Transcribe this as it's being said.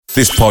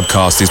This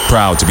podcast is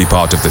proud to be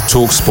part of the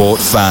TalkSport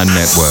Fan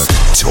Network.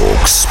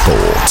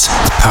 TalkSport.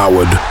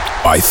 Powered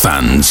by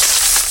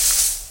fans.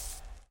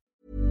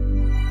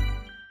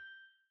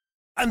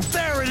 And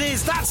there it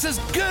is, that's as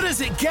good as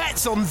it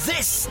gets on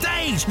this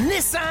stage.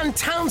 Nissan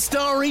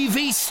Townstar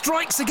EV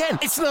strikes again.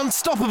 It's an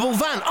unstoppable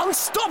van,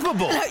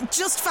 unstoppable.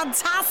 Just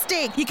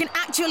fantastic. You can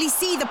actually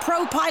see the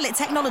Pro Pilot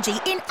technology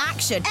in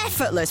action.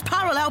 Effortless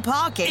parallel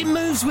parking. It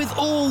moves with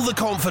all the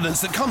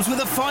confidence that comes with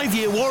a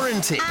 5-year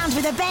warranty. And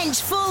with a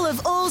bench full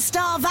of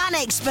all-star van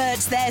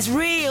experts, there's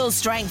real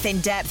strength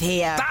in depth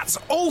here. That's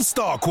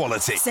all-star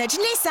quality. Search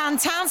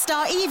Nissan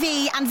Townstar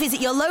EV and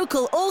visit your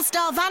local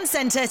all-star van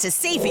centre to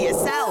see for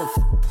yourself.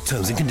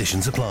 Terms and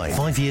conditions apply.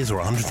 5 years or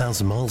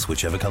 100,000 miles,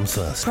 whichever comes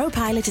first.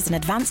 ProPilot is an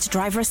advanced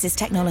driver assist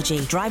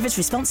technology. Driver's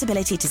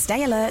responsibility to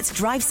stay alert,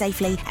 drive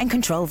safely, and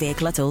control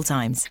vehicle at all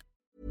times.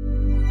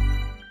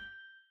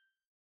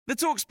 The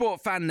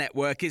TalkSport Fan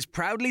Network is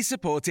proudly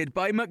supported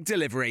by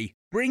McDelivery,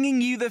 bringing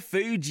you the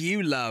food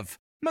you love.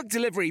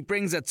 McDelivery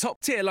brings a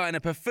top-tier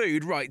lineup of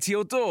food right to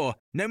your door.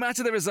 No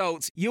matter the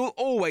result, you'll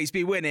always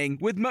be winning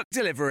with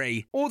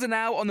McDelivery. Order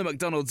now on the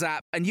McDonald's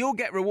app and you'll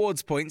get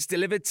rewards points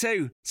delivered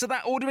too. So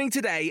that ordering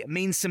today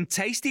means some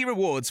tasty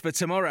rewards for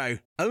tomorrow.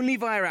 Only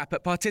via app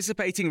at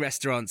participating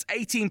restaurants.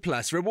 18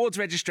 plus. Rewards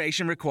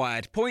registration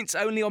required. Points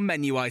only on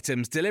menu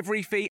items.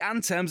 Delivery fee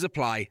and terms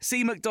apply.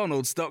 See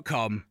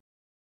mcdonalds.com.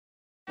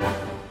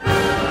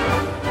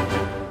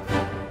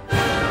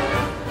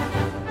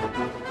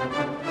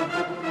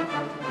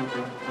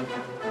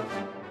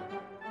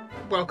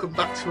 Welcome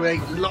back to a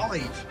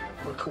live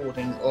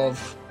recording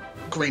of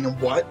Green and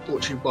White,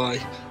 brought to you by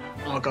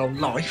Argyle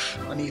Life.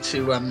 I need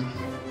to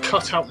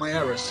cut out my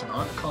errors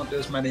tonight. I can't do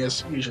as many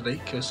as usually,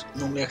 because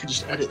normally I can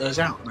just edit those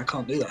out, and I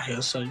can't do that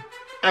here. So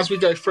as we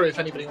go through, if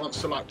anybody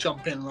wants to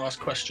jump in and ask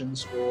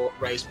questions or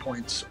raise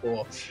points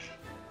or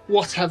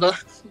whatever,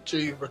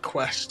 do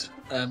request.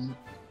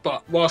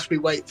 But whilst we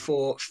wait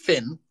for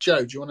Finn,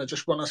 Joe, do you want to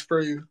just run us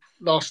through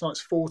last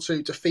night's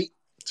 4-2 defeat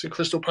to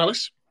Crystal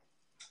Palace?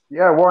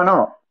 Yeah, why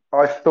not?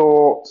 I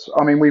thought,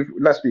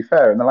 let's be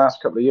fair, in the last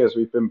couple of years,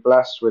 we've been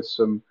blessed with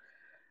some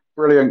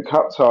brilliant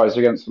cup ties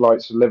against the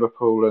likes of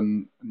Liverpool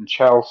and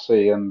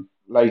Chelsea and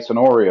Leyton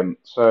Orient.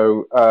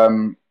 So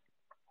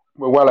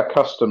we're well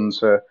accustomed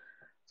to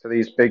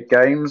these big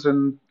games.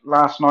 And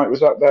last night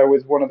was up there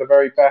with one of the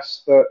very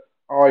best that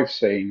I've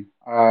seen.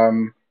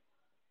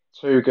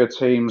 Two good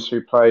teams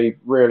who play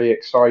really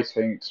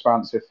exciting,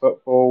 expansive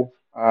football.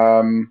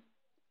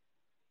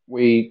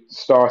 We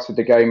started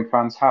the game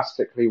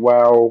fantastically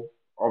well.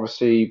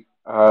 Obviously,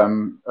 a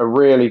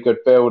really good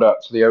build-up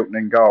to the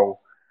opening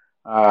goal.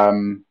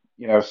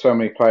 So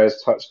many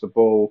players touched the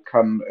ball.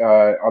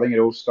 I think it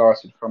all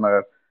started from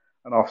an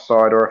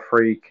offside or a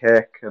free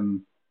kick,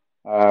 and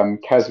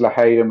Kesler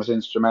Hayden was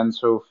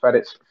instrumental.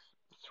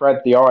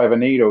 Thread the eye of a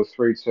needle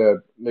through to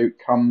Luke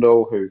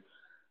Cundle, who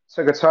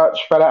took a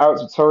touch, fed it out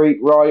to Tariq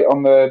Wright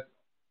on the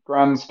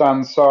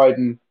grandstand side,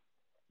 and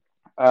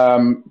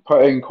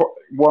put in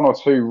one or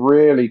two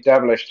really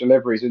devilish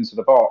deliveries into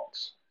the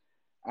box.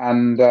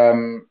 And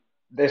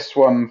this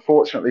one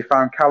fortunately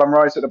found Callum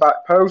Rice at the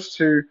back post,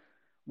 who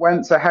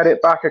went to head it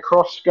back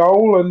across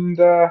goal, and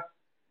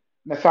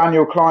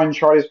Nathaniel Klein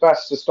tried his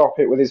best to stop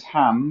it with his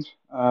hand.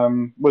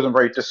 Wasn't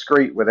very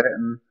discreet with it,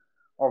 and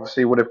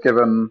obviously would have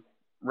given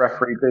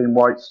referee Dean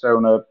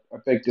Whitestone a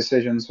big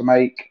decision to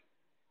make.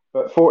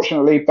 But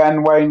fortunately,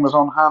 Ben Waine was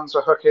on hand to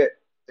hook it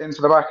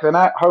into the back of the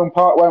net. Home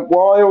Park went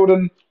wild,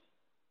 and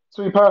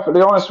to be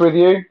perfectly honest with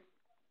you,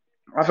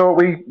 I thought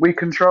we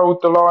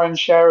controlled the lion's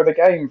share of the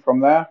game from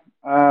there.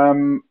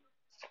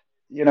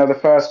 The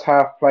first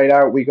half played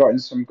out. We got in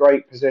some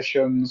great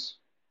positions.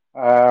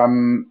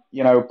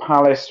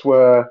 Palace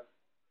were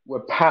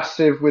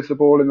passive with the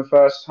ball in the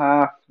first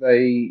half.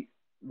 They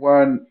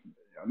weren't.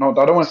 I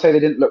don't want to say they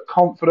didn't look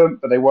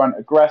confident, but they weren't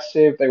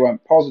aggressive. They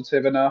weren't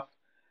positive enough.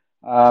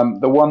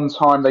 The one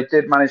time they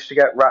did manage to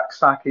get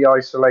Raksaki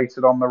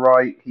isolated on the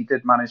right, he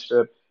did manage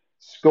to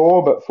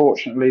score, but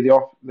fortunately the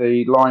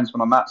linesman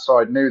on that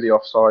side knew the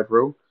offside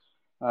rule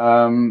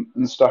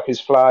and stuck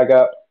his flag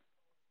up.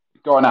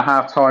 Got in at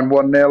half-time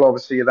 1-0.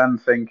 Obviously, you're then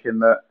thinking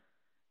that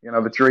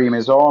the dream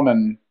is on,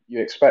 and you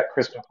expect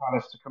Crystal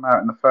Palace to come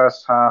out in the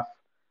first half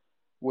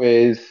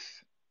with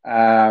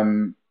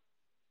a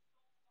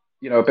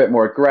bit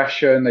more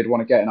aggression. They'd want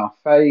to get in our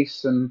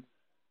face, and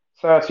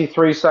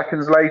 33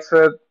 seconds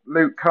later,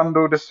 Luke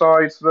Cundle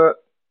decides that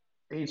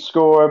he'd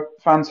score a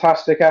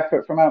fantastic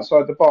effort from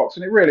outside the box.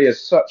 And it really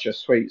is such a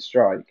sweet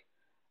strike.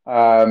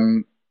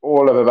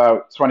 All of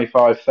about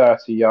 25,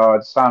 30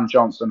 yards. Sam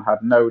Johnson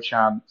had no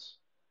chance.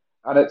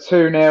 And at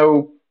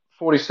 2-0,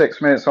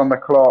 46 minutes on the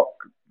clock,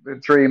 the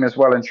dream is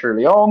well and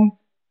truly on.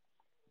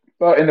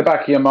 But in the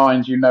back of your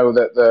mind, you know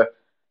that the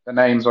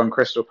names on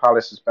Crystal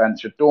Palace's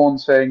bench are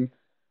daunting.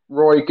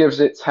 Roy gives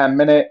it 10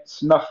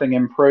 minutes. Nothing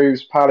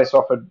improves. Palace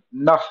offered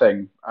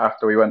nothing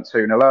after we went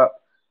 2-0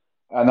 up.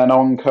 And then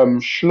on come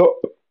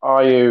Schlupp,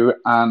 Ayew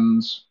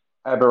and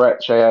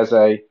Eberechi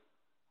Eze.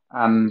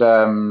 And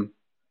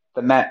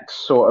the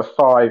next sort of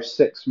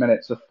 5-6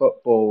 minutes of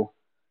football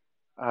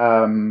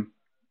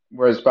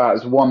were about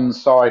as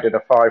one-sided a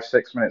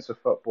 5-6 minutes of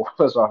football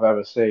as I've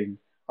ever seen.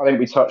 I think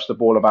we touched the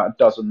ball about a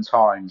dozen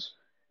times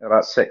in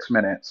about 6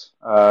 minutes.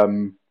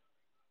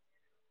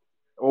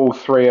 All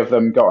three of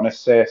them got an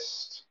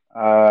assist.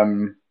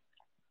 They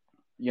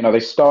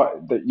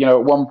start.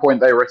 At one point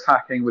they were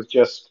attacking with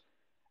just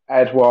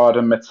Edouard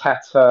and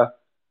Mateta,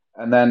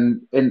 and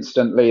then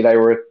instantly they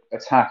were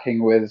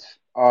attacking with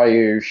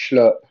Ayew,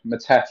 Schlupp,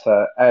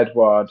 Mateta,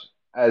 Edouard,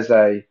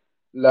 Eze.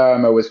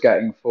 Lerma was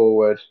getting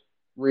forward.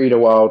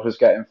 Riederwald was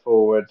getting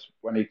forward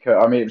when he could.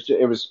 I mean,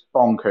 it was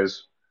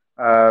bonkers.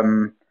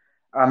 Um,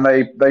 and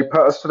they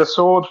put us to the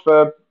sword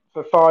for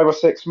 5 or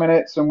 6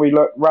 minutes, and we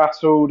looked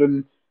rattled,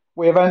 and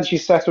we eventually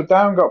settled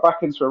down, got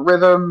back into a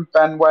rhythm.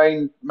 Ben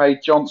Waine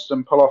made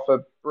Johnston pull off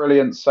a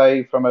brilliant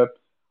save from a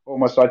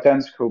almost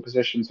identical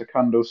position to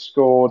Cundall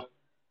scored.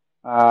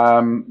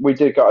 We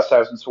did get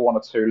ourselves into one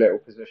or two little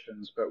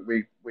positions, but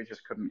we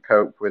just couldn't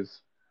cope with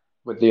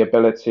the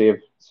ability of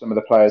some of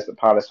the players that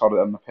Palace had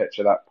on the pitch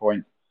at that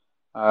point.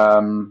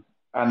 And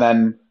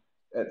then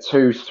at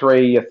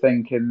 2-3, you're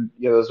thinking,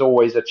 there's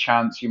always a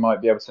chance you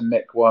might be able to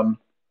nick one.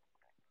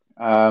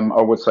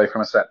 I would say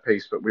from a set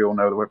piece, but we all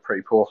know that we're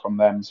pretty poor from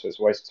them, so it's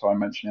a waste of time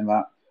mentioning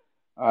that.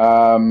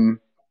 And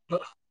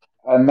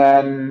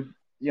then,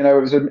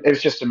 it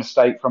was just a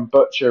mistake from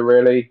Butcher,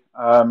 really.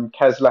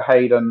 Kessler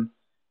Hayden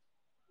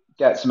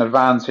gets an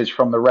advantage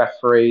from the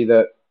referee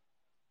that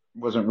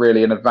wasn't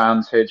really an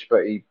advantage,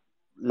 but he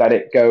let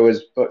it go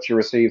as Butcher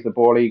received the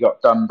ball. He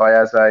got done by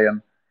Eze,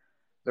 and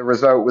the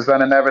result was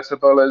then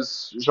inevitable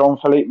as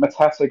Jean-Philippe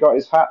Mateta got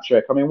his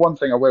hat-trick. I mean, one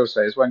thing I will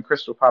say is when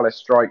Crystal Palace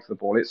strike the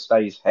ball, it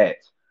stays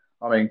hit.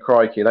 I mean,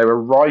 crikey, they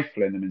were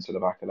rifling them into the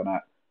back of the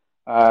net.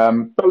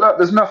 But look,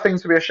 there's nothing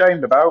to be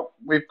ashamed about.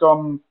 We've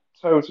gone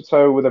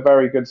toe-to-toe with a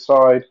very good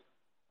side.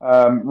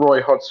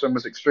 Roy Hodgson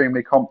was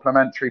extremely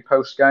complimentary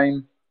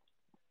post-game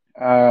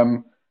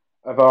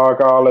of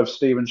Argyle, of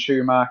Stephen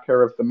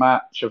Schumacher, of the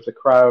match, of the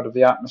crowd, of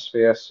the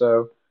atmosphere.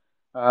 So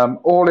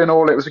all in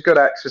all, it was a good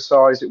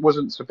exercise. It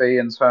wasn't to be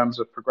in terms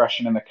of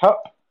progression in the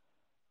cup,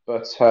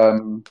 but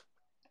still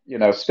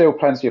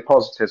plenty of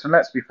positives. And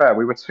let's be fair,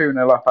 we were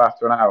 2-0 up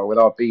after an hour with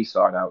our B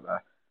side out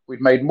there.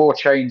 We'd made more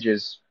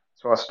changes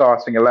to our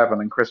starting 11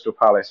 than Crystal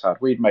Palace had.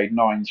 We'd made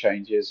 9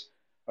 changes.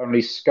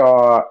 Only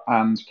Scar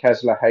and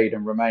Kessler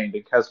Hayden remained,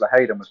 and Kessler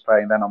Hayden was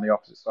playing then on the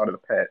opposite side of the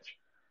pitch.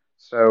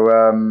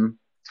 So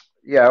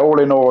all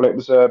in all, it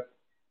was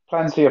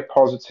plenty of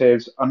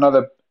positives.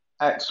 Another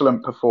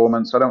excellent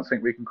performance. I don't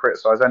think we can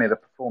criticise any of the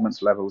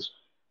performance levels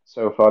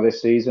so far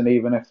this season,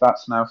 even if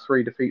that's now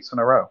 3 defeats in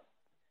a row.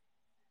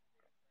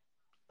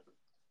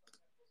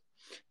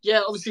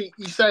 Yeah, obviously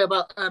you say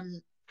about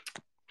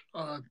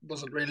I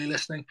wasn't really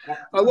listening.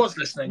 I was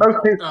listening.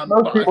 Most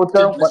people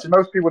don't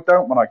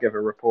when I give a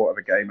report of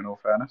a game, in all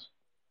fairness.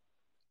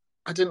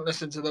 I didn't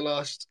listen to the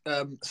last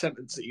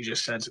sentence that you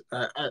just said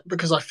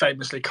because I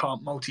famously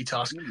can't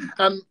multitask.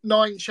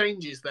 9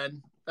 changes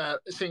then.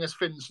 Seeing as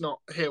Finn's not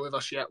here with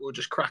us yet, we'll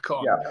just crack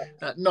on.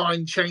 Yeah.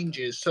 9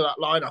 changes to that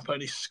lineup.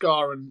 Only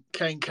Scar and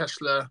Kane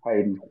Kessler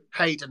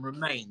Hayden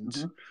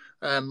remained.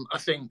 Mm-hmm. I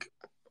think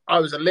I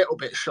was a little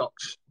bit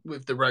shocked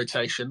with the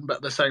rotation, but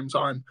at the same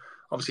time,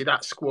 obviously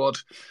that squad,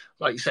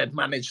 like you said,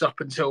 managed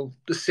up until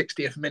the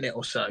 60th minute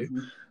or so.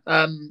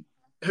 Mm-hmm.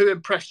 Who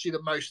impressed you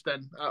the most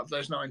then out of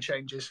those 9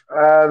 changes?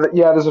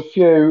 There's a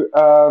few.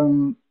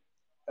 Tyreek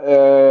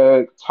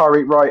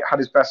Wright had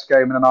his best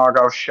game in an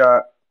Argyle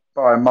shirt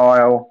by a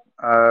mile.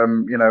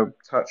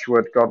 Touch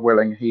wood, God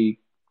willing, he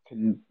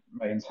can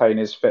maintain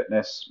his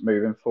fitness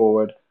moving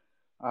forward.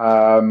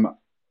 Julio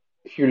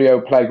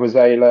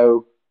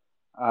Pleguezelo,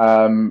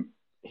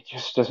 he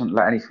just doesn't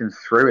let anything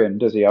through him,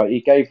 does he? He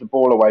gave the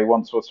ball away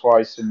once or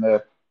twice in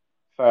the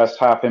first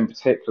half in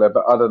particular,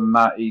 but other than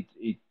that, he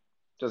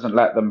doesn't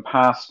let them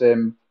past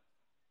him.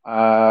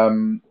 I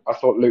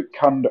thought Luke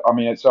Cundall,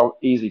 it's so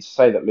easy to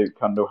say that Luke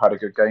Cundall had a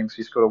good game because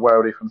he scored a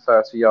worldie from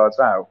 30 yards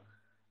out.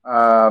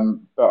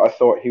 But I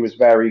thought he was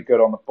very good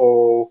on the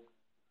ball.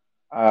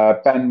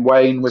 Ben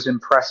Waine was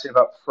impressive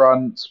up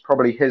front,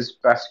 probably his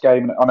best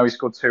game. I know he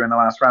scored 2 in the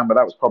last round, but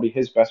that was probably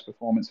his best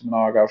performance in an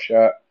Argyle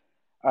shirt.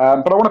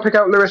 But I want to pick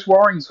out Lewis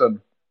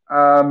Warrington.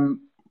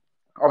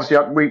 Obviously,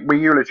 we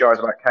eulogise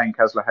about Kane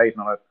Kessler Hayden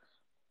on a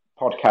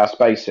podcast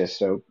basis,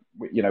 so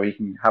he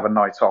can have a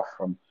night off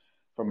from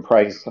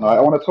praise tonight.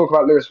 I want to talk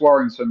about Lewis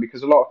Warrington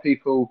because a lot of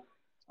people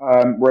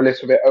were a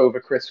little bit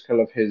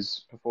overcritical of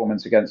his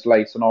performance against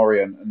Leyton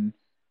Orient, and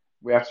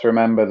we have to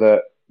remember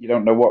that you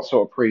don't know what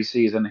sort of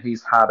pre-season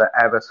he's had at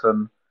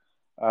Everton.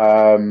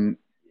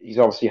 He's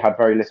obviously had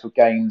very little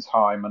game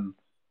time, and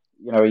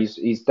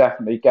he's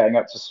definitely getting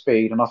up to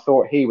speed. And I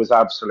thought he was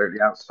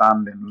absolutely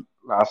outstanding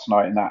last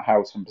night in that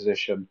Houghton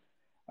position.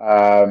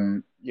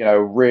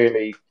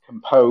 Really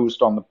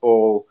composed on the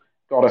ball,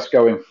 got us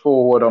going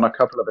forward on a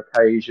couple of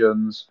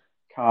occasions,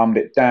 calmed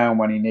it down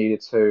when he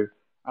needed to.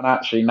 And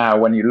actually now,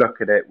 when you look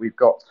at it, we've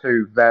got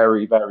 2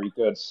 very, very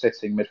good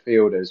sitting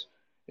midfielders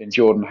in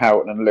Jordan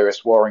Houghton and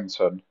Lewis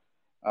Warrington.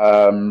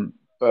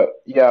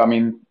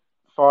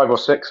 five or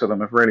six of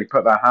them have really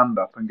put their hand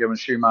up and given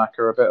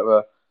Schumacher a bit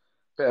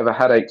of a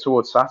headache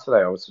towards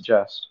Saturday, I would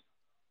suggest.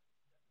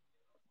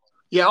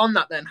 Yeah, on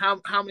that then,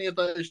 how many of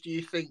those do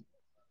you think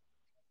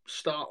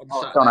start on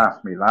Oh, Saturday? don't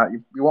ask me that.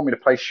 You want me to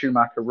play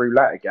Schumacher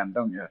roulette again,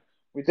 don't you?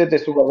 We did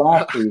this all the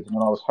last season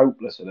and I was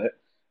hopeless at it.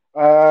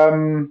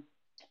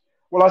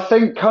 Well, I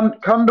think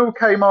Kundal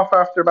came off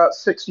after about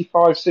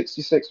 65,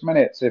 66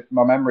 minutes, if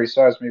my memory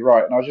serves me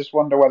right. And I just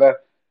wonder whether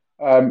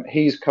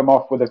he's come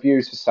off with a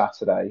view to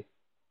Saturday.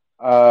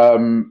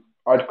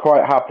 I'd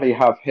quite happily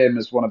have him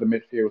as one of the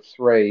midfield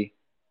three.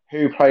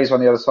 Who plays on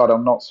the other side,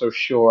 I'm not so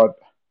sure.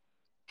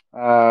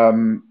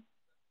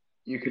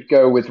 You could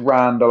go with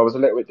Randall. I was a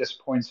little bit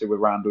disappointed with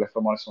Randall, if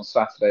I'm honest, on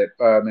Saturday at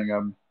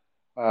Birmingham.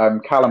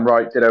 Callum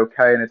Wright did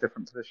okay in a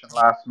different position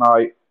last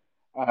night.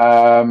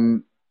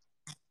 Um,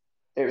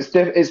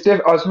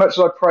 as much as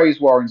I praise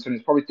Warrington,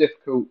 it's probably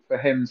difficult for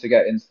him to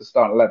get into the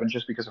starting 11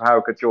 just because of how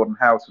good Jordan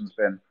Houghton's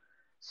been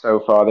so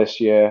far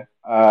this year.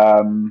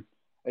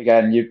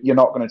 Again, you're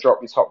not going to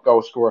drop your top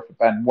goal scorer for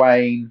Ben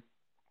Waine.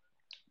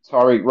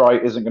 Tariq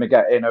Wright isn't going to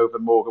get in over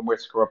Morgan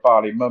Whittaker or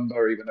Barley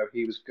Mumba, even though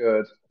he was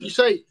good. You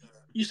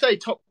say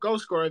top goal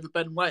scorer over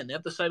Ben Waine. They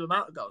have the same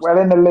amount of goals. Well,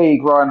 in the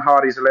league, Ryan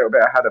Hardy's a little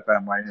bit ahead of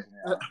Ben Waine, isn't he?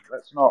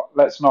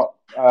 Let's not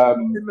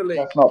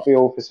be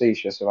all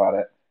facetious about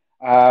it.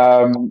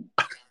 I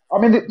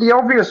mean, the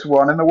obvious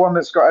one and the one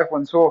that's got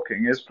everyone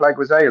talking is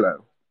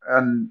Pleguizelo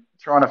and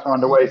trying to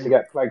find a way to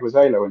get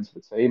Pleguizelo into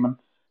the team. And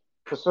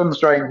for some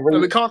strange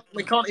reason,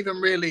 we can't even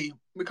really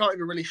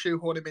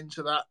shoehorn him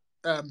into that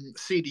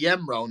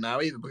CDM role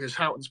now either, because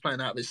Houghton's playing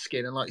out of his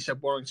skin, and like you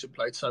said, Warrington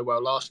played so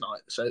well last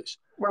night. So it's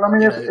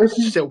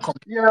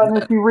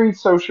if you read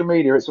social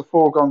media, it's a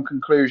foregone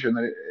conclusion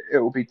that it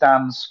will be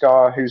Dan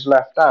Scarr who's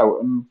left out,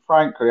 and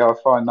frankly, I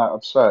find that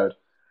absurd.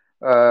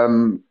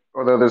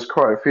 Although there's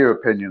quite a few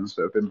opinions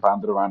that have been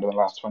banded around in the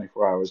last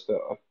 24 hours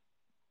that I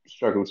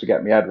struggle to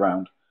get my head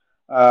around.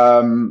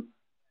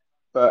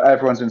 But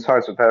everyone's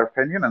entitled to their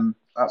opinion, and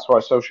that's why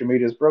social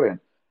media is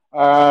brilliant.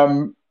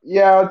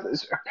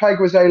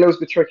 Pleguizelo's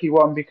the tricky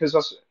one because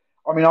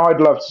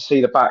I'd love to see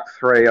the back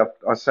three.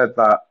 I said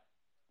that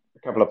a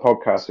couple of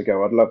podcasts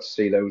ago. I'd love to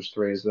see those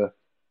three as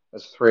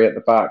three at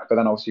the back, but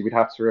then obviously we'd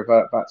have to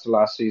revert back to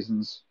last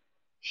season's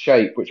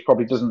shape, which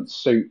probably doesn't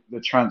suit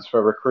the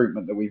transfer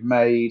recruitment that we've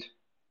made.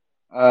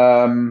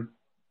 So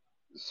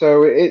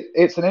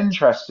it's an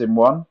interesting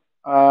one.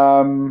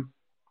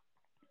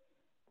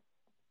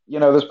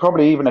 There's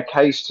probably even a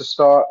case to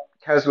start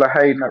Kesler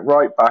Hayden at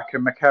right back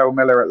and Mikael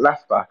Miller at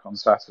left back on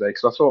Saturday,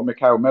 because I thought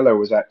Mikael Miller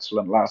was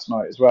excellent last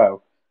night as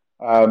well.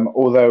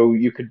 Although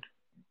you could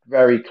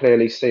very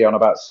clearly see on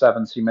about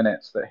 70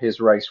 minutes that his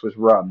race was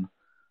run,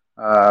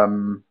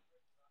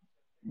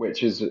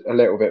 which is a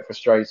little bit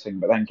frustrating.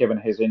 But then, given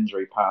his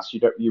injury pass,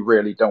 you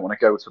really don't want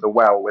to go to the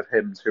well with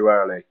him too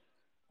early.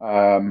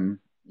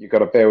 You've got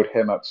to build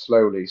him up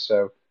slowly.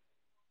 So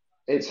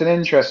it's an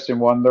interesting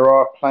one. There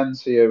are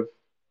plenty of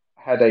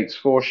headaches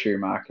for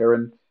Schumacher,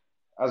 and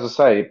as I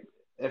say,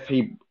 if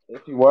he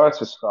were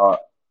to start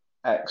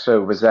X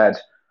over Z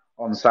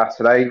on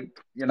Saturday,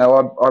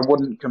 I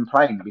wouldn't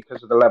complain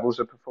because of the levels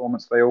of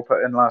performance they all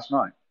put in last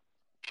night.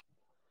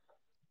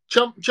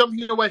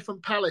 Jumping away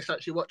from Palace,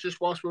 actually,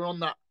 whilst we're on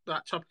that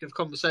topic of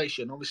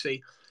conversation,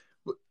 obviously,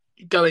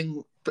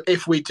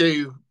 if we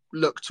do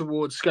look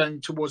towards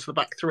going towards the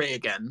back three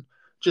again,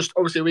 just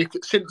obviously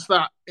since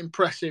that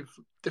impressive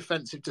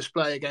defensive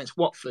display against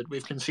Watford,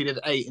 we've conceded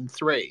 8 in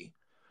 3.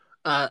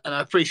 And I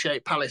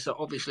appreciate Palace are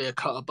obviously a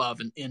cut above,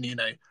 and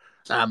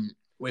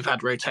we've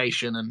had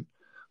rotation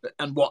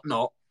and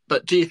whatnot.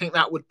 But do you think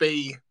that would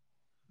be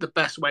the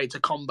best way to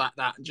combat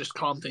that and just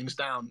calm things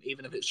down,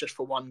 even if it's just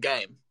for one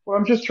game? Well,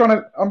 I'm just trying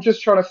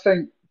to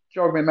think,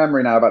 jog my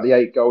memory now about the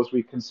 8 goals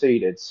we've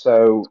conceded.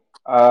 So,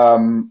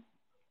 trying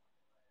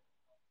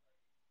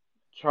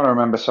to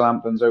remember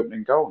Southampton's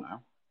opening goal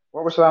now.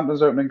 What was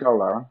Southampton's opening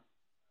goal, Aaron?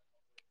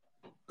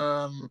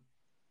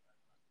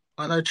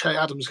 I know Che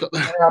Adams got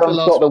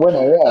the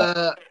winner,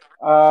 yeah.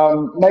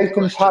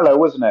 Nathan Teller,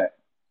 wasn't it?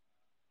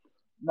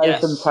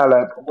 Nathan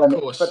Teller. Of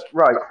course. So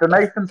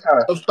Nathan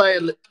Teller. Of Bayer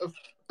Leverkusen.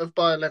 Of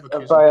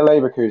Bayer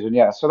Leverkusen,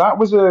 yeah. So that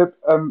was a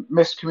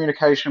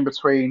miscommunication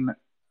between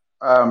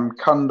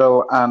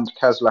Kundal and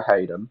Kesler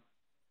Hayden.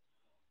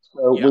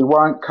 So we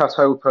weren't cut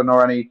open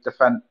or any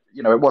defense.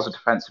 It was a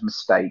defensive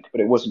mistake,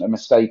 but it wasn't a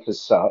mistake as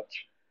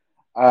such.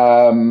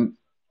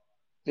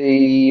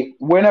 The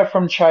winner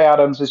from Che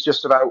Adams is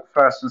just about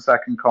first and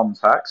second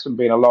contacts and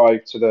being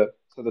alive to the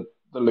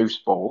loose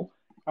ball,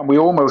 and we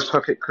almost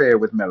took it clear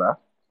with Miller.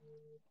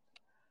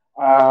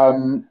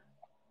 The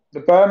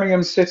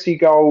Birmingham City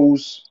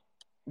goals,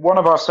 one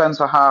of our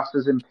centre halves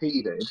is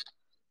impeded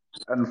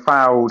and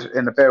fouled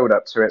in the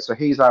build-up to it, so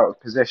he's out of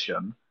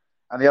position,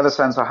 and the other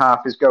centre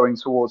half is going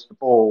towards the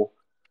ball,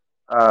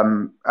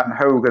 and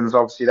Hogan's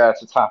obviously there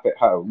to tap it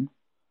home.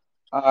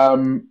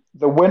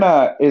 The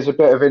winner is a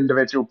bit of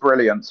individual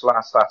brilliance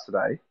last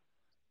Saturday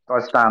by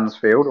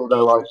Stansfield,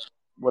 although I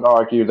would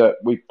argue that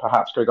we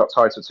perhaps could have got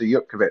tighter to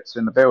Jutkiewicz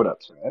in the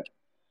build-up to it.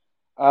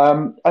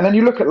 And then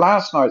you look at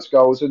last night's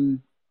goals,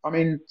 and I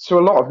mean, to a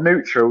lot of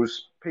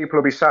neutrals, people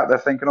will be sat there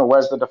thinking, "Oh,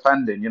 where's the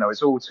defending?"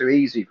 It's all too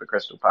easy for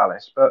Crystal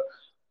Palace. But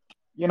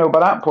by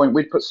that point,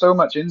 we'd put so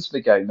much into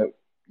the game that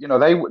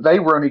they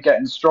were only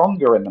getting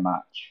stronger in the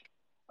match.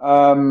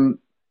 And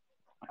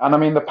I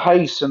mean, the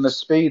pace and the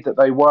speed that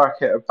they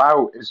work it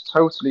about is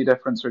totally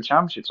different to a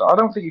championship. So I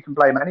don't think you can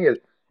blame any of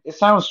it. It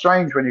sounds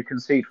strange when you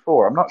concede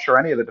four. I'm not sure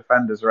any of the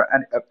defenders are at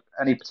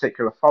any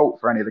particular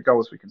fault for any of the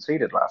goals we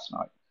conceded last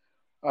night.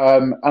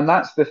 And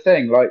that's the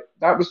thing. Like,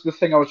 that was the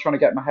thing I was trying to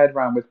get my head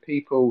around, with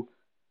people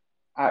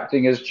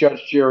acting as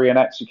judge, jury, and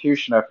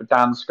executioner for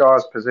Dan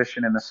Scarr's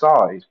position in the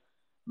side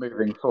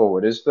moving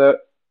forward, is that,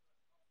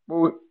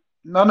 well,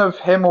 none of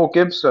him or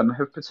Gibson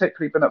have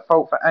particularly been at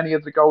fault for any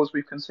of the goals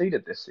we've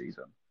conceded this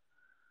season.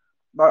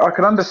 Like, I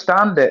can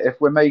understand it if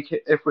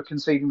we're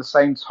conceding the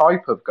same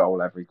type of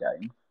goal every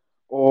game,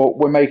 or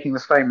we're making the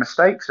same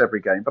mistakes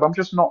every game, but I'm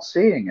just not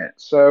seeing it.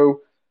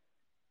 So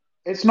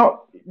it's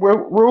not.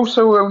 We're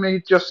also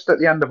only just at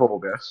the end of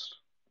August,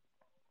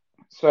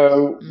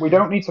 so we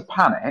don't need to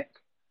panic.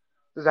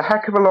 There's a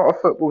heck of a lot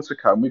of football to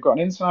come. We've got an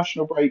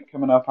international break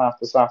coming up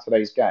after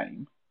Saturday's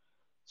game.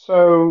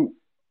 So,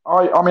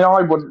 I mean,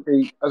 I wouldn't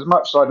be, as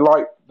much as I'd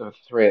like the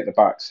three at the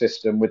back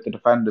system with the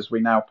defenders we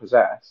now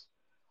possess,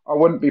 I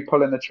wouldn't be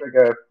pulling the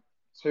trigger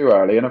too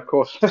early. And of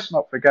course, let's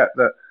not forget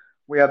that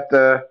we had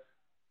the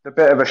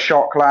bit of a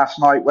shock last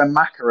night when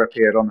Maka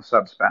appeared on the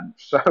subs bench.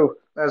 So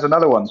there's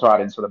another one to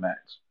add into the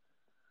mix.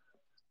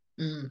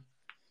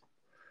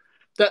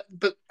 But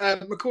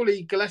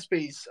Macaulay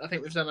Gillespie's, I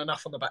think we've done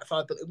enough on the back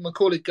five, but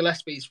Macaulay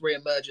Gillespie's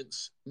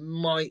re-emergence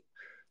might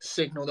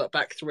signal that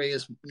back three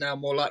is now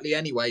more likely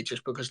anyway,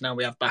 just because now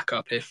we have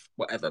backup if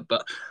whatever.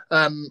 But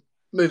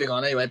moving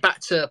on anyway, back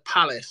to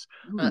Palace.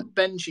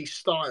 Benji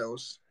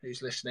Styles,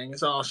 who's listening,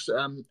 has asked,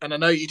 and I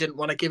know you didn't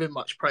want to give him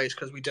much praise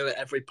because we do it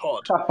every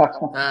pod,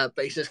 but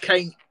he says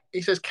Kane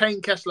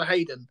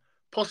Kessler-Hayden,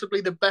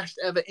 possibly the best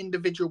ever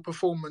individual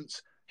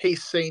performance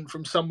he's seen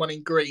from someone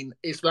in green.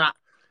 Is that,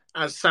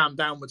 as Sam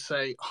Down would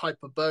say,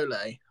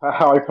 hyperbole?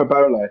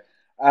 Hyperbole.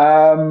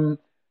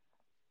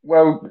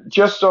 Well,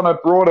 just on a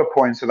broader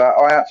point of that,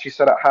 I actually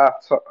said at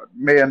half time,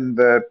 me and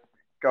the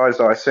guys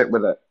that I sit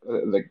with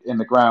in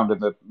the ground in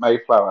the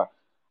Mayflower,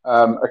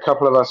 a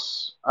couple of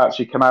us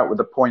actually come out with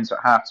the point at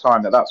half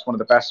time that's one of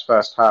the best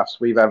first halves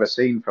we've ever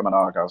seen from an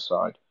Argyle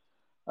side.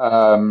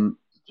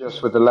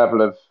 Just with the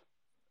level of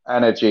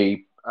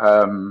energy,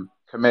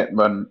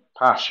 commitment,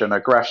 passion,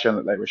 aggression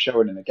that they were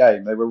showing in the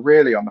game. They were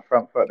really on the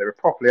front foot. They were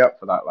properly up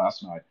for that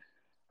last night.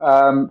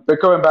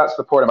 But going back to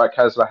the point about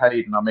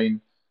Kessler-Hayden, I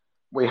mean,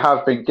 we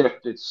have been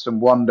gifted some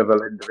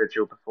wonderful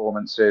individual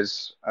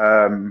performances.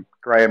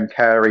 Graham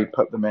Carey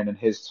put them in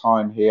his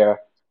time here.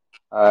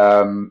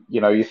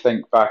 You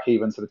think back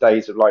even to the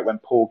days of like when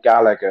Paul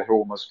Gallagher, who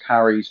almost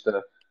carried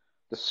the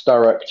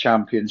Sturrock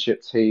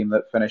Championship team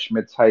that finished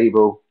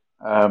mid-table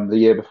the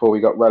year before we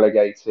got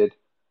relegated.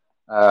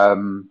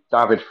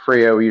 David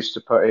Frio used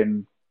to put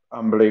in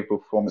unbelievable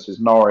performances.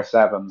 Norris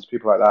Evans,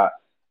 people like that.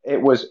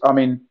 It was, I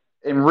mean,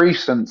 in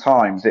recent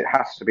times, it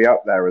has to be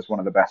up there as one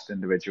of the best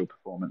individual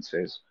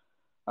performances.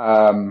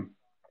 I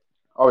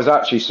was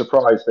actually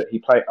surprised that he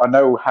played. I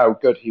know how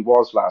good he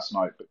was last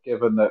night, but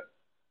given that,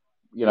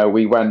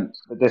 we went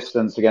the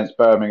distance against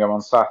Birmingham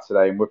on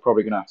Saturday, and we're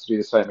probably going to have to do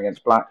the same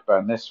against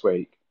Blackburn this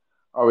week,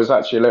 I was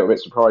actually a little bit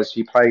surprised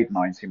he played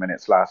 90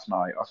 minutes last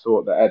night. I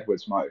thought that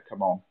Edwards might have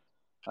come on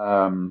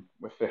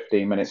with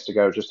 15 minutes to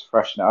go just to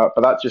freshen it up.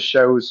 But that just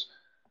shows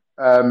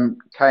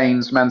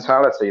Kane's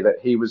mentality, that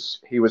he was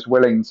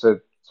willing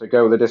to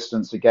go the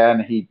distance again.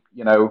 He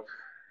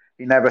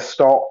never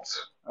stopped,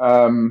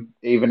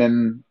 even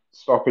in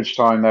stoppage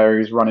time there. He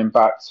was running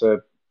back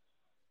to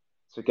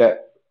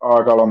get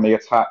Argyle on the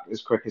attack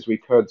as quick as we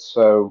could.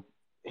 So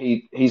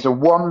he's a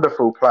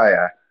wonderful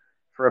player.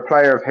 For a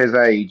player of his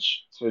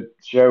age to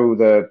show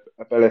the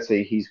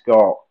ability he's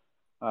got,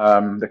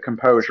 the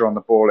composure on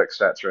the ball,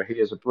 etc. He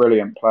is a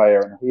brilliant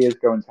player, and he is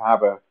going to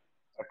have a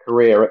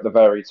career at the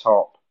very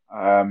top.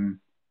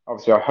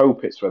 Obviously, I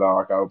hope it's with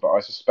Argyle, but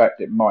I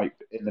suspect it might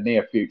in the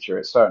near future.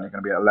 It's certainly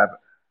going to be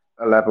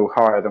a level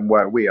higher than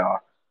where we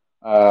are.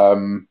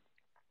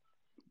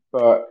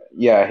 But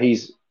yeah,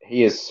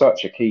 he is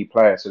such a key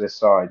player to this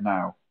side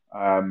now.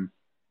 And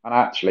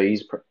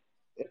actually,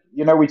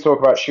 we talk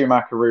about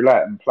Schumacher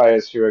roulette and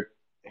players who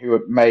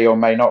may or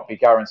may not be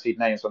guaranteed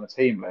names on the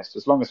team list.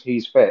 As long as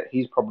he's fit,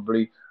 he's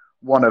probably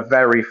one of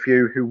very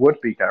few who would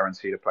be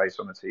guaranteed a place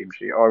on the team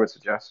sheet, I would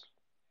suggest.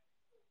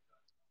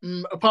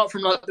 Apart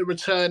from like the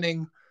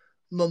returning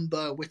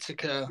Mumba,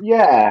 Whittaker,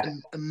 yeah,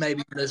 and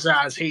maybe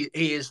Lazaz,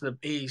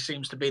 he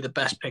seems to be the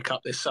best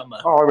pickup this summer.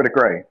 Oh, I would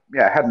agree.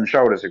 Yeah, head and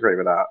shoulders agree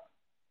with that.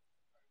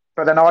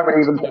 But then I would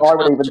even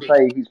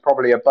say he's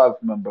probably above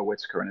Mumba,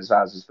 Whittaker, and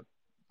Azaz as the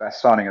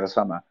best signing of the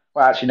summer.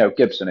 Well, actually, no,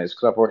 Gibson is,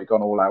 because I've already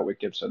gone all out with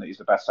Gibson that he's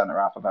the best centre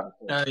half I've ever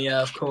seen.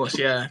 Yeah, of course,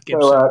 yeah.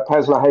 Gibson. So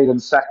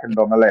Kessler-Hayden's second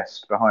on the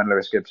list behind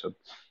Lewis Gibson.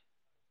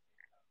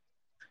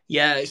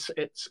 Yeah,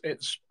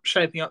 it's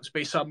shaping up to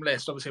be some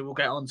list. Obviously, we'll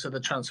get onto the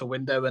transfer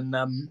window and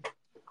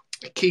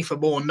Kiefer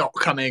Moore not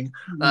coming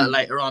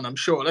later on, I'm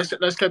sure.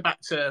 Let's go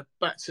back to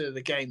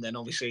the game then.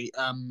 Obviously,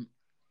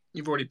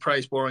 you've already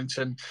praised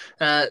Warrington.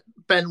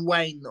 Ben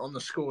Waine on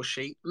the score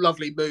sheet,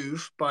 lovely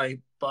move by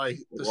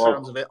the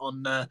sounds of it.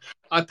 On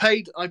I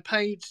paid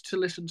to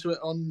listen to it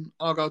on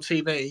Argyle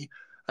TV,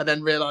 and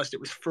then realised it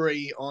was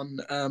free on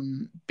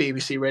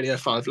BBC Radio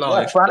 5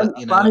 Live. Yeah,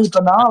 Franny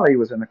Benali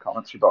was in the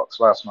commentary box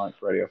last night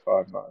for Radio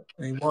 5 Live.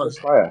 He was.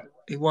 Good player.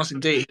 He was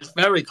indeed. He was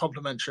very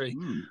complimentary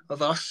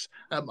of us.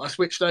 I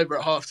switched over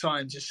at half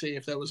time to see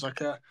if there was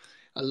like a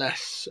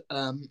less, I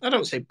don't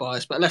want to say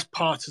biased, but a less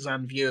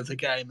partisan view of the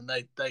game, and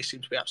they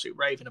seem to be absolutely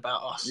raving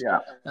about us. Yeah.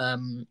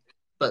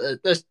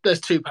 But there's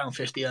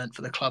 £2.50 earned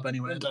for the club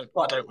anyway. I don't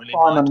really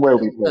Simon mind. will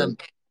be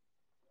pleased.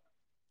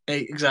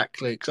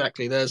 Exactly.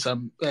 There's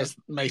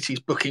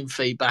Matey's booking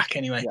fee back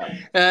anyway.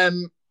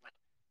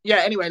 Yeah.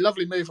 Anyway,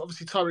 lovely move.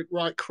 Obviously, Tyreek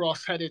Wright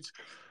cross headed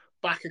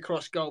back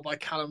across goal by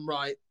Callum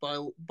Wright by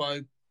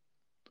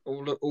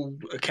all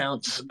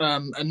accounts,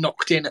 and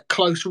knocked in at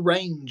close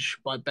range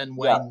by Ben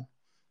Waine. Yeah.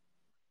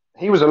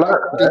 He was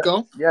alert. Good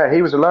goal. Yeah,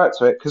 he was alert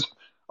to it because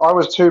I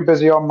was too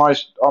busy on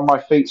my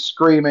feet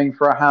screaming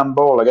for a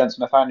handball against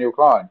Nathaniel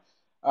Klein.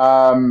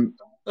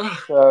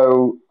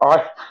 So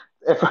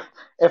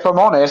if I'm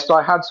honest,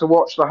 I had to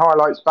watch the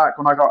highlights back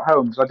when I got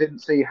home because I didn't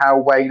see how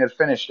Wayne had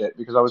finished it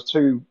because I was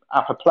too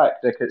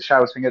apoplectic at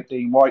shouting at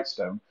Dean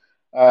Whitestone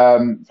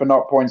for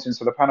not pointing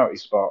to the penalty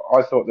spot.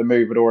 I thought the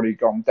move had already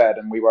gone dead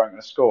and we weren't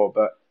going to score.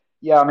 But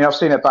yeah, I mean, I've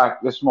seen it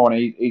back this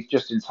morning. He's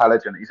just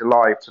intelligent. He's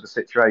alive to the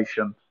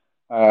situation.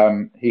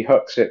 He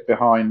hooks it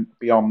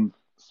beyond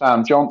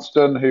Sam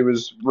Johnston, who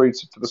was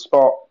rooted to the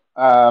spot.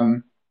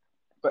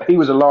 But he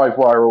was a live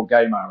wire all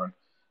game, Aaron.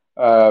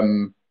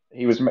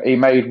 He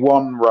made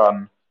one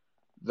run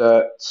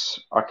that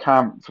I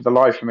can't for the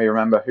life of me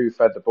remember who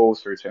fed the ball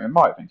through to him. It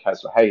might have been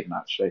Kesler Hayden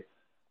actually,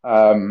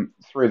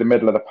 through the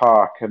middle of the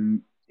park,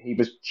 and he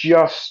was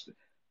just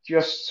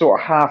sort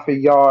of half a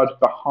yard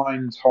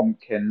behind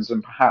Tompkins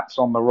and perhaps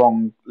on the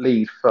wrong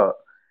lead foot.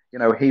 You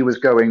know, he was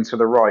going to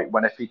the right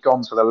when if he'd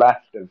gone to the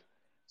left of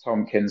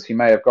Tompkins, he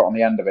may have got on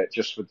the end of it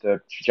just with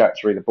the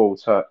trajectory the ball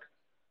took.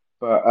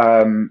 But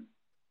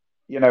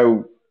you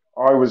know,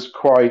 I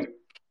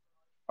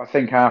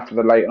think after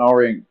the Leyton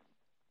Orient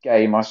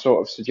game, I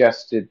sort of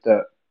suggested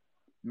that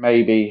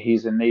maybe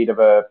he's in need of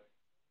a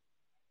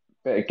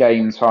bit of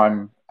game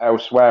time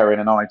elsewhere in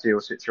an ideal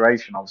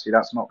situation. Obviously,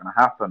 that's not going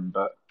to happen.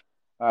 But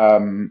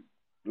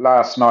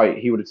last night,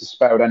 he would have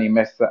dispelled any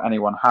myth that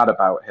anyone had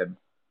about him.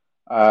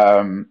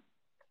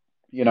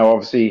 You know,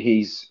 obviously,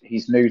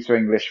 he's new to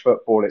English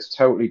football. It's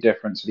totally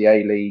different to the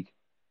A-League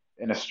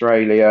in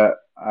Australia.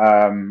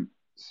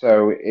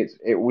 So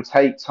it will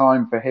take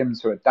time for him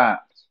to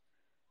adapt.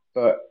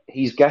 But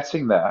he's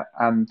getting there,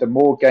 and the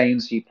more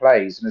games he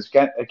plays,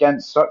 and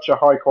against such a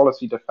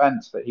high-quality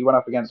defence that he went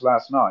up against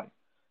last night.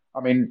 I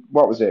mean,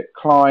 what was it?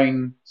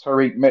 Klein,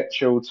 Tariq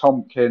Mitchell,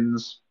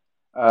 Tompkins.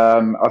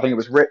 I think it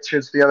was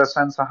Richards, the other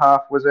centre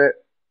half, was it?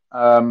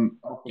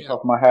 Off the top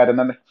of my head. And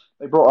then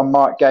they brought on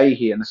Mark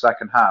Gahey in the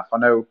second half. I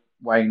know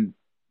Wayne.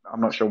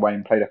 I'm not sure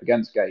Wayne played up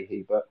against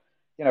Gahey, but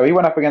you know he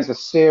went up against a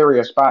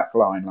serious back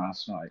line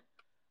last night.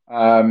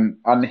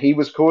 And he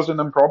was causing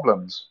them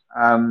problems,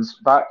 and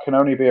that can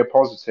only be a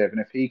positive. And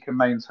if he can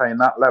maintain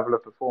that level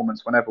of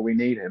performance whenever we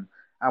need him,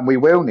 and we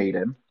will need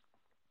him,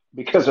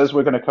 because as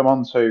we're going to come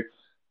on to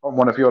on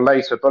one of your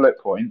later bullet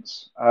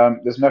points,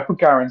 there's no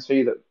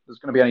guarantee that there's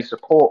going to be any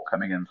support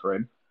coming in for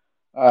him.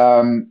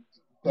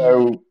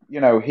 So,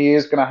 you know, he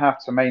is going to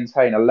have to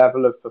maintain a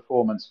level of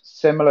performance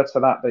similar to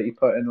that he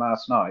put in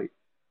last night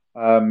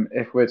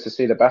if we're to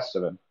see the best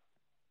of him.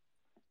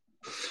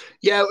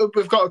 Yeah,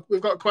 we've got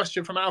a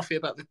question from Alfie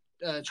about the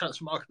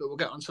transfer market, but we'll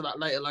get onto that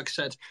later. Like I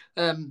said,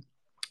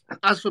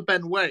 as for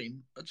Ben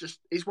Waine,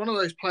 he's one of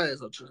those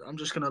players. I'm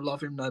just going to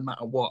love him no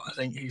matter what. I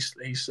think he's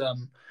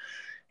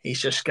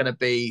just going to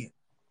be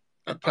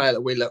a player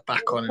that we look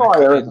back on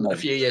in a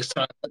few years'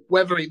 time,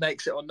 whether he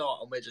makes it or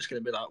not, and we're just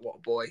going to be like, "What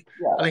a boy!"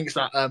 Yeah. I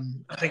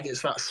think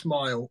it's that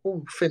smile.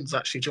 Oh, Finn's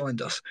actually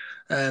joined us.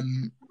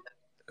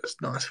 It's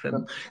nice of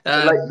him.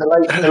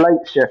 The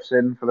late shifts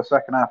in for the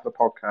second half of the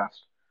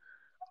podcast.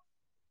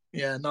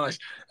 Yeah, nice.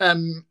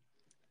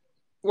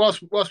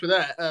 Whilst we're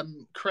there,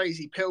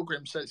 Crazy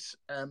Pilgrim says,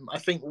 I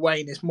think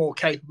Waine is more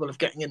capable of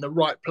getting in the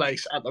right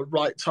place at the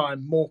right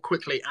time more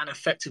quickly and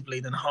effectively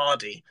than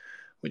Hardy,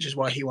 which is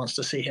why he wants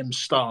to see him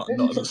start and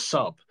not as a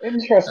sub.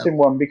 Interesting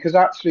one, because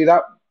actually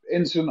that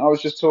incident I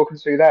was just talking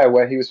to there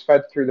where he was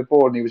fed through the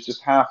ball and he was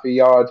just half a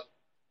yard,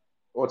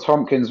 or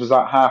Tompkins was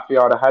that half a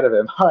yard ahead of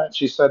him. I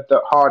actually said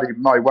that Hardy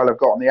might well have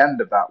got on the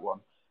end of that one.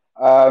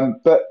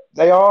 But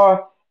they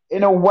are...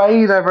 in a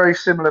way, they're very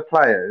similar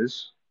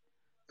players,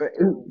 but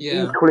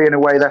equally in a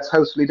way, they're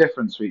totally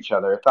different to each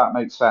other, if that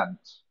makes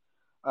sense.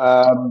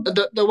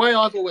 The way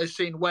I've always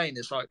seen Waine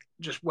is like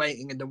just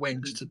waiting in the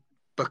wings to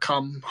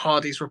become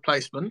Hardy's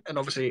replacement. And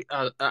obviously,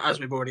 as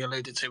we've already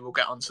alluded to, we'll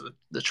get onto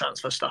the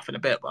transfer stuff in a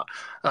bit. But,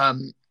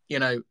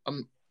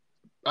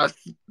 I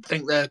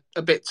think they're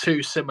a bit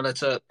too similar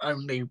to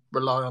only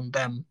rely on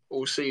them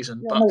all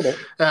season.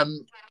 Yeah,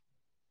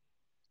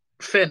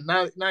 Finn,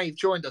 now you've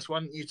joined us, why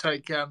don't you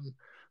take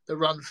the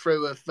run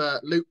through of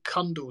Luke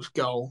Cundle's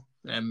goal?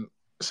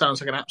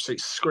 Sounds like an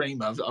absolute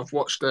screamer. I've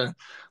watched the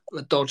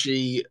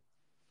dodgy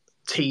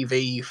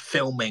TV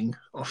filming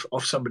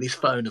off somebody's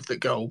phone of the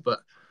goal, but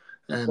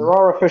There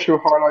are official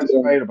highlights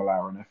available,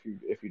 Aaron.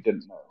 If you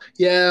didn't know.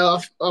 yeah,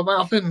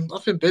 I've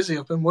been busy.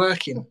 I've been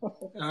working.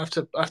 I have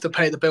to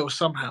pay the bills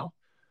somehow.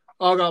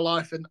 Argyle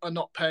Life are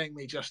not paying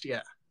me just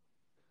yet.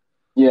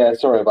 Yeah,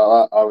 sorry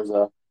about that. I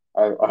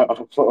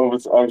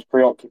was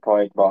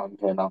preoccupied, but I'm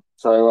here now.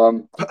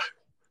 So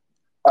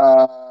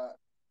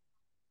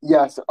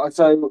yes.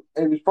 So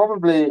it was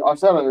probably, I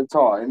said at the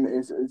time,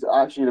 it's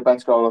actually the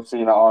best goal I've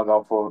seen at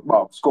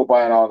Argyle scored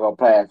by an Argyle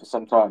player for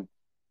some time.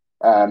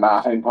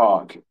 At home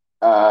park.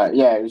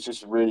 Yeah, it was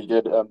just really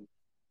good.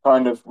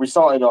 We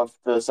started off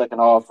the second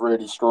half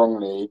really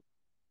strongly.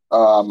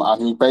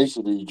 And he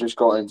basically just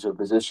got into a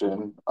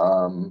position,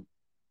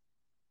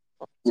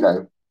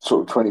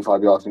 sort of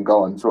 25 yards from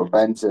goal and sort of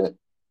bent it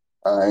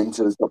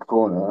into the top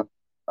corner.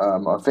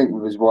 I think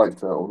with his right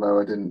foot, although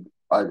it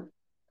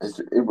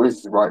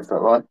was the right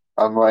foot, right?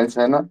 I'm right in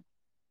saying that?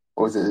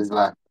 Or was it his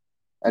left?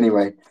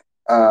 Anyway,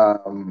 yeah,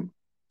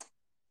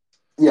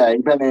 he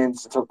bent it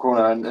into the top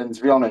corner, and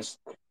to be honest,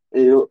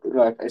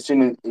 as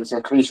soon as it's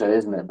a cliche,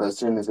 isn't it? But as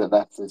soon as it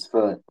left his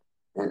foot,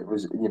 it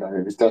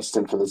was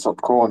destined for the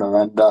top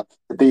corner, and to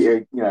beat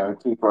a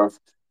keeper of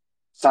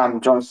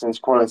Sam Johnston's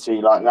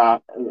quality like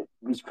that, it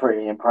was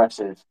pretty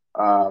impressive.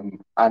 And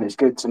it's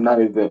good to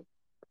know that,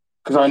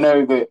 because I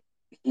know that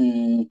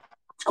he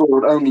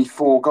scored only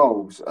 4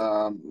 goals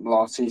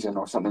last season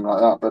or something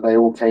like that, but they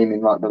all came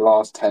in like the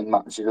last 10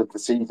 matches of the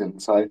season.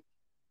 So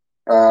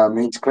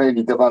he's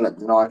clearly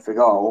developed an eye for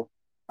goal,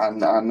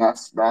 and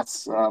that's that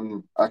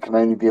can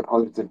only be a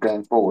positive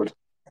going forward.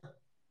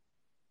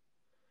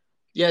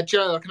 Yeah,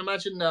 Joe, I can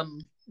imagine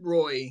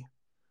Roy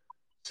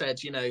said,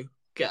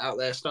 get out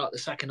there, start the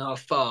second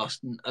half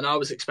fast, and I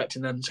was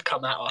expecting them to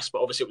come at us,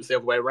 but obviously it was the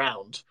other way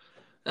around.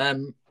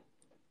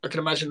 I can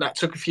imagine that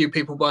took a few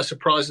people by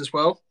surprise as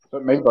well.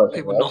 Took me by surprise.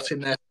 People not in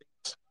there.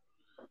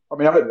 I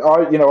mean, I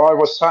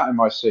was sat in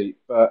my seat,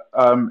 but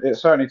it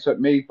certainly took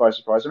me by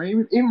surprise. I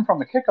mean, even from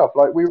the kickoff,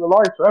 like we were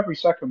live for every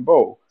second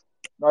ball.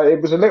 Like,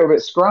 it was a little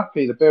bit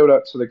scrappy, the build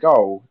up to the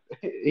goal.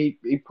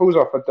 He pulls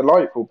off a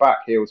delightful back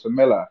heel to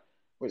Miller,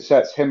 which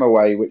sets him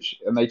away.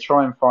 And they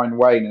try and find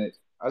Wayne, and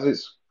as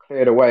it's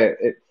cleared away,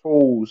 it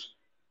falls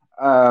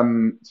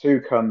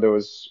to Cundle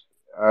as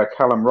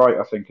Callum Wright,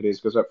 I think it is,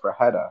 goes up for a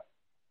header.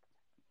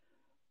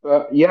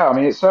 But yeah, I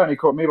mean, it certainly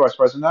caught me by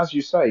surprise. And as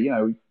you say,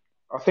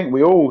 I think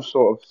we all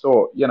sort of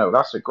thought,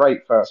 that's a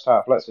great first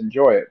half. Let's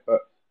enjoy it. But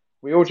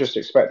we all just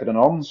expected an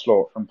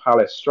onslaught from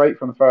Palace straight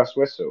from the first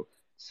whistle,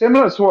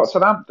 similar to what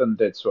Southampton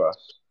did to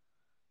us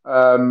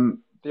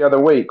the other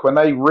week when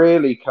they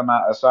really come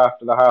at us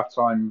after the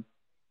halftime,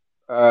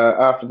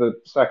 after the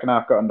second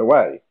half got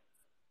underway.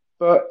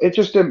 But it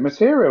just didn't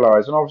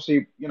materialise. And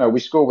obviously, we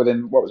scored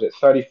within,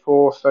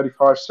 34,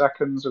 35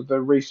 seconds of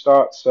the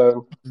restart.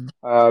 So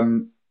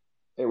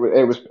it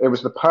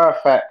was the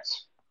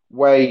perfect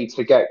way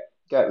to get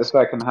the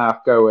second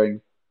half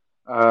going.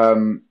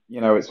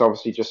 It's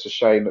obviously just a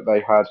shame that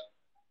they had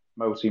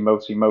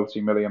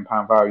multi-million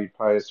pound valued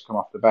players to come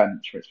off the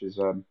bench, which is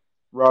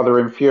rather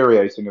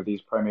infuriating of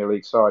these Premier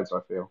League sides, I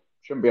feel.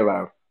 Shouldn't be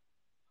allowed.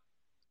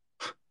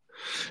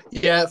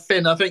 Yeah,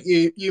 Finn, I think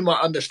you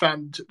might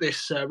understand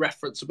this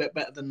reference a bit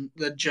better than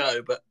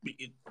Joe, but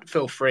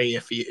feel free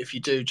if you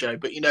do, Joe.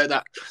 But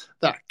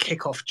that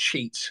kick-off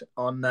cheat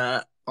on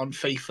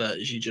FIFA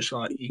is you just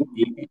like you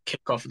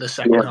kick off the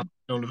second half and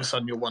all of a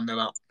sudden you're 1-0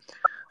 up.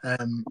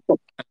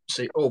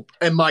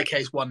 In my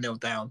case, 1-0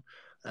 down.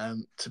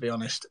 To be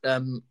honest,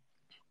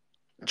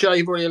 Joe,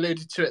 you've already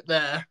alluded to it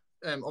there.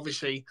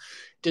 Obviously, it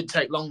didn't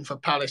take long for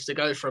Palace to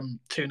go from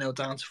 2-0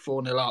 down to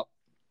 4-0 up.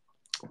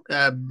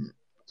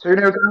 2-0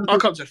 down. I'll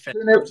come to Finn.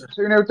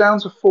 2-0 down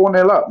to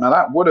 4-0 up. Now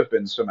that would have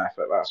been some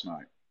effort last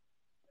night.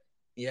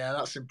 Yeah,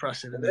 that's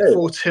impressive, isn't it?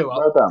 4-2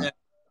 up. Well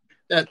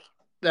done.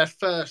 They're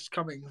first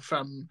coming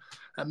from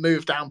a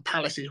move down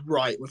Palace's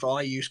right, with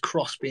Ayew's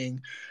cross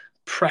being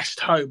pressed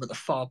home at the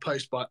far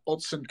post by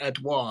Odsonne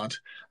Edouard.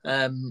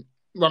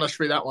 Run us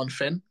through that one,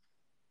 Finn.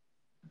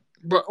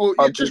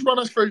 Just run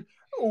us through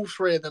all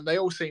three of them. They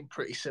all seem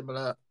pretty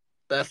similar.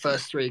 Their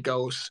first 3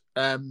 goals.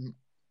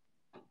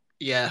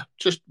 Yeah,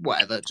 just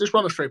whatever. Just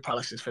run us through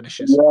Palace's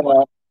finishes.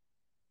 Yeah.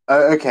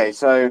 Okay,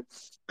 so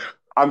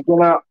I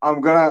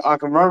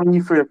can run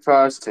you through the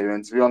first 2,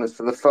 and to be honest,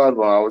 for the third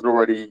one, I was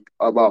already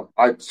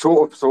I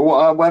sort of saw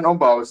what went on,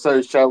 but I was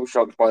so shell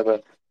shocked by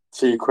the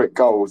 2 quick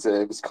goals.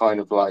 It was kind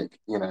of like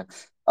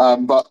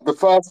but the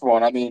first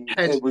one, I mean,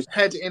 it was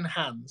head in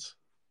hands.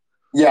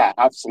 Yeah,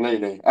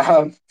 absolutely.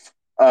 The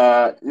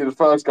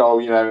first goal,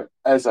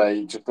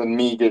 Eze just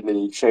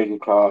immediately showed your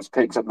class,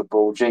 picks up the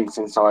ball, jinks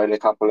inside a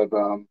couple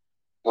of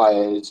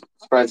players,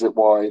 spreads it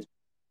wide,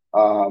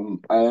 and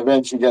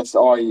eventually gets to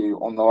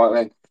Ayew on the right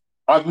wing.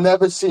 I've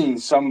never seen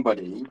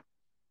somebody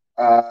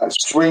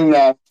swing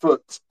their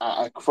foot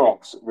at a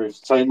cross with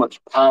so much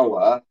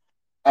power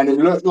and it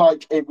looked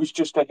like it was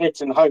just a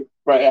hit and hope,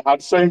 but it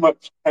had so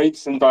much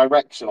pace and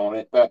direction on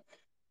it that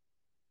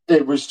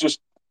it was just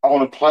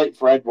on a plate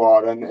for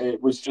Edouard, and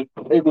it was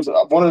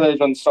one of those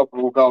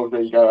unstoppable goals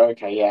where you go,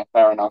 okay, yeah,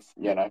 fair enough,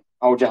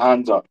 hold your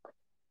hands up.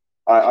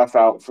 I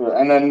felt for,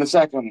 and then the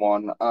second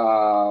one,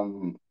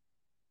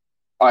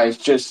 I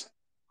just,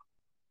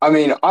 I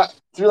mean, I'm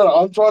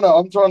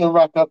trying to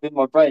wrap up in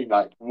my brain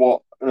like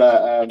what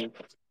the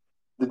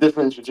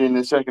difference between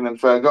the second and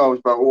third goals,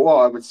 but what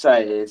I would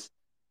say is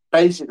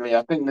basically,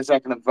 I think the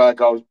second and third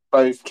goals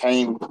both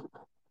came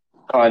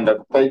kind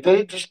of they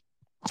just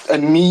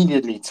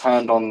immediately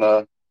turned on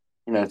the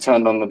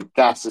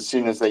gas as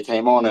soon as they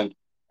came on,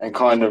 and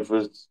kind of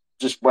was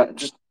just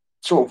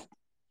sort of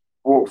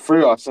walked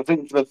through us. I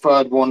think for the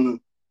third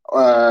one,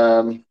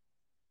 I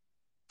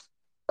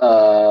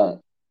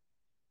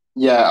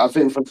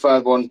think for the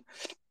third one,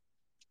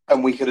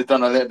 and we could have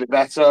done a little bit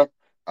better.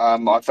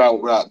 I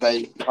felt that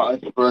they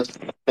cut it for us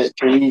a bit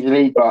too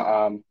easily,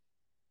 but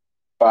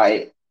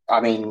I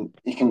mean,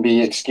 it can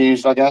be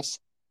excused, I guess.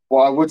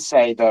 What I would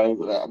say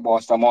though,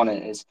 whilst I'm on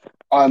it, is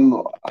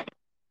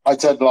I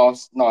said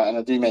last night, and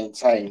I do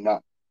maintain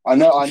that I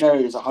know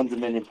it was £100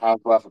 million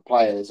worth of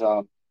players,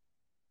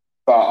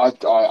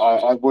 but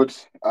I would.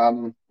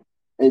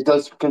 It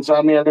does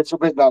concern me a little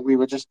bit that we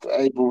were just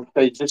able.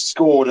 They just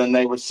scored, and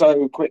they were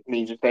so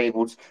quickly just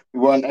able. We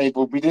weren't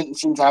able. We didn't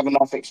seem to have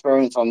enough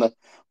experience on the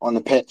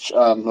pitch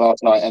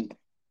last night,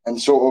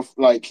 and sort of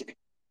like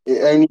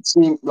it only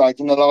seemed like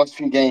in the last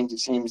few games, it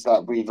seems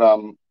that we've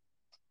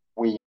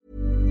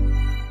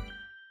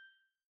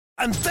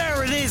And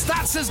there it is,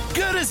 that's as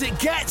good as it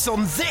gets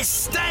on this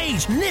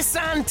stage.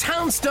 Nissan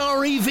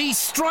Townstar EV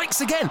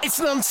strikes again. It's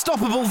an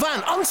unstoppable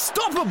van,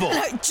 unstoppable.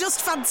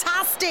 Just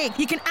fantastic.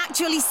 You can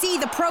actually see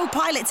the Pro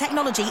Pilot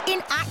technology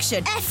in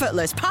action.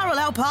 Effortless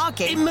parallel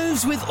parking. It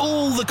moves with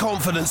all the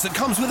confidence that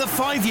comes with a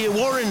 5-year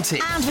warranty.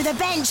 And with a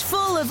bench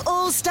full of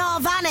all-star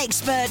van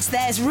experts,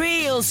 there's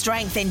real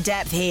strength in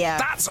depth here.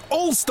 That's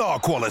all-star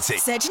quality.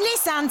 Search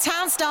Nissan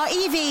Townstar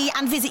EV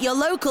and visit your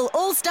local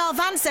all-star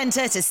van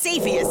centre to see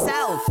for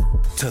yourself.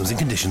 Terms and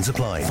conditions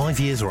apply. 5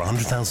 years or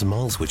 100,000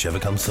 miles, whichever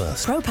comes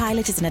first.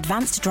 ProPilot is an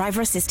advanced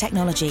driver assist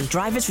technology.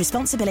 Driver's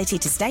responsibility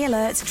to stay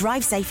alert,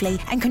 drive safely,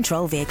 and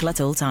control vehicle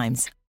at all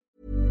times.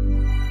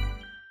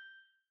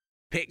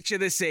 Picture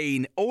the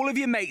scene. All of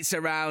your mates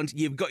around,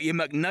 you've got your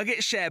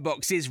McNugget share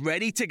boxes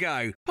ready to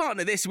go.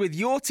 Partner this with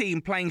your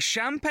team playing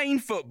champagne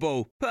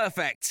football.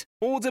 Perfect.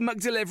 Order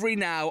McDelivery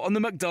now on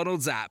the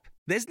McDonald's app.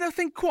 There's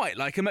nothing quite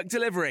like a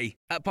McDelivery.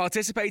 At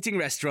participating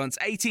restaurants,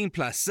 18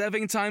 plus,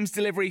 serving times,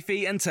 delivery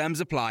fee and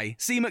terms apply.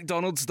 See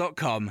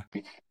mcdonalds.com.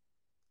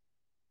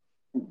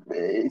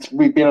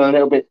 We've been a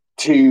little bit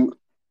too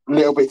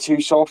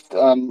soft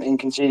in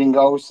conceding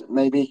goals,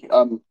 maybe.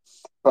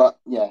 But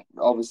yeah,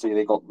 obviously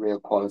they got real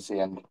quality,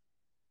 and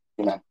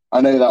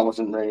I know that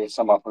wasn't really a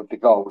sum up of the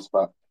goals,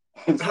 but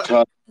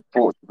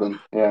for them,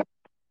 yeah,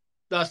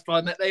 that's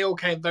fine. They all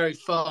came very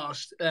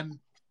fast.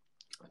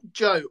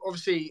 Joe,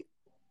 obviously,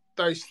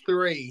 those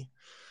three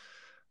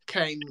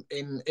came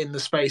in the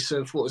space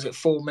of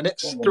 4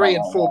 minutes? 3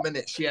 and 4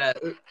 minutes, yeah.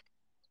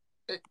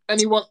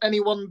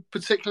 Anyone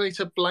particularly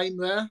to blame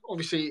there?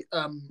 Obviously,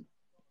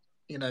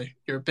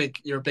 you're a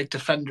big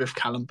defender of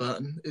Callum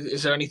Burton.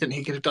 Is there anything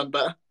he could have done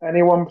better?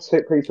 Anyone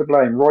particularly to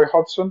blame? Roy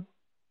Hodgson?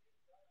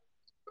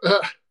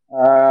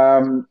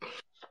 No,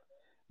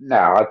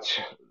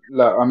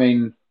 look, I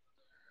mean,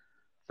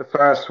 the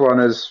first one,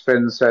 as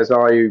Finn says,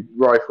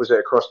 rifles it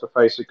across the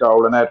face of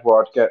goal, and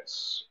Edouard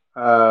gets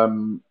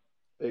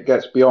it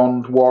gets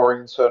beyond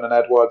Warrington, and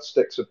Edouard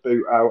sticks a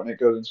boot out, and it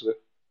goes into the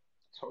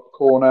top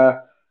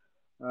corner.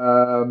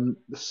 The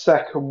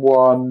second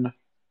one,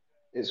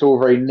 it's all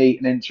very neat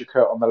and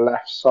intricate on the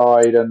left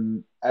side,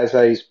 and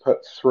Eze's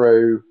put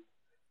through.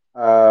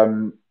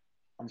 I'm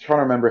trying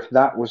to remember if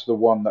that was the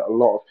one that a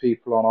lot of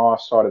people on our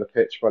side of the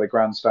pitch by the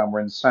grandstand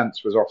were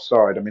incensed was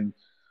offside. I mean,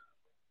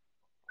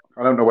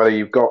 I don't know whether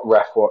you've got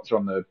ref watch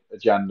on the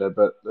agenda,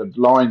 but the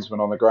linesman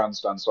on the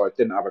grandstand side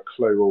didn't have a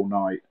clue all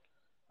night.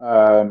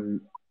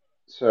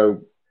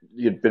 So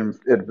it'd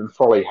been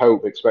folly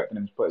hope expecting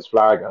him to put his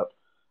flag up.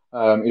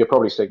 He'd have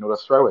probably signalled a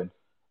throw-in.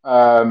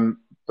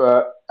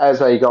 But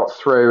Eze got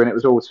through, and it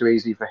was all too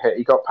easy for him.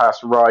 He got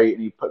past right,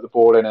 and he put the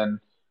ball in, and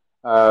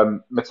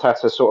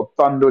Mateta sort of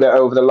bundled it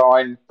over the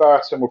line.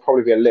 Burton will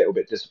probably be a little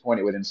bit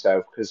disappointed with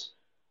himself because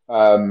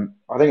I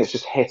think it's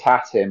just hit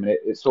at him, and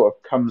it sort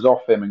of comes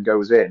off him and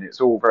goes in.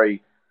 It's all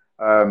very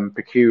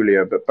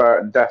peculiar, but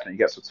Burton definitely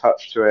gets a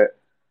touch to it.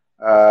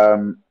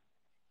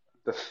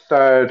 The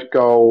third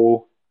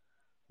goal,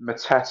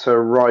 Mateta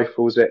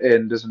rifles it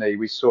in, doesn't he?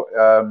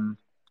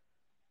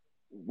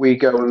 We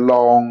go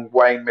long,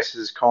 Wayne misses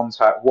his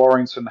contact,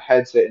 Warrington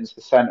heads it into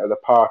the centre of the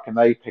park, and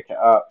they pick it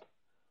up.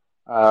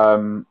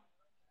 And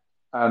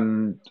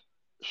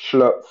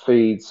Schlupp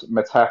feeds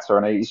Mateta,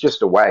 and he's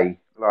just away.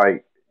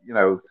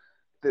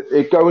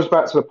 It goes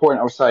back to the point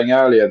I was saying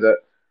earlier that,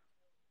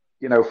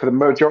 for the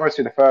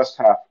majority of the first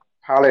half,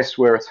 Palace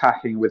were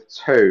attacking with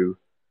two,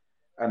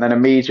 And then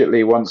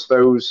immediately, once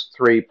those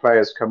three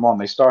players come on,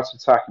 they started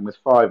attacking with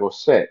five or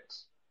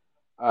six.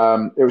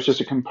 It was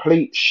just a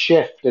complete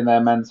shift in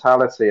their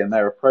mentality and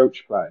their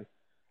approach play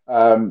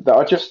that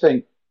I just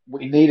think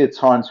we needed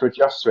time to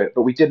adjust to it,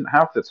 but we didn't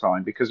have the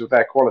time because of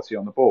their quality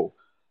on the ball.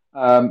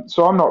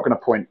 So I'm not going to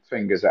point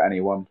fingers at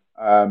anyone.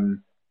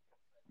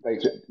 They,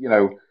 you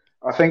know,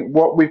 I think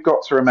what we've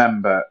got to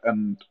remember,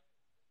 and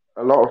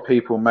a lot of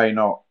people may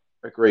not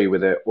agree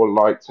with it or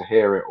like to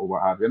hear it or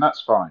what have you, and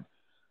that's fine.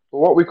 But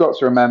what we've got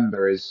to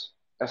remember is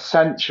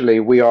essentially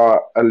we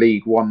are a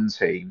League One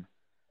team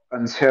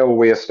until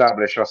we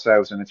establish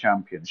ourselves in the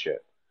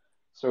Championship.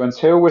 So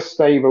until we're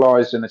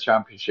stabilised in the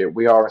Championship,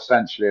 we are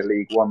essentially a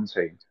League One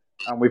team.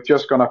 And we've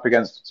just gone up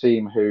against a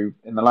team who,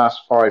 in the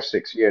last 5,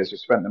 6 years, have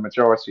spent the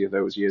majority of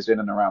those years in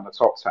and around the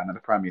top 10 of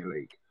the Premier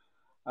League.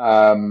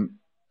 Um,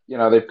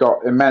 they've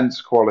got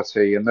immense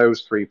quality, and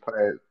those three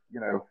players,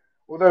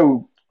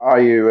 although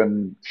Ayew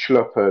and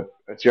Schlupp are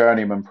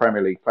journeyman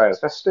Premier League players,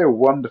 they're still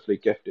wonderfully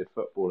gifted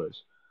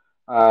footballers.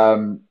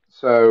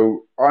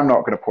 So I'm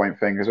not going to point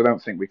fingers. I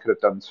don't think we could have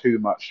done too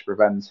much to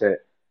prevent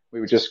it. We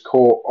were just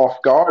caught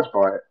off guard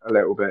by it a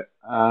little bit.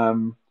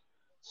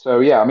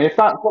 So yeah, I mean, if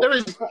that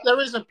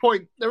there is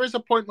a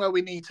point where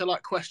we need to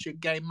question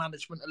game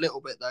management a little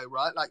bit, though,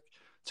 right? Like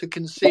to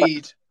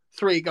concede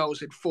 3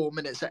 goals in 4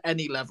 minutes at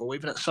any level,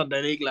 even at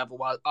Sunday League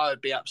level, I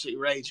would be absolutely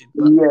raging.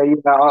 But... Yeah.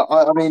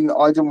 I mean,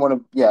 I didn't want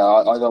to. Yeah,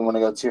 I don't want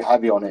to go too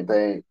heavy on it,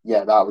 but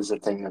yeah, that was the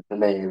thing that for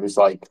me. It was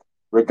like,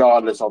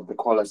 regardless of the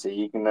quality,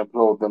 you can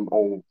applaud them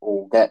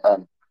all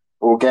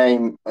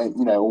game.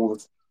 All.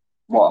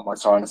 What am I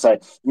trying to say?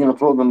 You can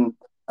applaud them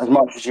as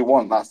much as you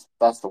want.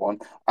 That's the one.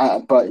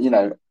 But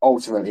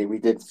ultimately, we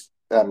did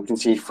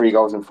concede 3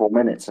 goals in 4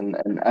 minutes, and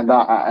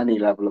that at any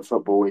level of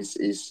football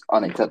is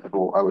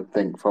unacceptable. I would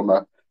think from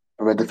a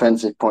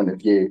defensive point of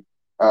view.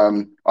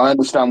 I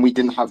understand we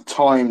didn't have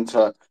time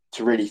to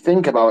really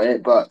think about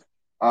it, but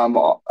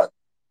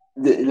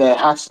there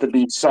has to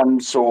be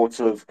some sort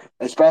of,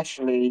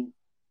 especially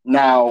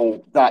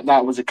now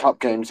that was a cup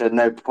game, so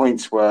no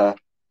points were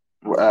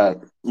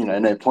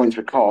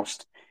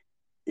cost.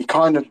 You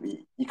kind of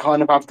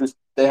have to.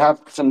 They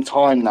have some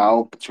time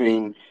now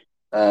between,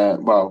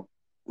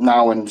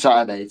 now and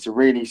Saturday to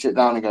really sit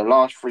down and go.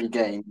 Last 3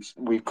 games,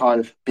 we've kind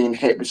of been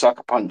hit with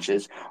sucker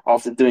punches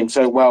after doing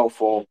so well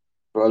for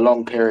a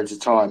long periods of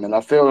time, and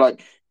I feel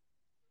like,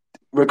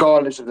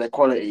 regardless of their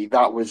quality,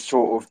 that was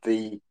sort of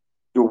the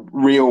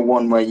real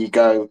one where you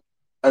go,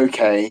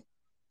 okay,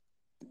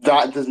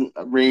 that doesn't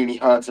really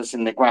hurt us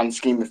in the grand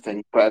scheme of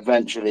things, but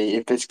eventually,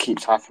 if this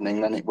keeps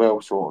happening, then it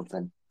will, sort of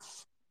thing.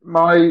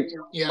 My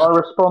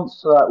response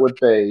to that would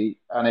be,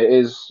 and it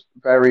is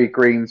very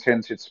green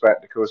tinted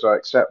spectacles, I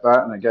accept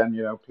that, and again,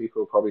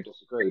 people probably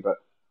disagree, but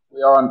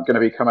we aren't going to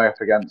be coming up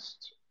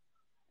against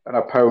an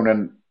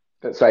opponent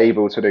that's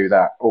able to do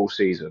that all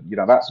season.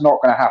 That's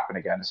not going to happen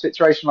again. A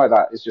situation like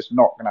that is just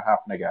not going to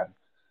happen again.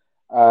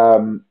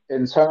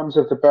 In terms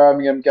of the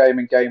Birmingham game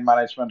and game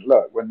management,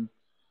 look, when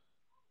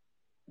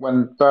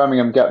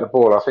Birmingham get the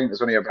ball, I think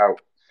there's only about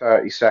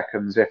 30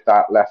 seconds, if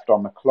that, left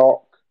on the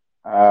clock.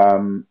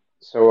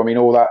 So, I mean,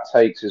 all that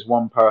takes is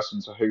one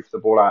person to hoof the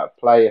ball out of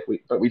play,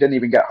 but we didn't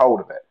even get hold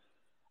of it.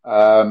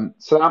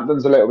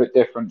 Southampton's a little bit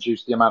different due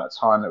to the amount of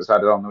time that was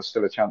added on. There was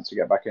still a chance to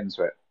get back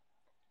into it.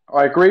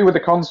 I agree with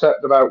the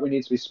concept about we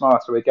need to be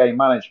smarter with game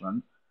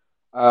management,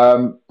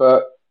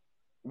 but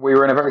we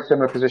were in a very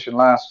similar position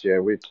last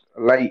year with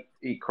a late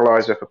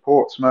equaliser for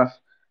Portsmouth,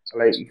 a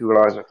late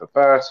equaliser for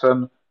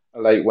Burton, a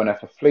late winner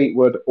for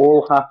Fleetwood.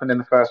 All happened in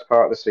the first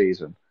part of the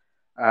season.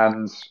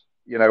 And,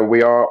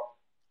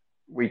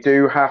 we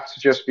do have to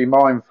just be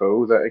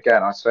mindful that,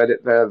 again, I said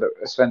it there, that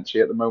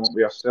essentially at the moment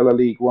we are still a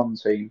League One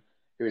team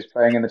who is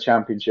playing in the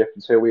Championship.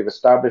 Until we've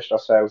established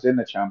ourselves in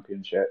the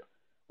Championship,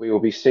 we will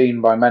be seen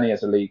by many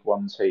as a League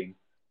One team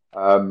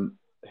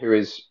who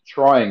is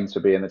trying to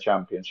be in the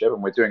Championship,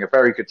 and we're doing a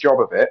very good job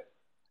of it.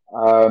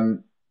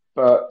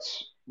 But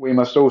we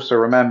must also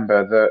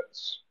remember that,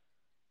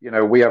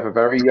 we have a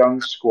very young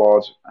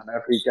squad, and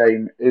every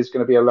game is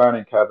going to be a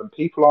learning curve, and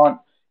people aren't,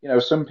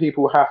 some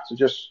people have to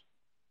just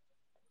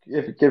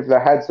give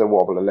their heads a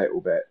wobble a little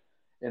bit,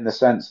 in the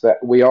sense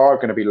that we are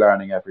going to be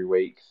learning every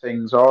week.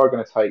 Things are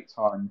going to take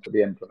time to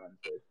be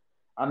implemented,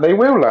 and they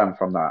will learn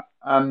from that.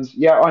 And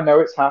yeah, I know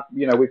it's happened.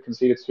 We've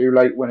conceded 2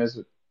 late winners,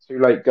 2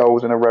 late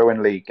goals in a row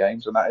in league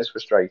games, and that is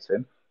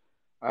frustrating.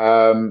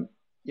 But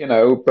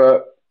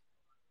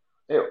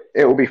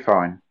it will be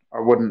fine. I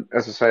wouldn't,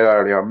 as I said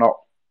earlier, I'm not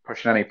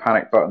pushing any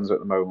panic buttons at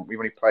the moment. We've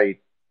only played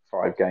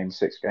 5 games,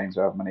 6 games,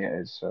 however many it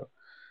is. So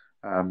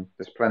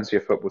there's plenty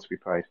of football to be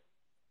played.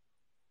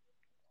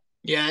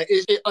 Yeah,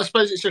 I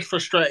suppose it's just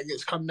frustrating.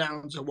 It's come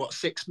down to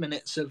 6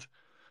 minutes of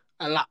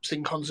a lapse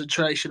in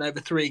concentration over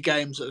 3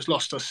 games that has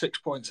lost us 6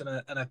 points in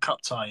a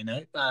cup tie.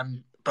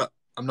 But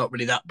I'm not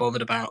really that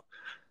bothered about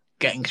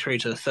getting through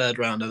to the 3rd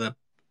round of the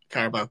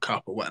Carabao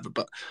Cup or whatever.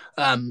 But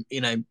when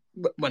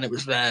it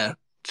was there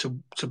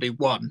to be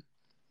won,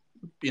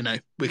 we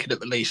could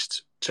have at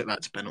least took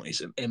that to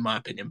penalties, in my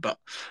opinion. But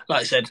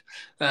like I said,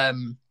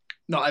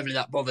 not overly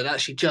that bothered.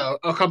 Actually, Joe,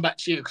 I'll come back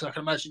to you because I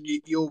can imagine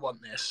you'll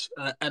want this,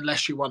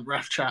 unless you want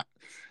ref chat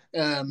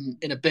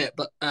in a bit,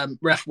 but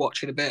ref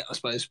watch in a bit, I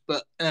suppose.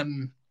 But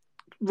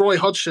Roy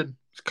Hodgson,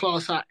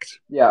 class act.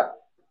 Yeah,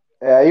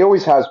 he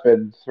always has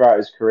been throughout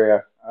his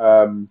career.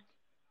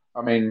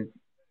 I mean,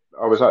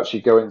 I was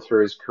actually going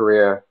through his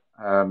career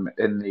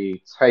in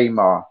the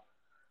Tamar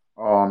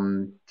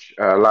on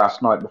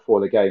last night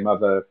before the game.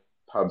 Other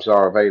pubs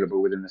are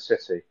available within the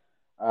city.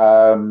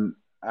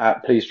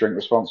 Please drink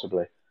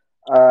responsibly.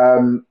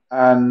 And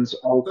I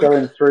was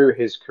going through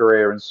his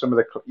career and some of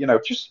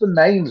the, just the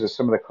names of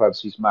some of the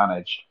clubs he's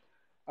managed,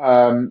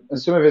 and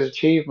some of his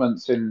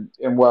achievements in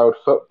world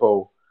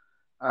football.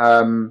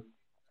 Um,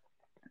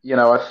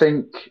 I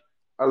think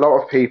a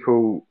lot of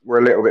people were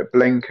a little bit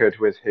blinkered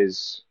with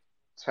his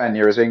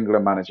tenure as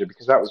England manager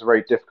because that was a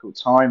very difficult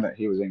time that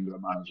he was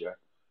England manager.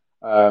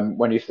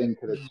 When you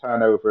think of the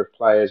turnover of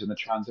players and the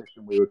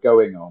transition we were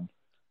going on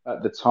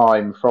at the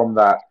time from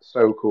that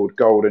so-called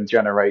golden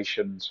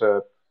generation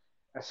to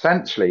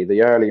essentially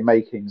the early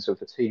makings of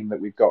the team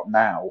that we've got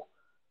now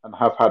and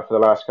have had for the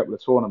last couple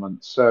of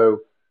tournaments.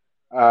 So,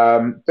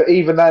 but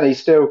even then, he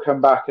still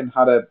come back and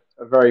had a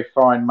very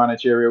fine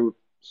managerial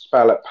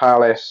spell at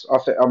Palace.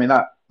 I mean,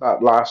 that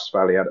last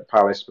spell he had at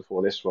Palace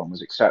before this one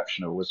was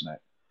exceptional, wasn't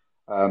it?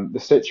 The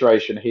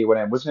situation he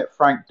went in, wasn't it?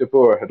 Frank de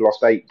Boer had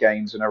lost 8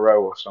 games in a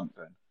row or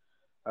something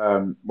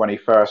when he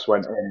first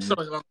went in.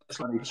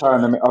 And he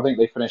turned them. I think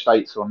they finished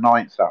 8th or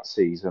 9th that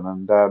season.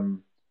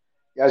 And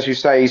as you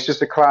say, he's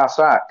just a class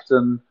act.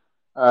 And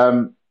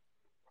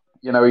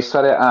he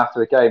said it after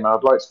the game, and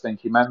I'd like to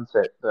think he meant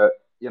it. That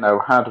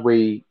had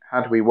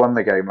we won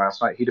the game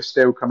last night, he'd have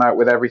still come out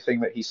with everything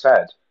that he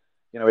said.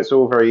 It's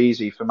all very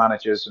easy for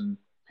managers and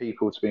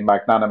people to be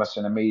magnanimous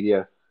in the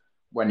media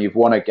when you've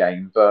won a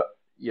game, but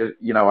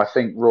I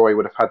think Roy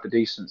would have had the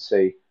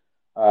decency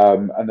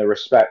and the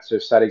respect to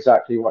have said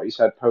exactly what he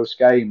said post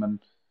game. And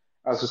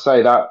as I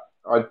say, that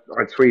I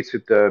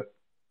tweeted the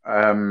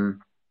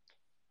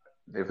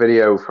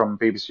video from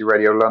BBC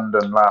Radio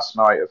London last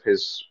night of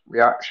his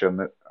reaction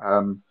that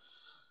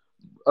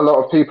a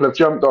lot of people have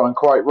jumped on, and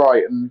quite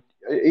right. And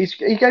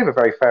he gave a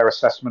very fair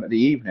assessment of the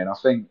evening. I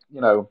think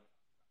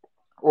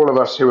all of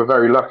us who were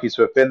very lucky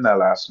to have been there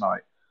last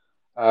night,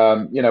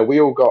 we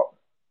all got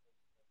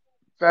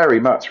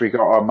we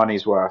got our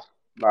money's worth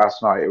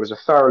last night. It was a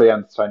thoroughly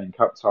entertaining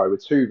cup tie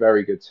with two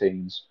very good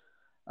teams.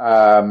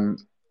 And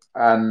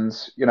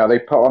they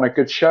put on a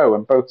good show,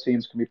 and both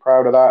teams can be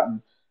proud of that.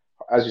 And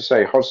as you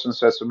say, Hodgson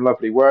said some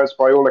lovely words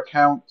by all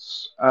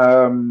accounts.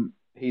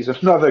 He's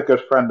another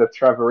good friend of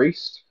Trevor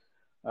East.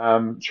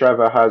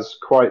 Trevor has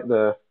quite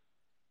the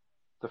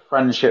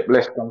friendship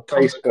list on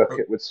Facebook,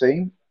 it would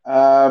seem.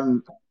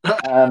 And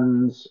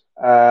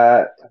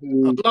I'd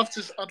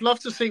love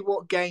to see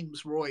what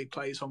games Roy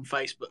plays on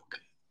Facebook.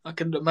 I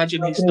can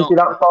imagine he's not.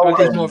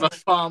 He's more of a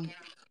farm.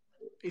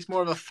 He's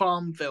more of a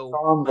Farmville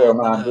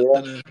man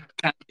than a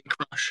Candy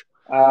Crush.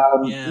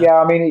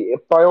 I mean,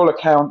 by all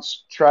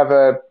accounts,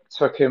 Trevor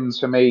took him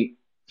to meet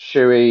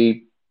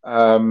Shuey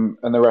and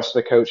the rest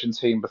of the coaching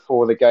team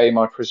before the game.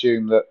 I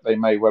presume that they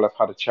may well have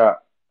had a chat,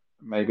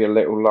 maybe a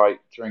little light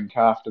drink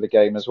after the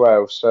game as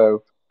well.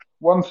 So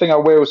one thing I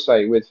will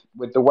say with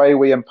the way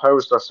we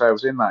imposed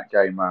ourselves in that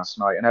game last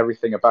night and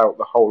everything about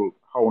the whole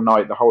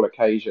night, the whole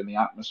occasion, the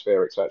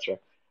atmosphere, etc.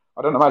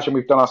 I don't imagine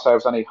we've done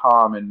ourselves any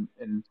harm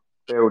in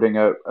building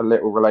a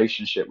little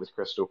relationship with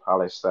Crystal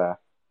Palace there,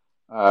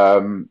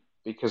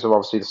 because of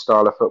obviously the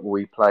style of football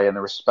we play and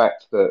the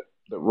respect that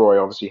Roy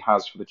obviously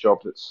has for the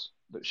job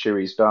that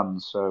Shuey's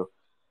done. So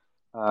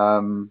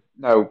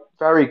no,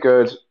 very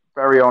good,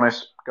 very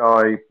honest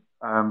guy,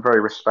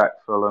 very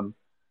respectful, and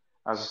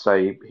as I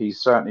say, he's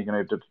certainly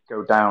going to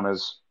go down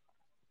as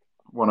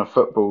one of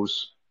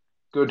football's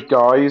good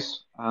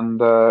guys, and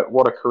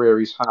what a career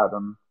he's had.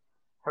 And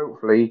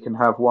hopefully he can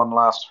have one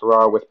last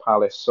hurrah with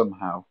Palace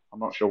somehow. I'm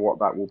not sure what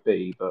that will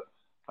be, but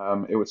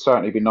it would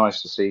certainly be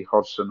nice to see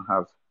Hodgson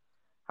have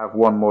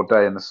one more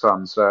day in the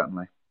sun,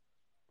 certainly.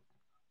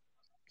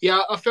 Yeah,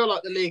 I feel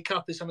like the League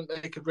Cup is something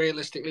they could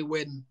realistically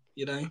win.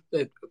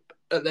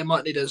 They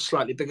might need a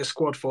slightly bigger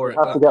squad for it.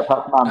 Have to get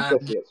past Man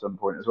City at some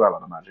point as well,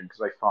 I'd imagine, because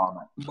they farm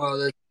it.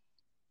 Well,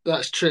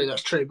 that's true.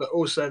 But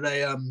also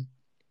they,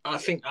 I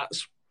think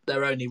that's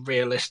their only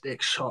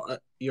realistic shot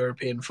at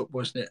European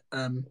football, isn't it?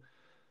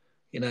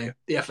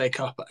 The FA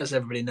Cup, as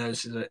everybody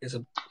knows, is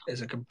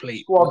a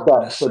complete squad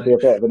depth could be a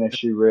bit of an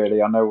issue,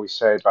 really. I know we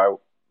say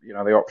about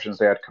the options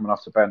they had coming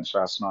off the bench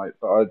last night,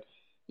 but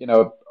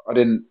I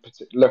didn't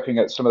looking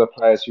at some of the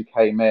players who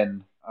came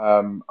in.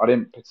 I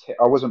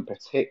wasn't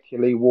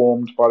particularly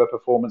warmed by the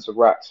performance of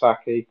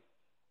Rak-Saki.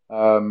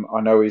 I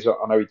know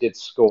he did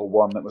score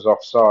one that was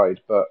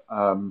offside, but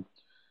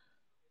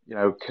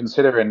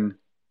considering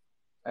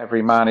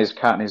every man, his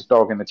cat, and his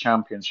dog in the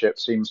Championship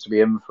seems to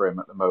be in for him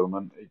at the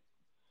moment.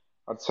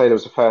 I'd say there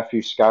was a fair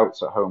few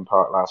scouts at home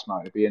park last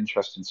night. It'd be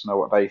interesting to know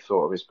what they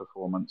thought of his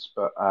performance,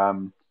 but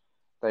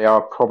they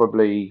are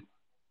probably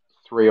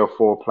 3 or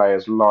 4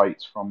 players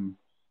light from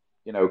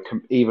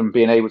even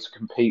being able to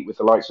compete with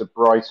the likes of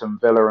Brighton,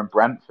 Villa, and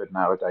Brentford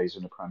nowadays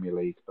in the Premier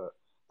League. But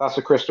that's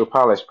a Crystal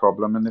Palace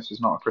problem, and this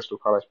is not a Crystal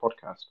Palace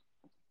podcast.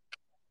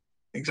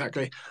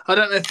 Exactly. I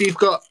don't know if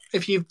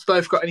you've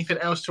both got anything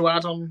else to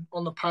add on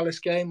the Palace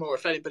game, or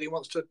if anybody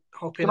wants to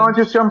hop in. Can I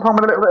just jump on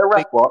with a little bit of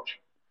ref watch?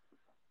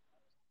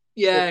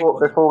 Yeah.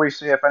 Before we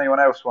see if anyone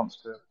else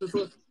wants to.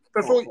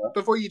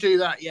 Before you do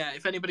that, yeah.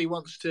 If anybody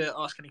wants to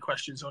ask any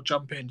questions or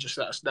jump in, just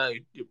let us know.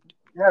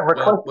 Yeah,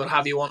 we'll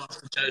have you on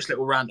after Joe's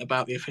little rant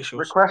about the officials.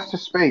 Request to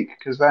speak,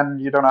 because then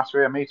you don't have to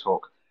hear me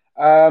talk.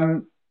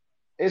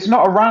 It's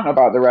not a rant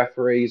about the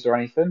referees or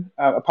anything,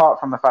 apart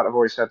from the fact I've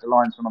already said the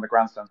linesman on the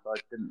grandstand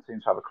side didn't seem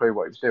to have a clue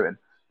what he was doing.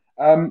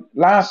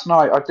 Last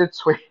night, I did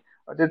tweet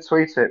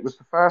it. It was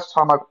the first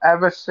time I've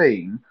ever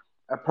seen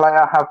a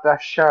player have their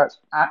shirt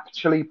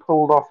actually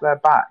pulled off their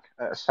back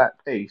at a set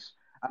piece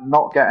and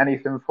not get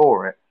anything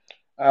for it.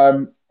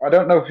 I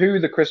don't know who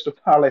the Crystal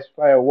Palace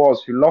player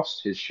was who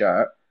lost his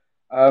shirt,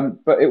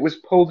 but it was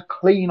pulled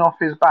clean off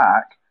his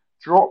back,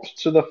 dropped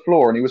to the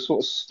floor, and he was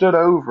sort of stood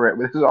over it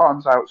with his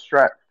arms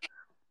outstretched,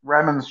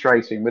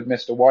 remonstrating with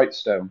Mr.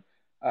 Whitestone.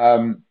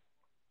 And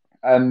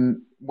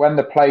when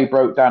the play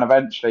broke down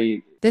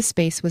eventually... This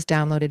space was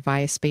downloaded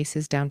via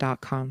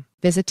spacesdown.com.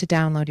 Visit to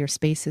download your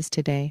spaces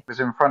today. It was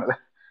in front of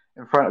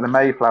the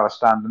Mayflower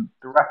stand, and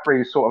the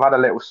referee sort of had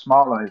a little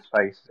smile on his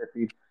face as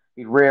if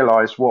he'd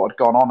realised what had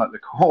gone on at the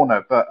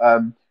corner. But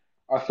I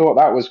thought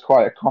that was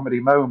quite a comedy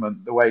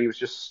moment, the way he was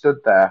just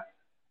stood there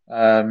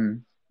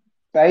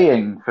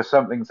baying for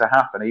something to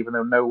happen, even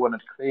though no one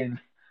had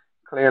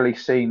clearly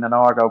seen an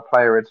Argyle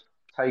player had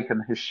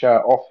taken his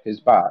shirt off his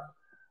back.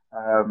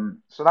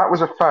 So that was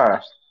a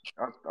first.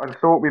 I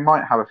thought we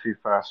might have a few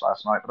firsts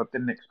last night, but I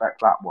didn't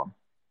expect that one.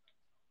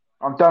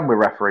 I'm done with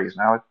referees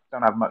now. I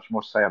don't have much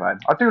more to say about him.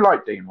 I do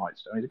like Dean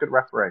Whitestone. He's a good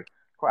referee.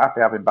 Quite happy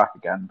to have him back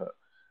again. But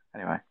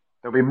anyway,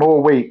 there'll be more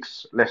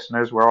weeks,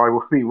 listeners, where I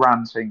will be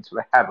ranting to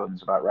the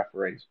heavens about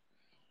referees.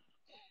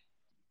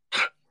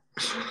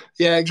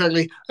 Yeah,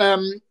 exactly.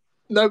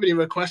 Nobody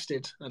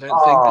requested, I don't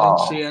think. I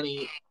didn't see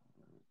any.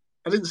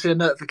 I didn't see a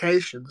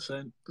notification,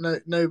 so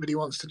nobody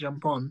wants to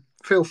jump on.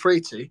 Feel free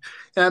to.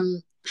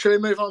 Shall we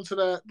move on to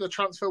the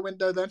transfer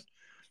window then?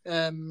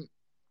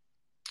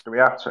 Do we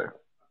have to?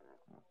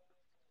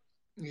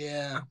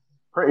 Yeah.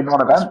 Pretty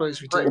non-event.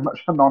 Pretty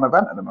much a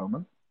non-event at the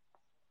moment.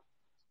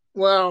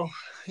 Well,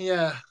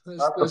 yeah.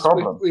 That's the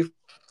problem.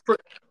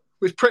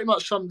 We've pretty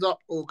much summed up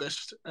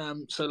August.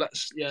 So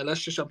let's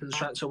just jump in the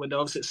transfer window.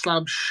 Obviously, it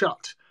slams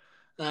shut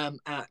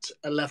at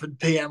 11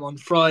 p.m. on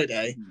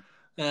Friday.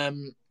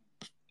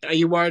 Are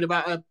you worried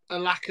about a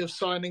lack of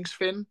signings,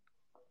 Finn?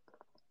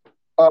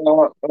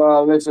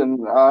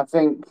 Listen, I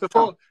think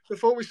before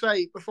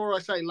I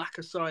say lack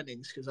of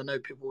signings, because I know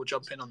people will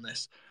jump in on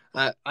this.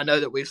 I know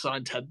that we've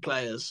signed 10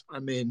 players. I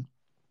mean,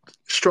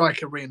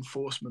 striker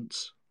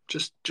reinforcements.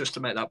 Just to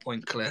make that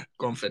point clear.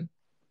 Go on, Finn.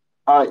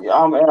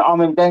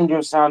 I'm in danger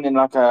of sounding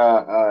like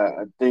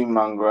a doom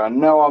monger.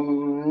 No,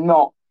 I'm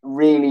not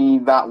really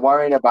that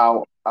worried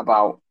about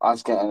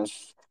us getting a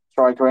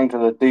striker in,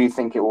 because I do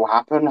think it will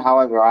happen.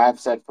 However, I have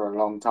said for a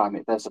long time,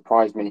 it does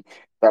surprise me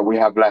that we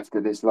have left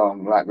it this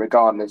long. Like,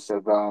 regardless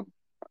of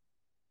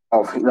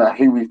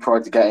who we've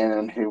tried to get in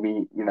and who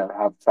we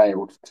have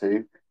failed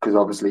to, because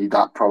obviously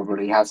that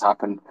probably has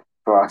happened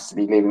for us to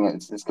be leaving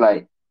it this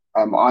late.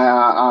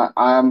 I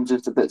am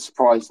just a bit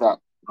surprised that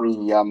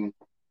we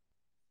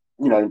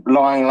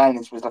Lion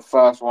Lannis was the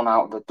first one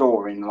out of the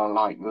door in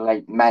like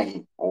late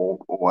May or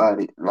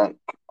early. Like,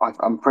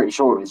 I'm pretty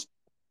sure it was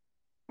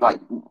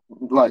like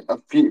a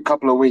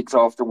couple of weeks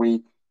after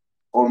early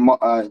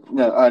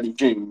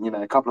June.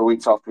 A couple of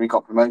weeks after we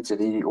got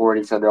promoted, he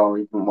already said, "Oh,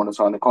 he didn't want to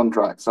sign a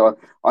contract." So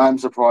I am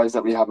surprised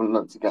that we haven't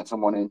looked to get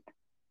someone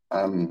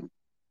in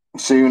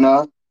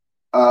sooner.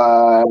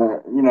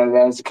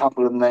 There's a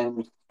couple of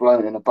names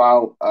floating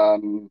about,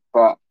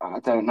 but I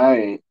don't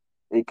know.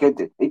 We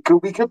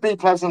could be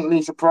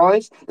pleasantly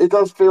surprised. It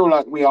does feel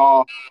like we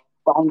are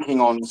banking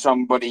on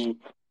somebody,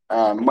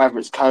 whether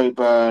it's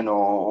Coburn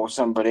or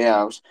somebody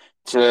else,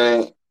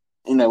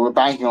 we're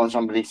banking on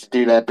somebody to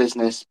do their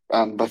business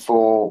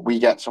before we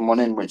get someone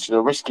in, which is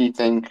a risky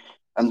thing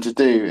to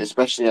do,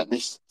 especially at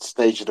this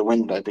stage of the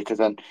window, because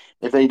then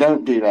if they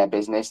don't do their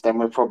business, then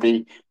we're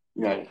probably,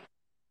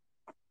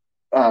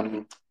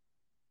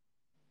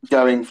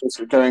 going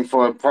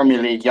for a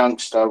Premier League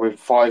youngster with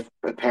 5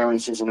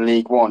 appearances in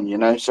League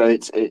One, so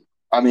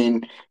I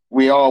mean,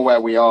 we are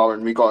where we are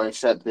and we got to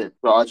accept it,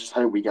 but I just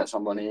hope we get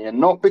somebody in.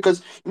 Not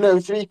because,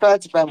 to be fair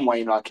to Ben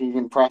Wayne, like, he's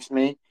impressed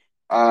me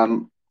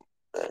in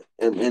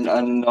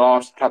the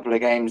last couple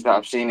of games that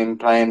I've seen him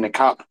play in the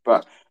Cup,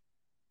 but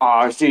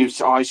I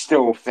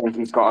still think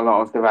he's got a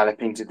lot of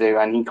developing to do,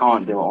 and he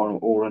can't do it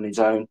all on his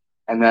own.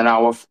 And then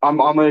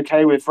I'm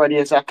okay with Freddie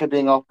Azaka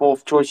being our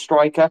 4th choice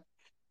striker.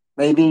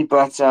 Maybe,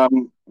 but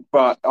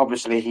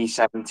obviously he's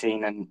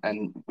 17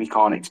 and we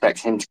can't expect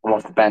him to come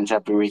off the bench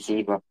every week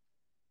either.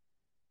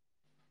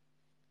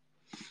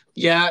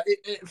 Yeah,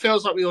 it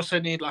feels like we also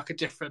need like a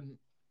different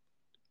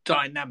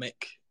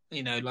dynamic,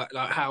 like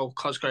how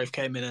Cosgrove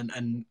came in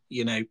and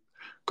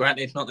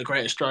Granted, not the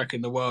greatest striker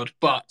in the world,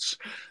 but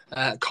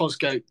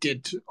Cosgo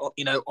did,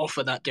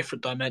 offer that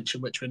different dimension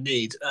which we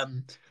need.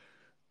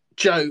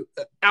 Joe,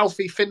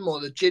 Alfie Finmore,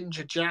 the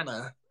Ginger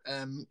Janner,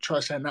 try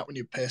saying that when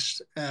you're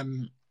pissed.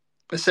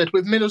 I said,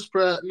 with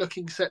Middlesbrough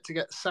looking set to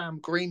get Sam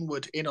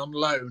Greenwood in on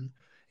loan,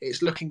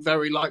 it's looking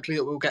very likely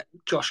that we'll get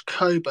Josh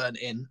Coburn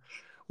in.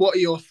 What are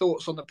your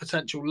thoughts on the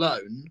potential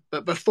loan?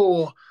 But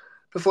before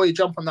you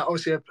jump on that,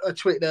 obviously I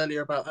tweeted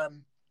earlier about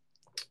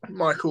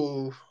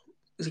Michael.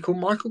 Is he called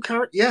Michael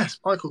Carrick? Yes,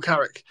 Michael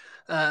Carrick.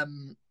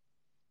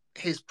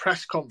 His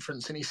press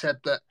conference, and he said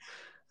that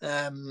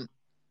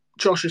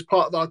Josh is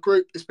part of our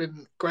group. It's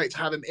been great to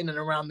have him in and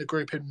around the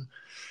group in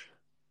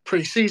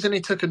pre-season.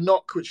 He took a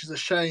knock, which is a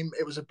shame.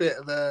 It was a bit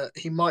of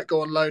he might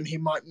go on loan, he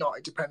might not.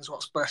 It depends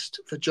what's best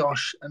for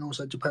Josh, and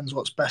also depends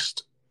what's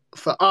best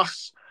for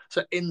us.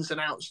 So ins and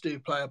outs do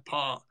play a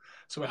part.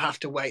 So we'll have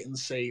to wait and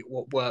see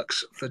what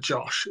works for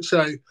Josh.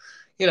 So,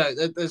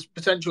 there's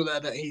potential there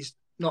that he's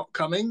not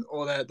coming,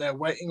 or they're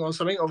waiting on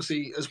something.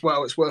 Obviously, as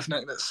well, it's worth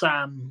noting that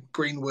Sam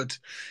Greenwood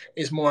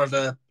is more of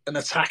an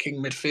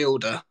attacking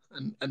midfielder,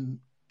 and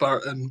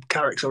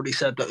Carrick's already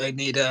said that they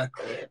need a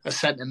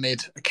centre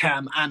mid, a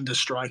cam, and a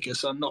striker.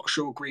 So I'm not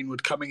sure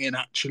Greenwood coming in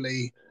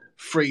actually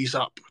frees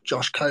up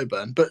Josh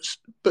Coburn. But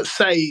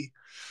say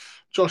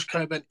Josh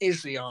Coburn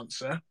is the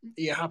answer. Are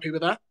you happy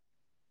with that?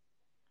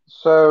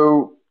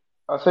 So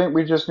I think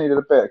we just needed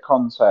a bit of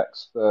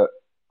context that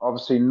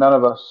obviously none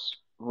of us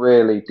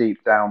really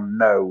deep down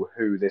know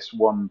who this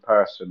one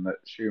person that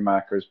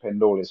Schumacher has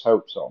pinned all his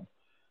hopes on,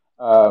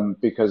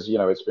 because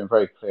it's been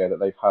very clear that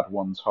they've had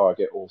one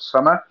target all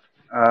summer,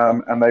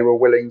 and they were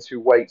willing to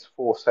wait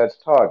for said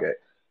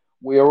target.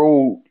 We are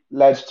all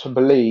led to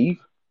believe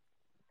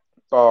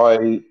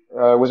by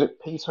was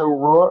it Peter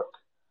O'Rourke?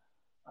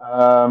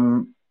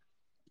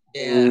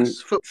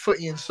 Yes,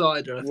 Footy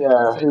Insider.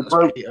 I think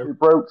who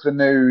broke the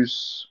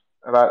news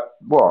about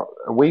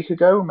a week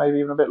ago, maybe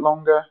even a bit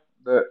longer,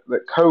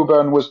 that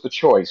Coburn was the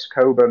choice.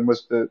 Coburn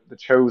was the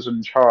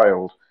chosen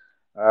child,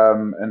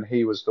 and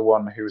he was the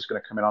one who was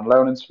going to come in on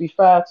loan. And to be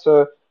fair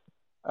to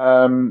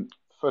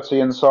Footy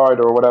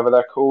Insider or whatever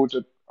they're called,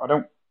 I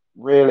don't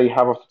really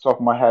have off the top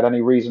of my head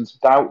any reason to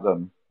doubt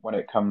them when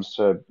it comes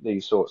to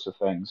these sorts of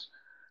things.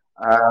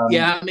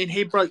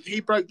 He broke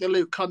the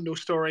Luke Cundle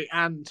story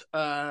and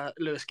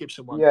Lewis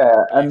Gibson one.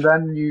 Yeah, and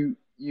then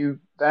you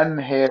then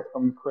hear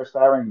from Chris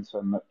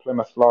Errington that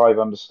Plymouth Live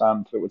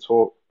understand that we're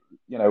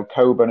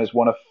Coburn is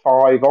one of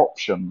 5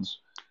 options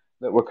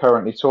that we're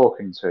currently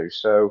talking to.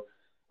 So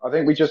I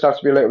think we just have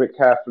to be a little bit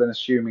careful in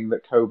assuming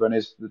that Coburn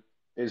is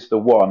the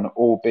one,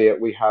 albeit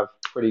we have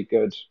pretty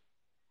good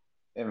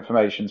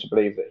information to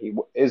believe that he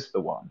is the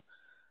one.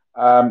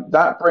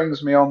 That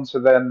brings me on to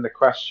then the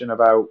question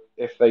about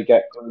if they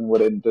get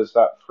Greenwood in, does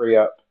that free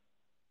up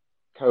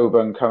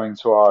Coburn coming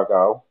to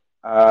Argyle?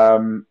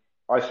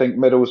 I think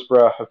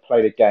Middlesbrough have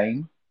played a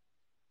game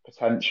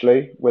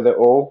potentially with it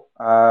all,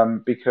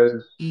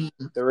 because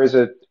there is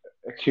a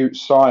acute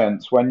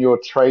science when you're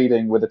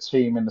trading with a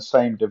team in the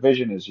same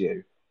division as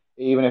you,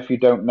 even if you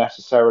don't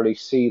necessarily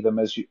see them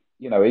as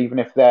even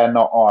if they're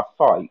not our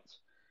fight,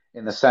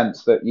 in the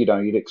sense that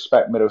you'd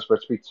expect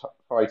Middlesbrough to be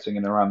fighting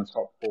in around the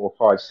top 4,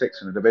 5,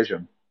 6 in the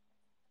division,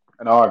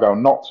 and Argyle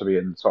not to be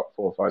in the top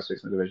 4, 5,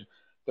 6 in the division.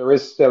 There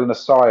is still a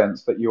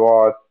science that you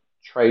are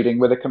trading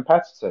with a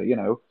competitor.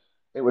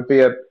 It would be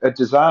a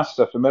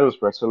disaster for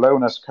Middlesbrough to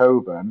loan us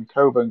Coburn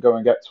go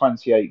and get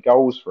 28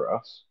 goals for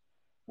us.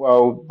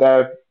 Well,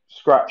 they're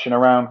scratching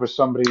around with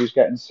somebody who's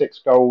getting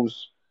 6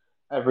 goals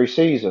every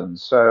season.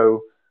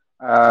 So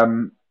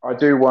I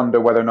do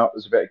wonder whether or not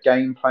there's a bit of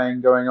game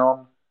playing going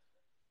on.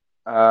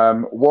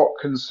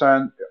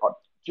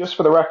 Just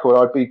for the record,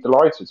 I'd be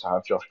delighted to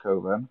have Josh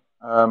Coburn.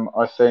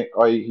 I think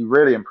he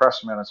really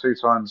impressed me on the 2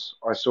 times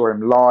I saw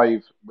him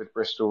live with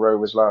Bristol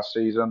Rovers last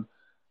season.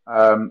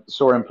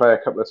 Saw him play a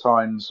couple of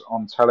times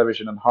on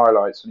television and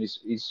highlights, and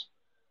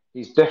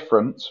he's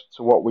different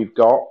to what we've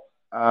got,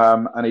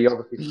 and he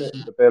obviously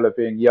fits the bill of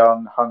being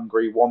young,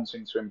 hungry,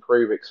 wanting to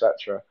improve,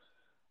 etc.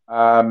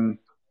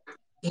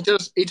 He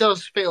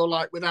does feel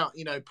like, without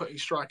putting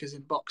strikers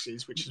in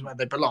boxes, which is where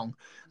they belong.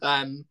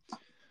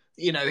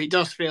 He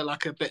does feel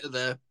like a bit of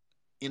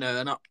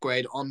an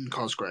upgrade on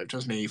Cosgrove,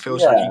 doesn't he? He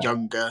feels like a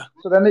younger.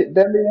 So then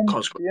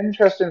the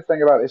interesting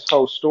thing about this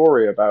whole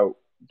story about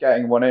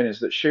getting one in is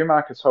that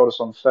Schumacher told us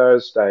on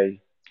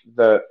Thursday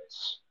that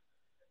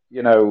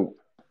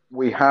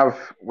we have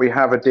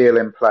a deal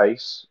in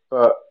place,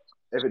 but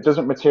if it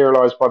doesn't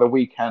materialise by the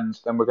weekend,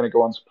 then we're going to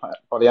go on to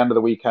by the end of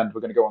the weekend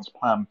we're going to go on to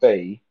Plan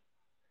B.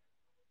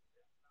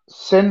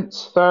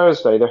 Since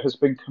Thursday, there has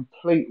been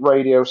complete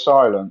radio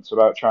silence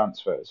about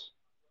transfers.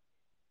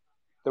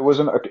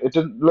 It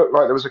didn't look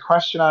like there was a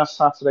question asked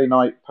Saturday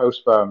night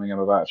post Birmingham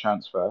about a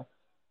transfer.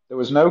 There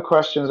was no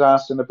questions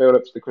asked in the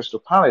build-up to the Crystal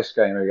Palace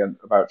game again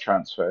about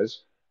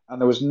transfers, and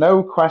there was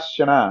no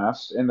question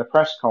asked in the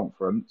press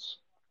conference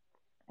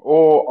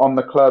or on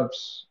the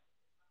club's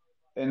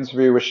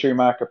interview with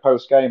Schumacher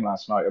post-game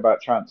last night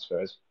about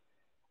transfers.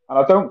 And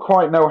I don't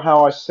quite know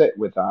how I sit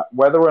with that.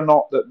 Whether or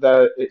not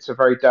it's a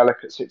very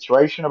delicate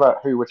situation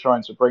about who we're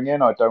trying to bring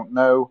in, I don't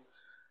know.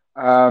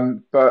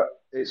 But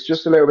it's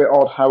just a little bit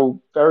odd how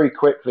very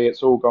quickly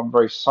it's all gone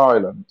very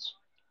silent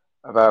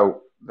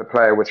about the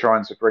player we're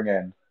trying to bring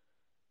in.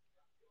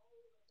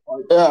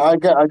 Yeah, I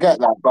get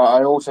that, but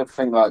I also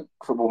think like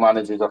football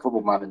managers are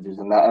football managers,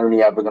 and they're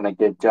only ever going to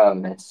give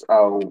journalists,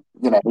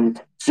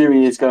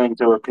 Stewie is going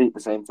to repeat the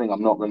same thing.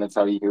 I'm not going to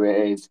tell you who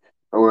it is,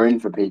 but we're in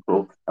for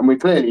people, and we're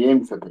clearly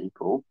in for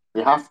people.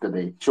 We have to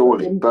be,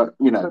 surely, but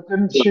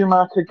didn't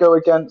Schumacher go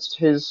against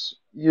his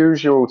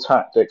usual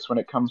tactics when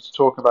it comes to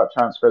talking about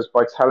transfers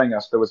by telling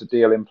us there was a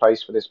deal in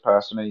place for this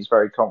person and he's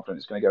very confident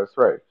it's going to go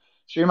through?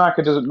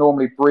 Schumacher doesn't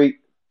normally breach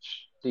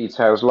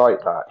details like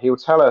that. He'll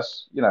tell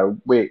us,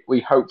 we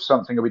hope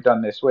something will be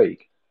done this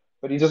week,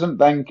 but he doesn't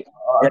then.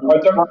 Yeah,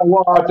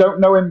 I don't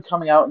know him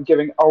coming out and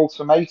giving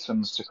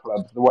ultimatums to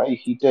clubs the way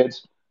he did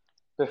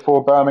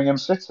before Birmingham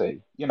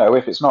City.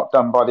 If it's not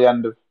done by the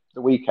end of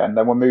the weekend,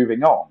 then we're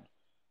moving on.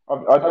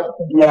 I don't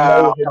think I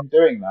know him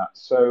doing that.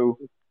 So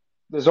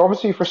there's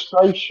obviously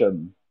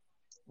frustration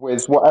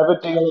with whatever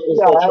deal it is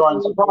they're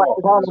trying to pull off.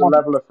 There's a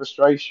level of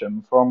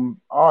frustration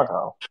from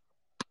Argyle.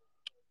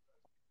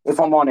 if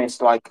I'm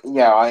honest, I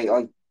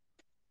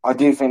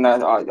do think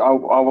that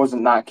I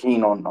wasn't that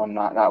keen on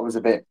that. That was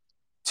a bit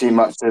too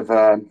much of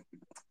a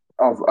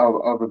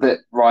bit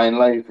Ryan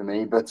Lowe for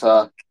me. But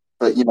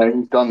he's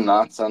done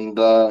that, and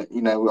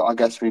I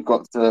guess we've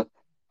got to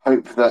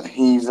hope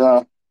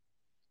that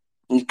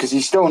because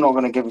he's still not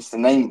going to give us the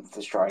name of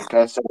the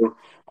striker. So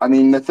I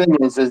mean, the thing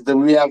is that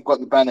we have got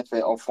the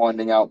benefit of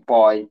finding out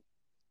by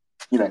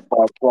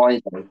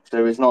Friday.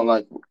 So it's not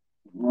like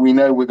we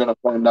know we're going to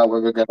find out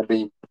whether we're going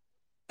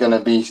to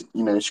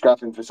be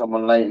scrapping for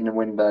someone late in the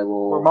window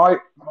or.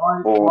 Well,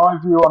 my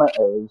view on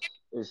it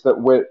is that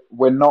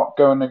we're not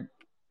going to,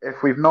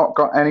 if we've not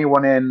got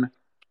anyone in,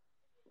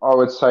 I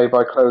would say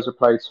by close of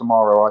play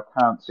tomorrow, I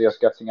can't see us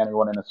getting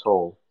anyone in at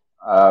all,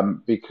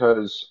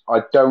 because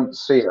I don't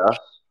see us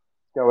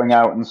going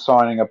out and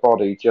signing a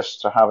body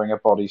just to having a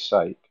body's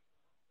sake.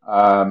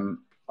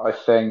 I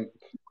think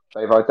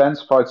they've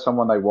identified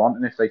someone they want,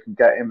 and if they can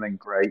get him, then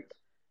great.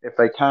 If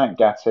they can't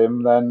get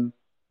him, then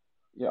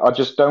I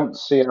just don't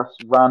see us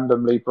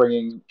randomly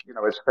bringing,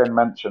 as Finn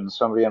mentioned,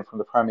 somebody in from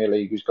the Premier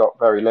League who's got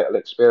very little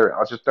experience.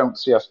 I just don't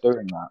see us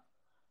doing that.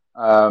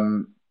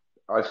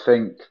 I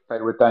think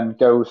they would then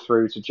go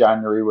through to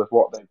January with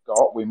what they've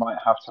got. We might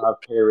have to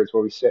have periods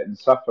where we sit and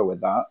suffer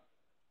with that.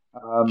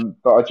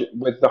 But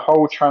with the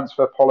whole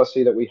transfer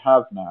policy that we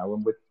have now,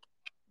 and with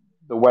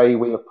the way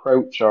we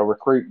approach our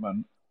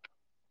recruitment,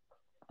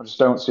 I just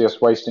don't see us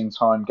wasting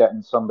time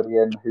getting somebody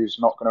in who's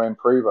not going to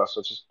improve us.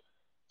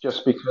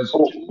 Just because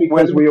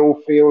we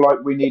all feel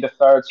like we need a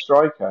third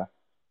striker.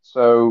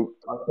 So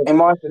I think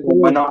if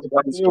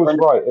it feels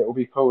right, it will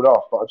be pulled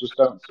off. But I just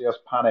don't see us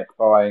panic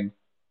buying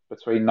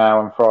between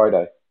now and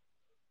Friday.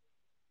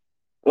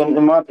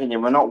 In my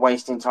opinion, we're not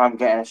wasting time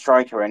getting a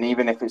striker in,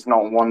 even if it's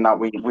not one that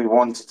we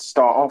wanted to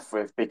start off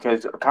with,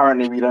 because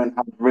currently we don't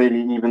have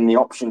really even the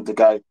option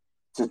to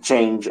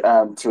change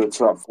to a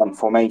two up front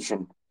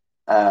formation.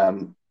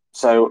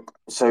 So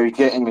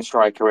getting a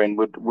striker in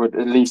would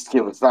at least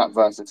give us that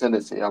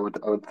versatility, I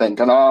would think.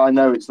 And I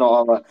know it's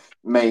not our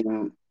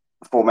main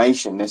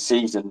formation this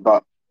season,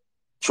 but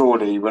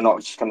surely we're not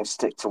just going to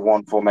stick to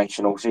one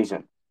formation all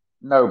season.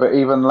 No, but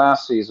even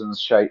last season's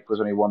shape was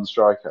only one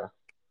striker.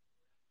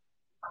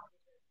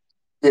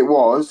 It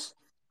was,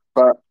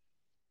 but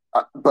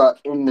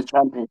in the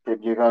Championship,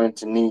 you're going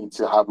to need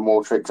to have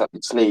more tricks up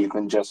your sleeve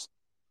than just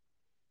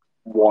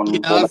one.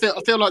 Yeah,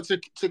 I feel like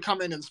to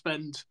come in and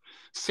spend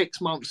 6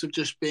 months of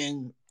just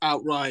being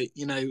outright,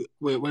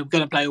 we're going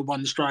to play with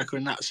one striker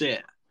and that's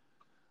it.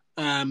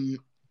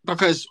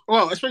 Because,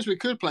 I suppose we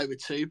could play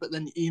with two, but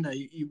then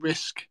you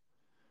risk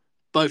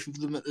both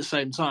of them at the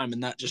same time,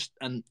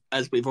 and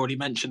as we've already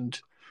mentioned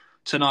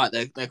tonight,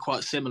 they're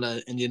quite similar,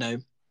 and you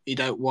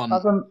don't want.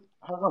 Hasn't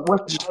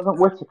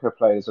Whittaker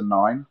played as a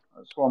 9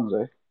 at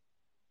Swansea?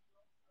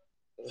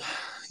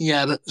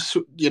 Yeah, but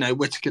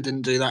Whittaker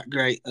didn't do that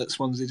great at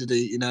Swansea, did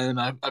he? And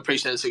I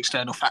appreciate there's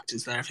external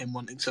factors there of him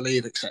wanting to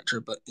leave,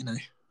 etc. But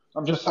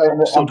I'm just saying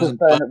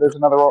that there's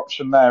another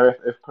option there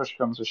if push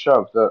comes to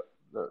shove that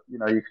you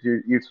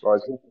could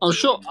utilise. I'm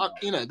sure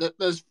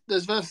there's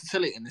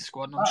versatility in this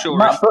squad. And I'm sure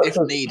if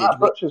needed, Matt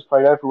Butcher's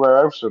played everywhere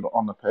else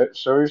on the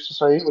pitch, so who's to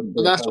say he wouldn't?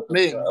 But that's what I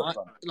mean. Right?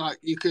 Like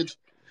you could,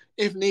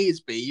 if needs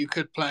be, you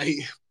could play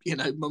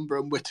Mumba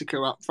and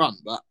Whittaker up front,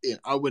 but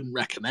I wouldn't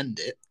recommend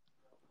it.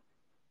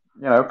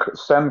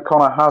 Send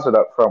Connor Hazard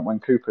up front when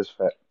Cooper's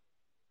fit.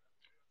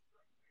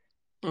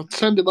 I'll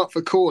send him up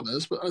for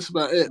corners, but that's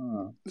about it.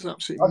 It's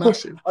absolutely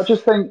massive. I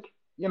just think,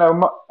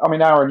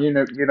 Aaron, you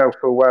know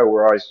full well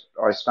where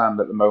I stand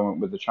at the moment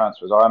with the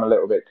transfers. I am a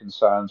little bit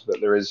concerned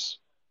that there is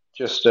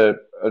just a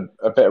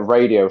bit of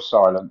radio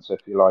silence,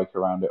 if you like,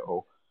 around it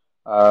all.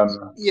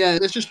 Yeah,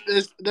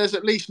 there's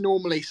at least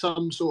normally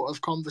some sort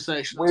of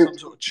conversation, some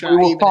sort of chat. We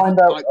will find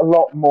out a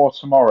lot more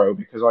tomorrow,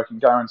 because I can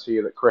guarantee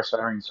you that Chris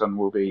Errington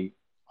will be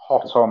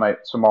hot on it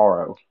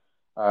tomorrow.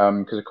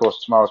 because of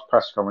course tomorrow's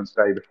press conference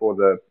day before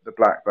the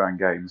Blackburn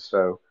game.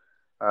 So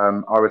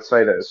I would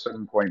say that at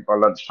some point by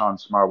lunchtime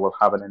tomorrow we'll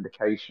have an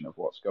indication of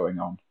what's going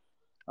on.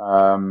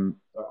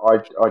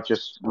 I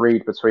just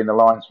read between the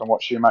lines from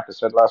what Schumacher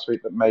said last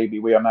week that maybe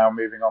we are now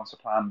moving on to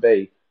Plan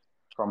B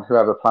from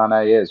whoever Plan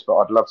A is. But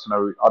I'd love to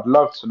know. I'd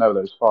love to know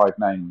those five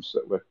names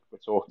that we're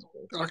talking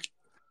about.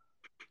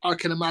 I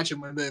can imagine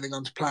we're moving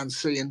on to Plan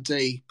C and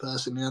D.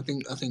 Personally, I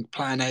think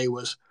Plan A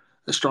was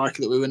a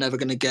striker that we were never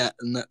going to get,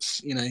 and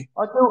that's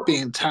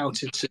being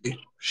touted to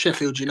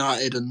Sheffield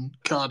United and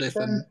Cardiff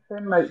and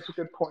Finn makes a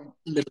good point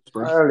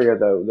Middlesbrough. earlier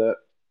though that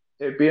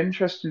it'd be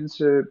interesting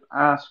to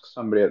ask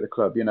somebody at the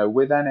club,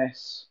 with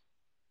Ennis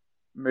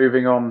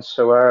moving on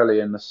so early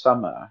in the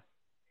summer,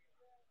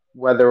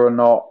 whether or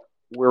not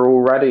we're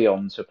already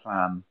on to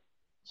Plan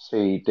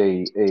C,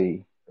 D,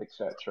 E,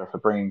 etc. for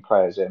bringing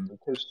players in,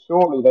 because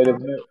surely they'd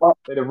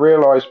have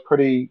realised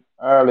pretty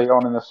early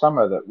on in the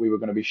summer that we were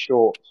going to be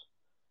short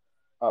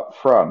up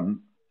front.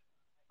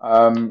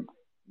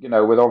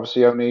 With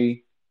obviously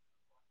only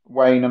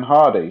Wayne and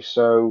Hardy,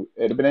 so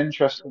it'd have been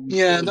interesting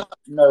to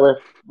know if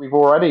we've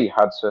already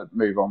had to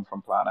move on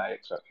from Plan A,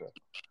 etc.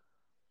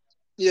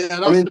 Yeah,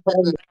 that's the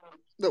bit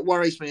that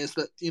worries me is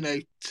that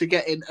to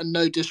get in, and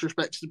no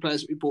disrespect to the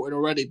players that we brought in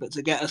already, but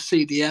to get a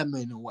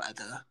CDM in or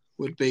whatever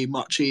would be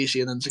much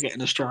easier than to get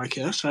in a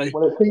striker. So it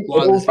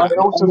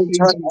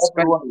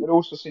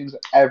also seems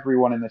that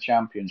everyone in the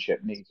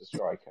Championship needs a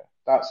striker.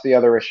 That's the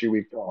other issue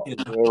we've got.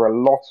 Yeah. There are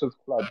a lot of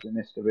clubs in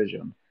this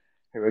division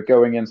who are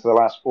going into the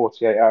last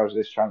 48 hours of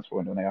this transfer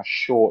window and they are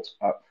short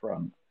up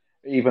front,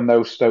 even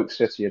though Stoke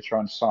City are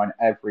trying to sign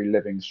every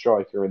living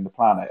striker in the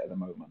planet at the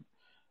moment.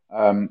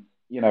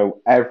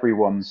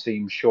 Everyone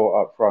seems short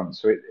up front,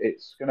 so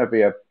it's going to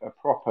be a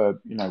proper,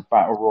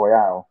 battle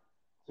royale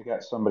to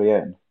get somebody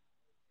in.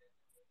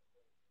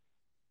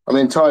 I'm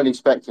entirely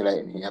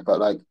speculating here,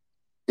 but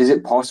is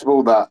it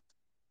possible that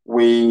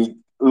we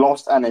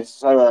lost Ennis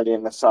so early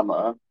in the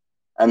summer,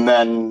 and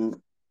then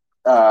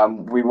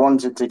we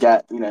wanted to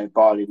get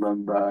Barley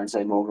Mumba and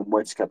say Morgan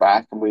Whitaker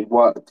back, and we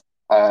worked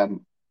hard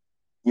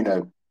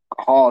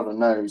on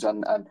those,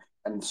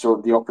 and sort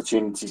of the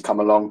opportunities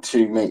come along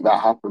to make that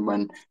happen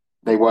when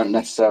they weren't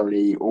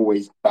necessarily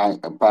always bang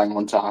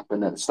on to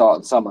happen at the start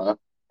of the summer.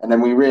 And then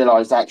we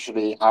realised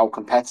actually how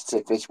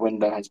competitive this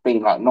window has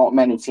been. Not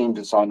many teams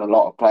have signed a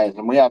lot of players,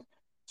 and we have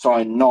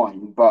signed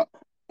 9, but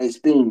it's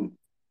been,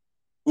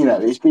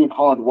 it's been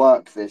hard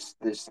work this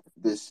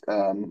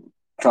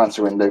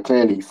transfer window.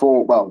 Clearly,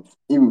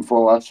 even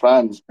for us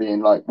fans,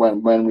 being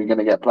when we're going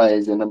to get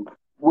players in, and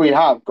we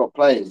have got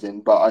players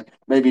in, but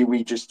maybe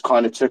we just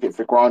kind of took it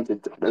for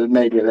granted,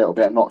 maybe a little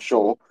bit. I'm not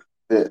sure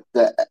that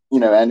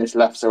Ennis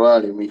left so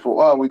early, and we thought,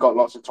 well, we got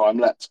lots of time.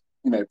 Let's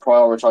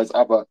prioritise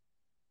other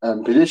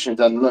positions,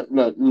 and look,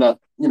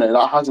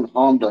 that hasn't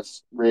harmed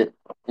us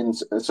in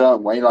a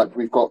certain way.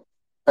 We've got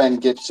Ben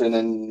Gibson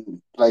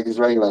and Blake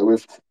Israelo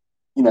with,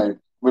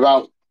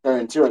 without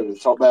going too over the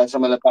top, they're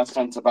some of the best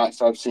centre backs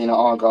I've seen at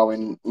Argyle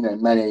in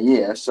many a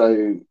year.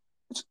 So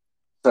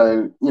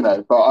but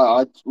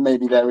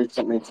maybe there is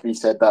something to be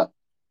said that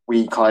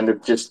we kind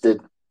of just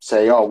did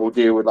say, oh, we'll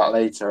deal with that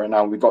later, and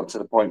now we got to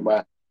the point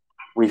where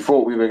we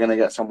thought we were going to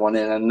get someone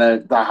in, and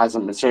that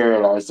hasn't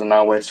materialised, and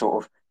now we're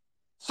sort of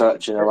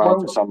searching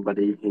around for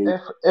somebody who.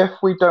 If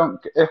we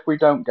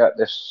don't get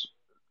this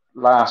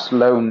last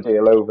loan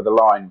deal over the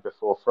line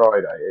before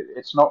Friday,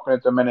 it's not going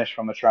to diminish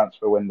from the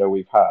transfer window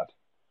we've had.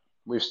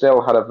 We've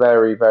still had a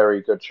very,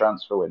 very good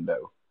transfer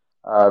window.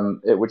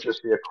 It would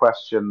just be a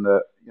question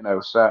that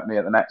certainly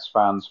at the next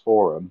fans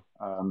forum,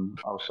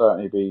 I'll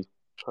certainly be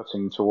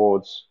putting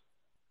towards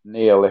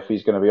Neil if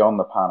he's going to be on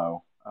the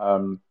panel,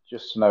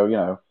 just to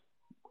know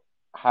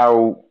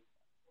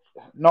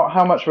not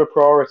how much of a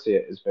priority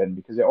it has been,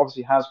 because it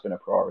obviously has been a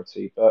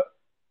priority, but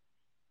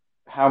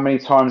how many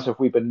times have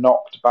we been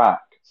knocked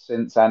back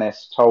since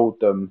Ennis told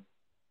them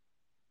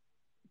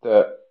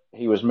that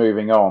he was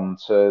moving on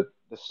to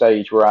the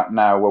stage we're at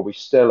now, where we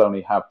still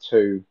only have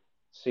 2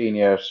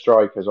 senior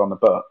strikers on the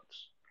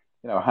books?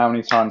 How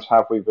many times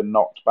have we been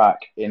knocked back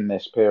in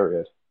this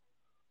period?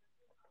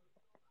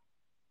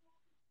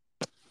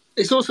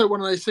 It's also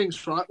one of those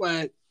things, right,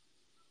 where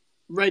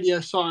radio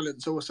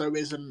silence also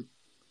isn't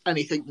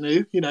anything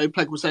new.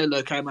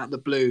 Pleguezuelo came out of the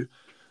blue.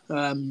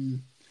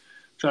 Trying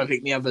to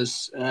think the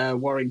others,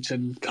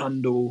 Warrington,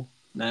 Cundall.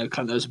 No,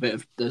 there's a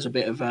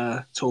bit of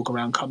talk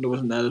around Cundall,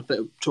 wasn't there? There's a bit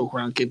of talk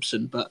around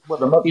Gibson, but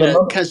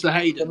Kesler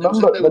Hayden. There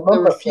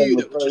were a few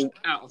that were just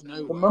out of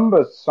nowhere. The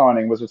Mumba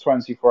signing was a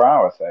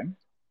 24-hour thing.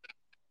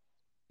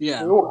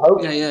 Yeah,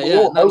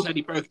 that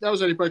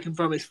was only broken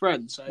from his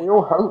friend. So we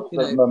all hoped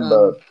that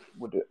Mumba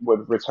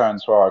would return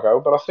to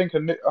Argyle, but I think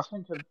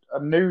a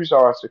news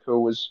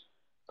article was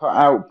put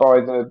out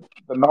by the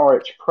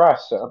Norwich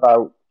Press at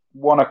about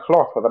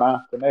 1:00 of an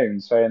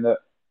afternoon, saying that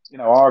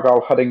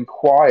Argyle had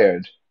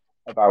inquired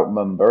about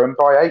Mumba, and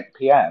by 8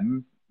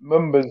 p.m.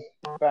 Mumba's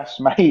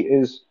best mate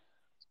is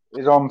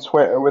on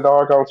Twitter with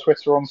Argyle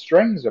Twitter on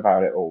strings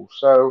about it all.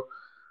 So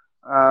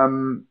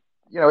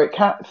it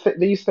can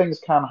these things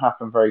can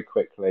happen very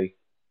quickly.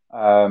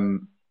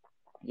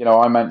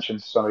 I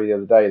mentioned to somebody the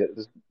other day that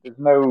there's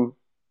no.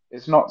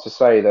 It's not to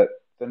say that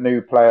the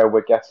new player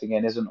we're getting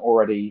in isn't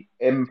already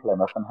in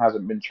Plymouth and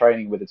hasn't been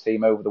training with the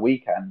team over the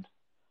weekend.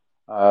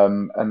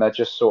 And they're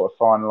just sort of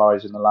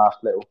finalising the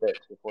last little bits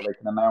before they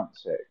can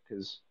announce it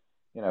because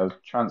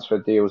transfer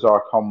deals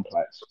are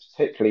complex,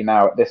 particularly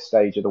now at this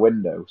stage of the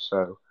window.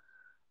 So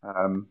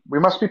we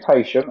must be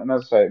patient, and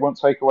as I say, it won't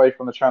take away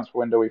from the transfer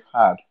window we've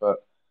had,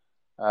 but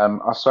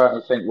I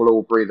certainly think we'll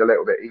all breathe a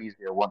little bit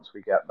easier once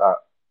we get that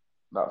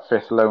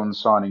fifth loan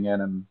signing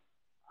in, and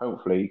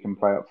hopefully he can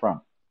play up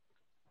front.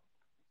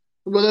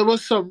 Well, there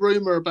was some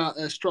rumour about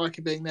a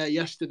striker being there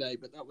yesterday,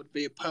 but that would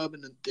be a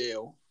permanent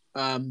deal.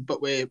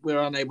 But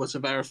we're unable to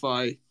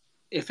verify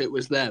if it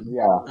was them.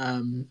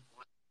 Yeah.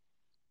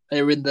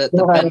 They were in the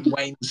Ben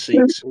Wayne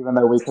seats. Even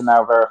though we can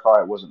now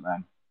verify it wasn't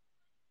them.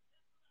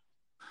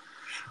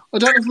 I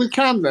don't know if we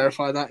can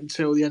verify that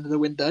until the end of the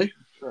window.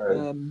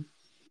 True.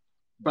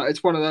 But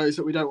it's one of those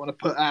that we don't want to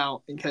put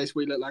out in case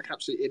we look like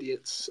absolute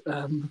idiots.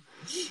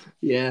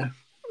 Yeah,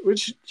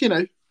 which,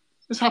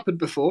 it's happened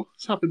before.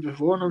 It's happened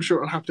before, and I'm sure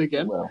it'll happen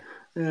again.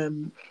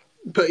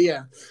 But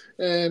yeah,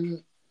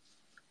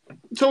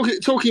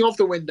 talking of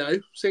the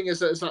window, seeing as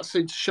that's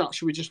soon to shut,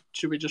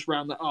 should we just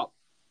round that up?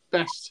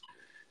 Best.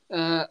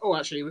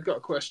 Actually, we've got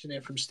a question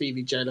here from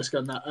Stevie J. Let's go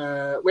on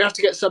that. We have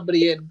to get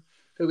somebody in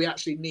who we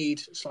actually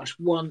need /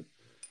 want.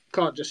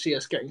 Can't just see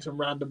us getting some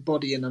random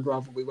body in, and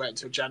rather we wait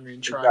until January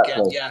and try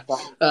again. Yeah,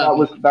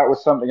 that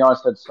was something I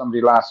said to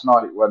somebody last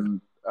night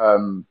when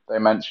they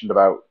mentioned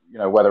about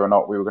whether or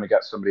not we were going to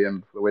get somebody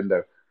in for the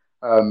window.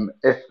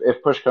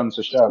 If push comes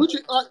to shove,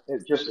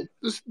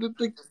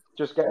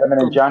 just get them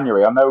in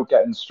January. I know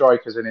getting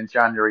strikers in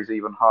January is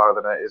even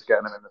harder than it is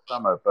getting them in the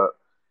summer, but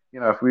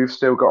if we've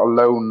still got a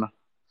loan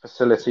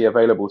facility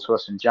available to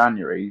us in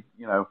January,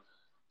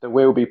 there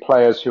will be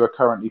players who are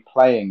currently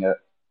playing at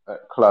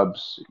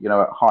clubs,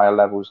 at higher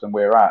levels than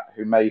we're at,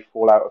 who may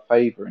fall out of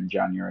favour in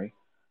January,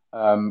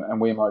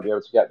 and we might be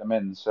able to get them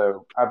in.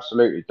 So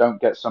absolutely, don't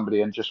get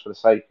somebody in just for the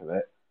sake of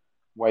it.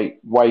 Wait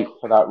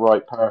for that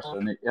right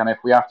person, and if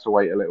we have to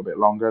wait a little bit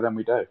longer, then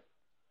we do.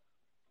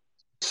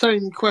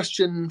 Same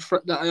question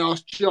that I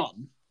asked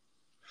John.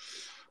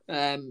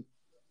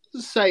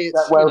 Say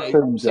it's get well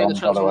soon, John.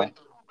 By the way,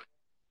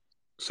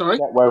 sorry.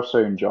 Get well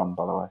soon, John.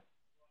 By the way.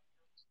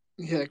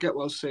 Yeah, get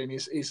well soon.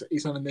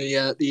 He's on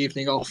the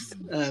evening off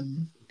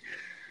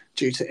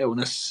due to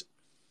illness.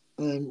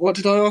 What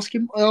did I ask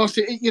him? I asked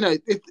him,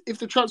 if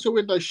the transfer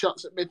window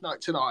shuts at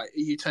midnight tonight, are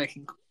you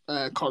taking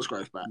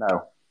Cosgrove back?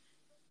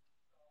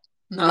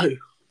 No.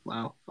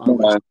 Wow. I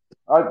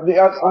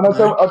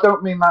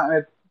don't mean that in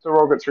a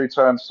derogatory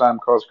term, Sam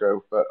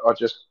Cosgrove, but I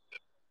just,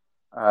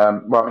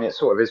 it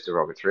sort of is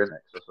derogatory, isn't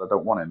it? Because I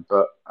don't want him,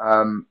 but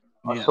I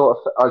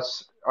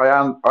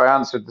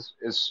answered this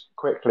as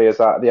quickly as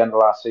that at the end of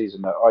last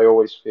season that I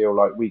always feel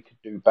like we could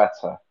do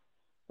better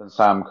than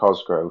Sam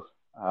Cosgrove.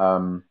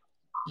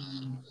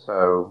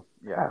 So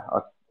yeah,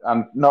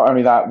 and not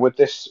only that, with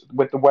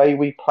the way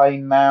we play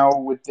now,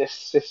 would this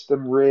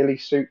system really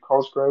suit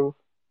Cosgrove?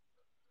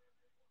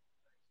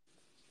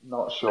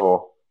 Not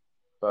sure,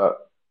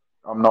 but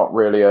I'm not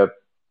really a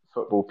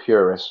football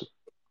purist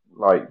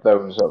like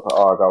those at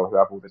Argyle who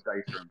have all the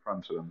data in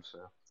front of them. So,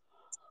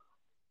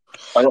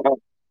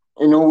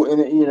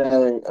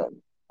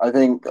 I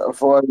think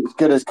for as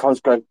good as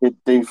Cosgrove did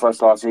do for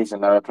us last season,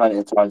 there were plenty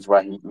of times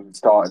where he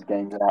started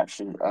games and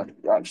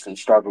actually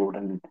struggled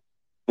and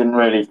didn't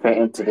really fit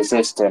into the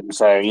system.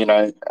 So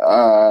I'm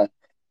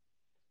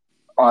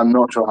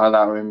not sure how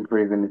that will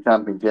improve in the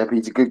Championship.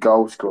 He's a good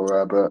goal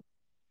scorer, but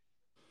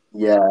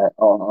yeah,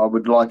 I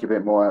would like a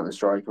bit more out of the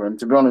striker. And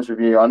to be honest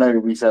with you, I know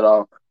we said,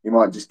 we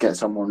might just get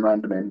someone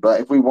random in, but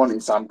if we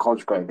wanted Sam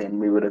Cosgrove in,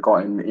 we would have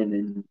got him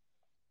in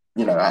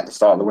at the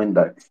start of the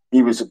window.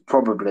 He was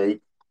probably,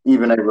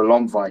 even over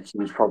Longvike, he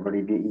was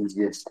probably the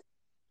easiest.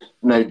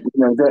 No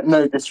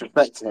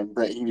disrespect to him,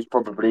 but he was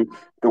probably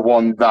the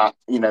one that,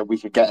 we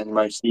could get in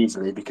most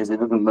easily because it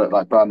doesn't look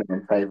like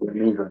Birmingham favour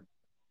him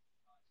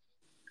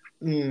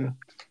either.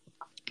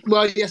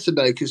 Well, yes and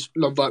no, because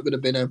Longvike would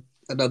have been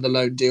another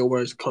loan deal,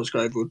 whereas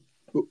Cosgrove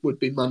would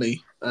be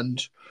money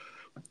and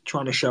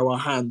trying to show our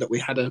hand that we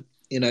had a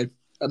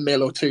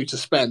mil or two to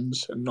spend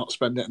and not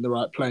spend it in the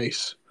right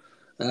place.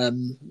 So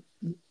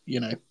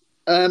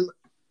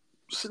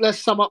let's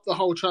sum up the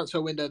whole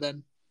transfer window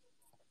then.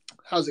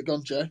 How's it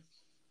gone, Joe?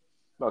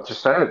 I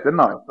just said it, didn't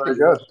I? Very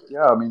good.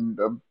 Yeah, I mean,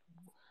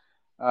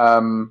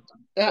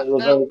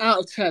 out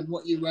of 10,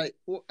 what you rate?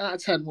 Out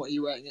of 10, what are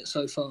you rating it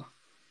so far?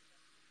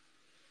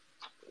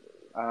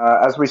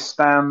 As we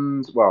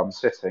stand, well, I'm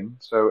sitting.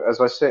 So as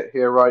I sit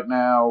here right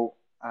now,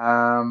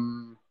 I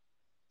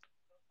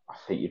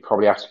think you'd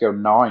probably have to go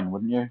 9,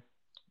 wouldn't you?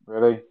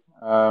 Really?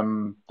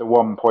 The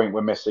one point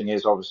we're missing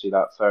is obviously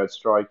that third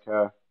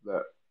striker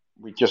that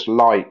we just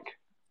like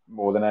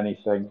more than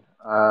anything.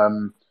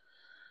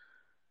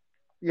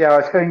 Yeah,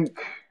 I think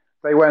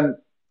they went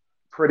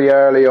pretty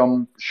early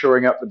on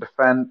shoring up the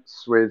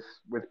defence with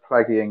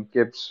Pleggy and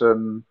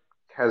Gibson.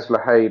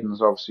 Kesler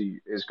Hayden's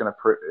obviously is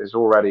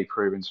already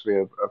proving to be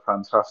a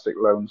fantastic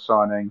loan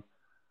signing.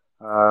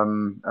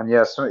 And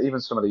yeah, even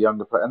some of the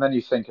younger players. And then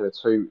you think of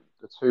the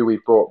two we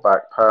brought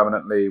back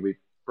permanently. We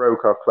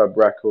broke our club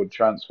record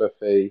transfer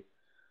fee.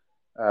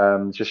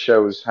 Just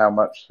shows how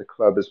much the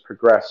club has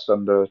progressed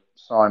under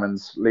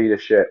Simon's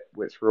leadership,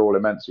 which we're all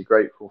immensely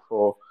grateful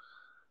for.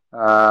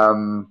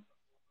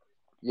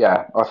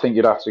 Yeah, I think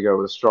you'd have to go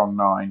with a strong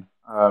 9,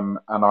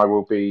 and I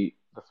will be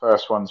the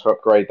first one to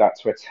upgrade that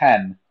to a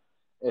 10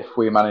 if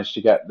we manage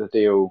to get the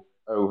deal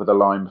over the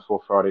line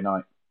before Friday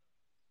night.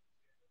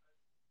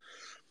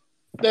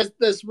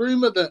 There's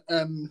rumour that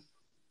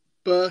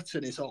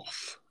Burton is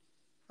off.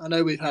 I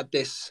know we've had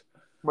this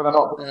Well, they're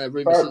not.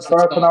 rumour since the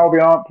Burton and start.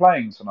 Albion aren't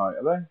playing tonight,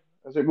 are they?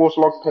 Is it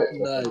Waterlog Pit?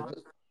 No.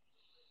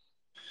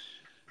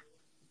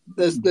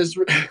 There's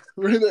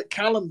rumour that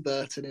Callum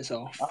Burton is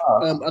off.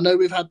 I know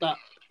we've had that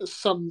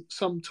some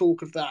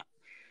talk of that.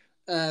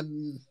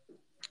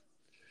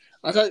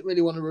 I don't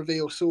really want to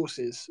reveal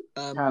sources.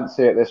 Can't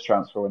see it this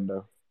transfer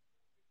window.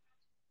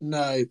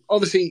 No,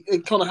 obviously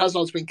Conor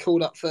Hazard's been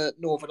called up for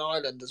Northern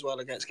Ireland as well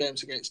against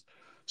games against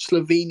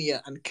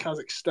Slovenia and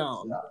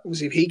Kazakhstan. Yeah.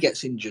 Obviously, if he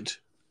gets injured,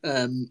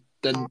 then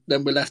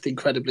we're left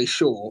incredibly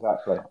short.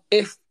 Exactly.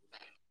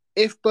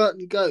 If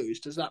Burton goes,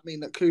 does that mean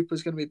that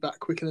Cooper's going to be back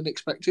quicker than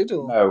expected?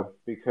 Or no,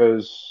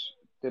 because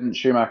didn't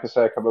Schumacher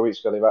say a couple of weeks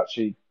ago they've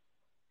actually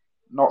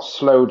not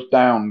slowed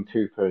down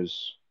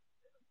Cooper's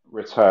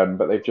return,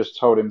 but they've just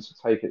told him to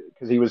take it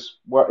because he was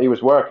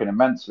working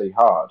immensely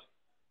hard.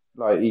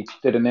 Like he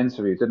did an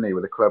interview, didn't he,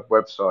 with the club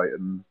website,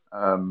 and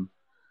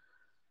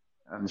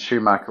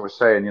Schumacher was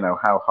saying,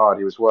 how hard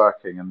he was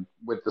working, and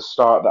with the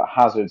start that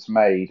Hazard's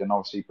made, and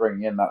obviously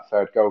bringing in that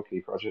third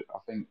goalkeeper, I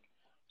think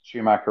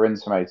Schumacher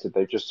intimated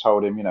they've just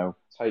told him,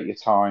 take your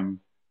time,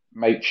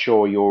 make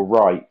sure you're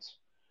right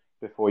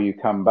before you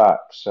come back.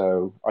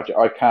 So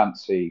I can't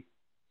see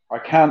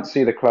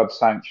the club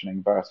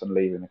sanctioning Burton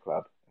leaving the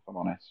club, if I'm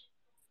honest.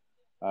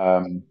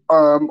 I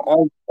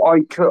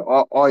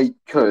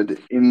could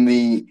in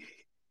the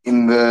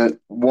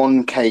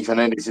one case, I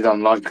know this is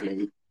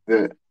unlikely,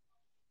 that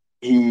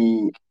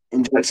he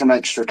injects some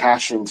extra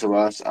cash into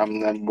us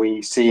and then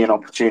we see an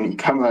opportunity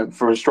come out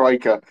for a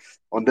striker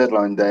on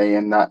deadline day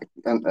and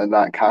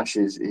that cash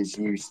is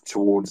used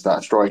towards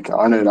that striker.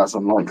 I know that's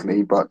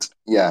unlikely, but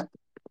yeah.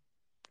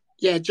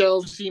 Yeah, Joe,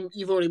 obviously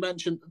you've already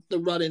mentioned the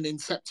run-in in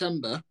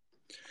September.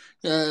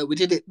 We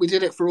did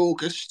it for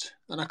August,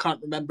 and I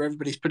can't remember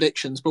everybody's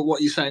predictions, but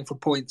what are you saying for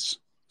points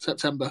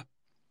September?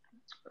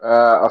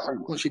 I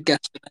think what's your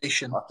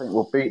guesstimation? I think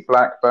we'll beat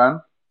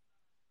Blackburn.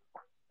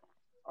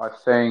 I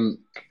think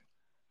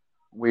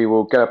we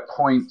will get a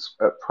point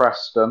at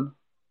Preston.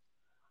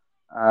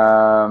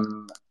 I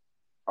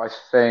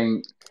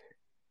think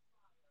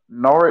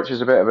Norwich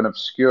is a bit of an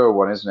obscure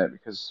one, isn't it?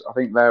 Because I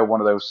think they're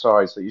one of those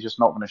sides that you're just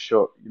not going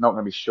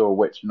to be sure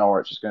which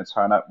Norwich is going to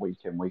turn up week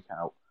in, week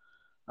out.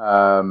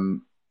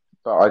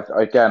 But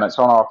again, it's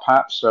on our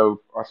patch,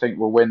 so I think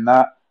we'll win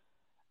that.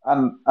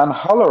 And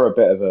Hull are a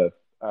bit of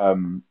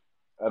an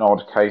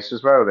odd case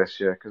as well this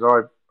year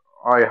because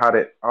I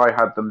had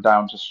them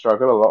down to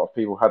struggle. A lot of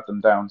people had them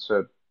down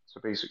to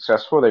be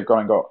successful. They've gone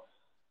and got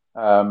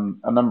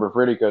a number of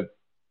really good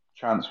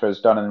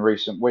transfers done in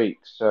recent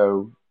weeks.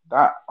 So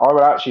that I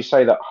would actually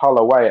say that Hull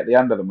away at the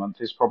end of the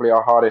month is probably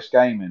our hardest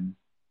game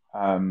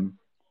in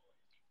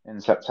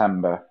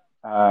September.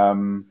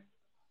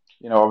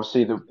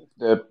 Obviously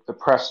the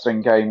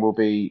Preston game will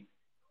be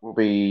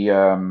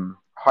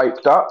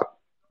hyped up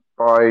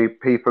by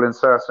people in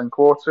certain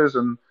quarters,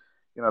 and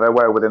they're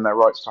well within their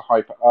rights to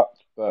hype it up.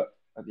 But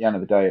at the end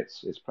of the day,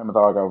 it's Plymouth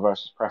Argyle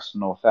versus Preston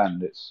North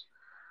End.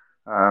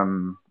 I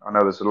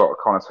know there's a lot of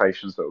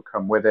connotations that will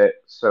come with it,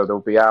 so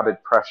there'll be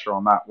added pressure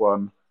on that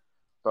one.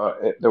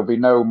 But there'll be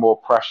no more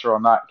pressure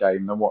on that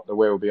game than what there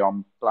will be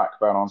on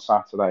Blackburn on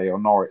Saturday or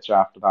Norwich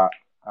after that.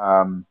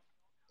 And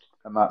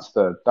that's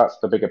the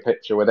bigger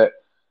picture with it.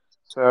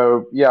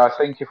 So yeah, I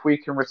think if we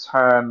can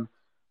return,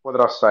 what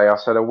did I say? I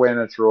said a win,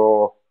 a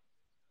draw.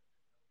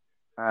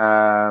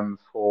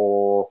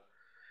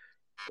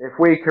 If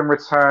we can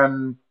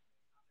return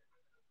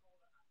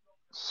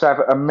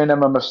a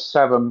minimum of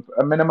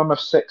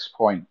 6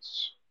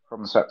 points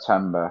from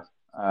September,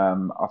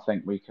 I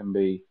think we can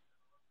be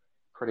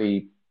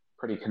pretty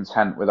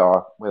content with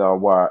our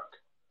work.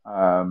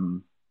 As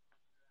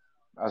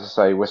I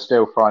say, we're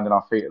still finding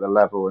our feet at the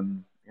level,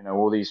 and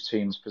all these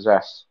teams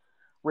possess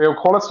real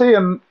quality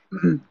and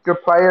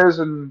good players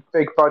and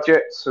big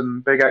budgets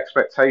and big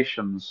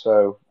expectations.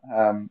 So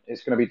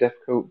it's going to be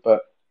difficult,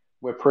 but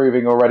we're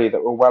proving already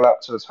that we're well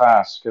up to the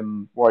task,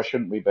 and why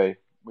shouldn't we be?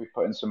 We've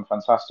put in some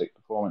fantastic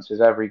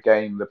performances. Every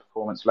game, the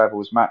performance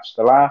levels matched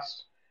the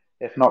last,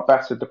 if not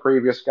bettered the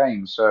previous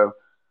game. So,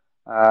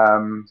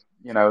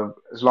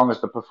 as long as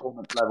the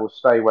performance levels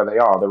stay where they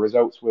are, the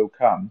results will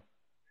come.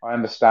 I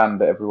understand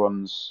that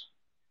everyone's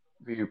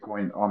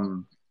viewpoint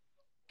on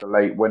the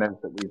late winners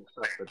that we've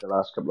suffered the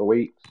last couple of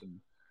weeks, and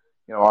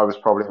I was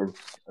probably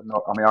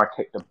not. I mean, I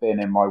kicked a bin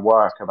in my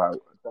work about a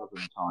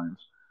dozen times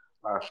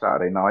last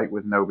Saturday night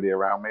with nobody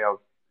around me.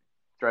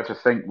 dread to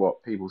think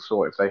what people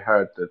thought if they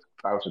heard the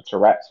bout of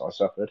Tourette's I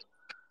suffered.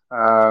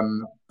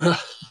 Um,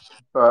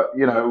 but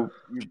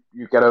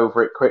you get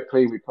over it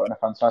quickly. We put in a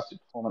fantastic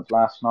performance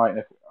last night,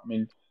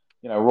 and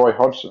Roy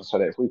Hodgson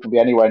said it. If we can be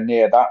anywhere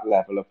near that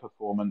level of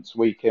performance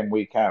week in,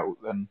 week out,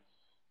 then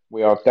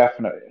we are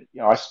definitely.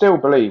 I still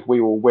believe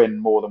we will win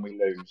more than we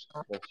lose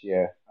this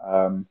year.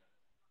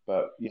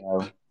 But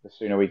the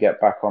sooner we get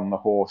back on the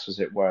horse, as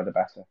it were, the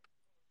better.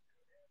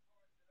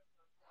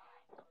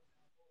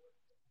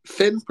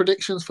 Finn,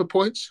 predictions for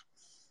points?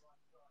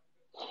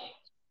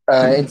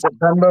 In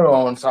September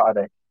or on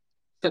Saturday?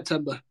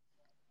 September.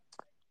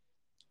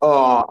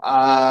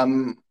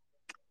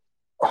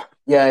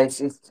 Yeah,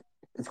 it's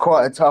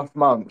quite a tough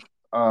month.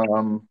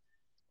 Who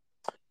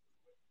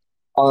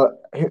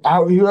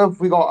have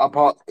we got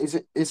apart?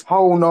 Is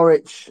Hull,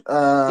 Norwich?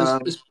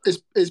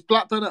 Is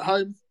Blackburn at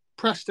home,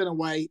 Preston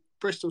away,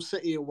 Bristol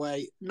City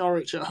away,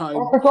 Norwich at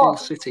home, I Hull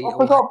City I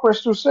away. forgot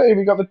Bristol City.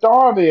 We got the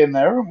derby in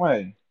there, haven't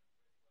we?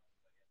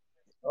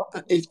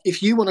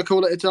 If you want to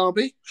call it a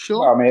derby,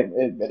 sure. Well, I mean,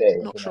 it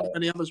is. Not sure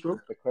many others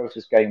will. The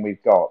closest game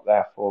we've got,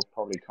 therefore,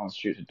 probably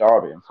constitutes a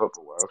derby in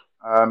football world.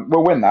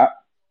 We'll win that.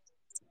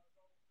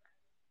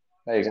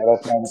 There you go.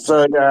 That's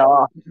so yeah.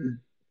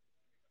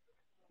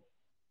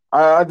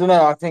 I don't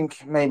know. I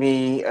think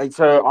maybe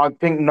so. I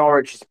think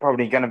Norwich is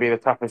probably going to be the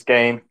toughest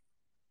game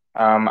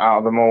out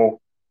of them all.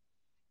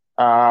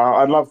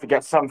 I'd love to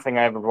get something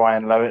over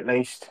Ryan Lowe at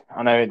least.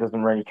 I know it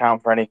doesn't really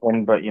count for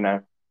anything, but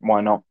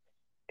why not?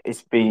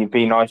 It's be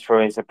nice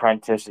for his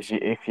apprentice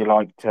if you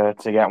like to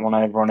get one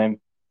over on him.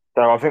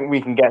 So I think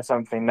we can get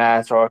something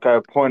there. So I'll go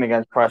a point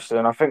against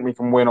Preston. I think we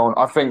can win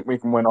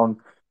on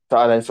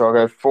Saturday. So I'll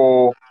go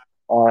 4,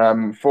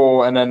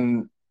 and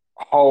then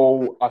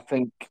Hull. I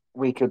think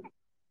we could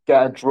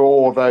get a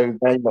draw, though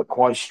they look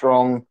quite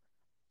strong.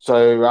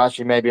 So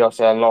actually, maybe I'll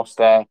say a loss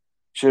there.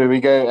 Should we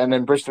go? And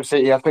then Bristol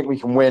City, I think we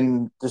can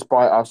win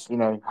despite us,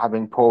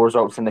 having poor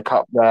results in the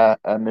cup there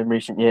in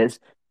recent years.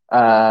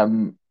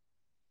 And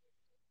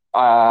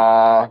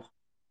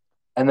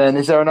then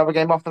is there another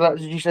game after that?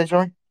 Did you say,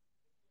 sorry?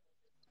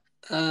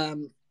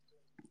 So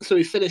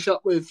we finish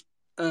up with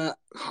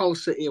Hull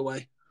City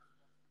away.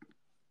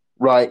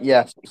 Right,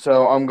 yes.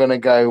 So I'm going to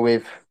go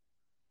with,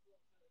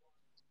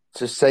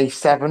 to say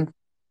 7.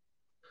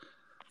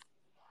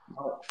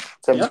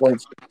 7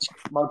 points.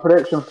 My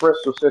prediction for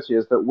Bristol City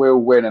is that we'll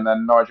win, and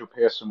then Nigel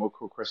Pearson will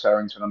call Chris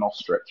Errington an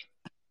ostrich.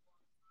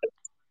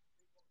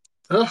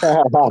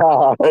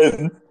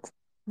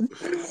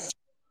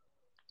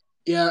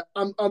 Yeah,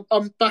 I'm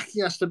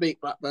backing us to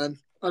beat Blackburn.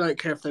 I don't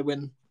care if they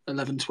win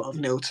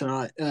 11-12-0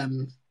 tonight.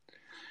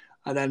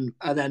 And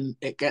then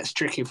it gets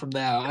tricky from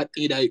there.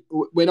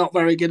 We're not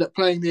very good at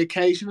playing the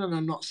occasion, and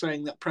I'm not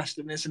saying that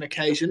Preston is an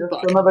occasion, but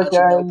I can imagine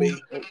there'll be.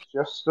 It's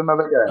just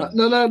another game.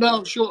 No,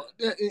 I'm sure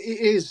it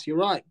is. You're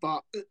right,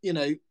 but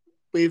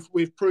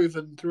we've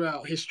proven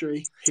throughout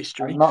history.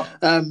 But not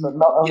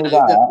only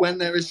that when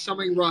there is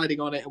something riding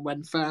on it, and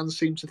when fans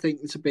seem to think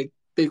it's a big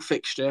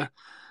fixture,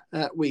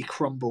 we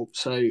crumble.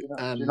 So do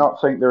you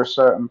not think there are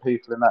certain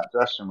people in that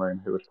dressing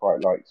room who would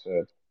quite like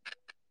to?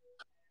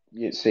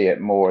 You'd see it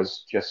more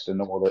as just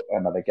another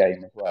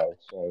game as well.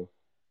 So,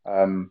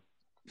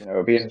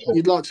 it'll be interesting.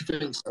 You'd like to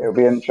think so. It'll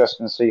be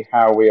interesting to see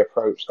how we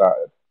approach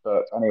that.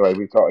 But anyway,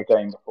 we've got a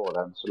game before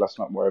then, so let's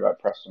not worry about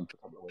Preston for a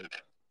couple of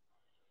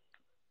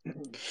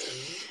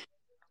weeks.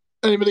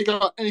 Anybody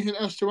got anything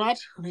else to add?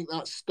 I think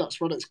that's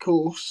run its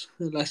course.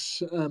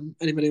 Unless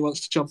anybody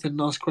wants to jump in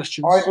and ask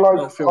questions, I'd like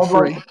to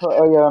put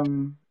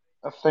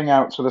a thing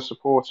out to the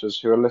supporters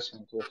who are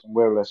listening to this and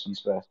will listen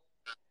to this.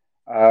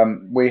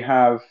 We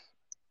have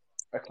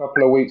a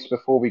couple of weeks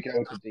before we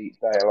go to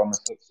Deepdale on the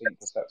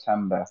 16th of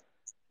September.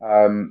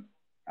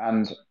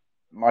 And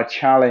my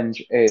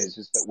challenge is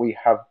that we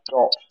have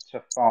got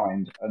to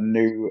find a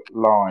new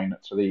line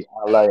to the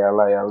LA,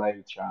 LA,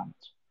 LA chant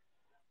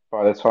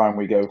by the time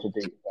we go to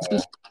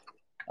Deepdale.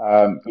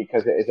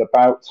 Because it is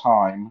about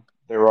time.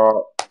 There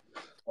are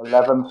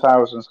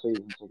 11,000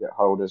 season ticket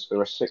holders.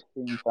 There are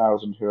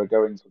 16,000 who are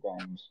going to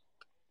games.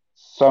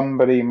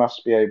 Somebody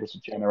must be able to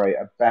generate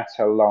a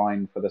better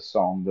line for the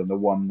song than the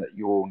one that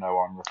you all know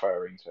I'm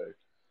referring to.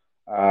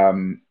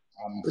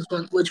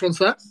 Which one's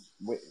that?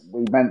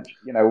 We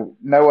mentioned,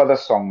 no other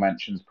song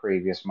mentions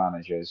previous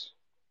managers.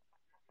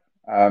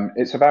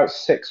 It's about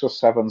 6 or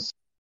 7.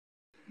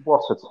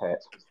 What a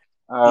tit.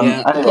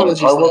 Anyway,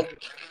 apologies. I was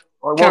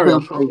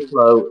going to say,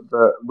 Flo,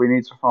 that we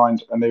need to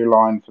find a new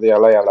line for the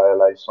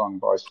LA song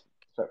by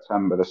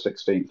September the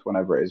 16th,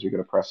 whenever it is we go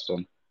to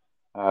Preston.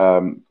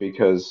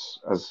 Because,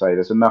 as I say,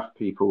 there's enough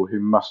people who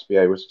must be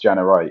able to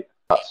generate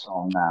that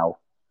song now.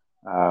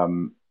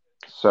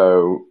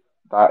 So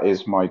that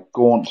is my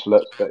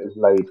gauntlet that is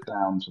laid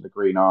down to the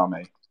Green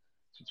Army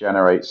to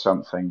generate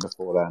something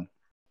before then.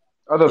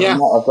 Other than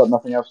that, I've got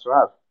nothing else to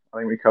add. I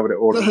think we covered it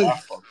all in the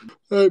last one.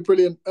 Oh,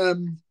 brilliant.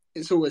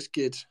 It's always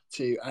good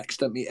to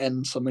accidentally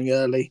end something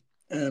early.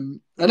 I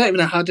don't even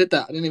know how I did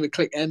that. I didn't even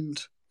click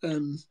end.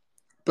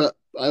 But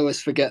I always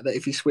forget that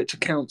if you switch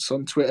accounts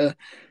on Twitter,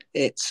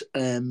 it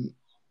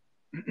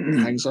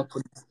hangs up.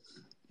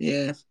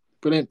 Yeah,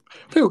 brilliant.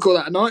 I think we'll call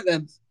that a night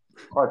then.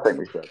 I think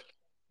we should.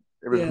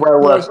 It was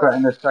well worth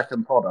setting this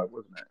second pod up,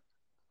 wasn't it?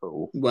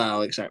 Cool.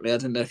 Well, exactly. I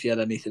didn't know if you had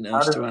anything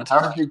else to add.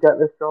 How did you get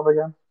this job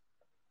again?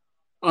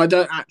 I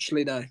don't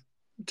actually know.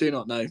 Do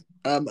not know.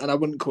 And I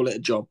wouldn't call it a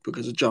job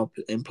because a job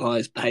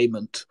implies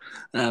payment.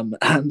 And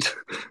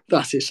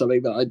that is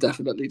something that I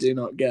definitely do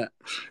not get.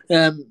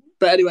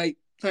 But anyway,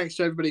 thanks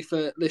to everybody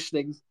for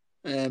listening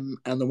and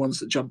the ones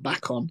that jump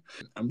back on.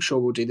 I'm sure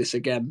we'll do this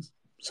again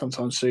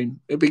sometime soon.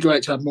 It'd be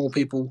great to have more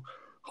people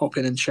hop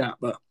in and chat,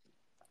 but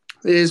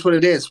it is what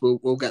it is.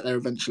 We'll get there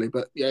eventually.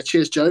 But yeah,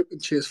 cheers, Joe,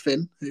 and cheers,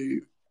 Finn.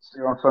 See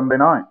you on Sunday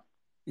night.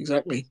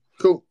 Exactly.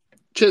 Cool.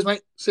 Cheers,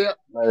 mate. See ya.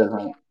 Later,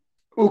 mate.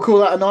 We'll call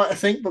that a night, I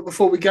think. But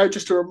before we go,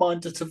 just a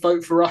reminder to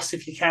vote for us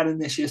if you can in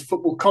this year's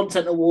Football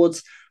Content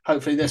Awards.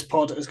 Hopefully this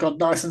pod has gone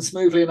nice and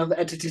smoothly and I've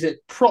edited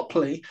it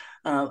properly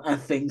and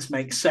things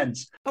make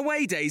sense.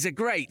 Away days are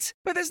great,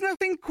 but there's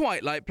nothing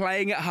quite like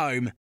playing at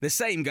home. The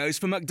same goes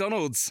for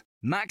McDonald's.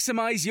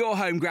 Maximise your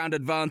home ground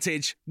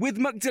advantage with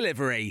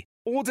McDelivery.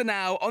 Order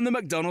now on the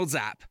McDonald's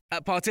app.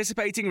 At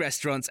participating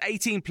restaurants,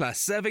 18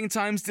 plus serving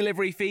times,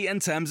 delivery fee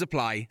and terms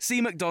apply.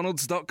 See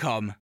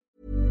mcdonalds.com.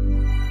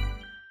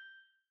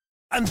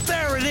 And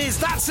there it is,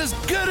 that's as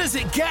good as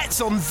it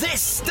gets on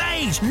this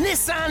stage.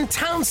 Nissan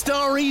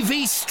Townstar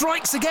EV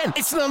strikes again.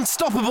 It's an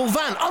unstoppable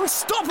van,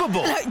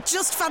 unstoppable. Look,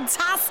 just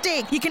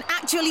fantastic. You can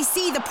actually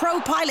see the Pro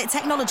Pilot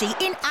technology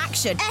in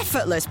action.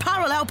 Effortless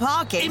parallel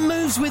parking. It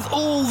moves with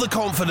all the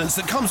confidence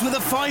that comes with a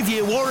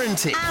 5-year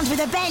warranty. And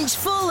with a bench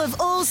full of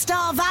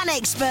all-star van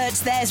experts,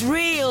 there's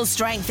real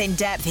strength in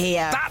depth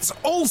here. That's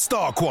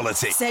all-star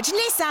quality. Search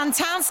Nissan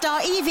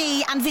Townstar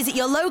EV and visit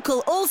your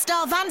local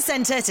all-star van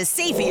centre to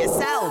see for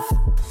yourself.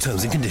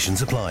 Terms and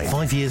conditions apply.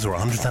 5 years or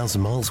 100,000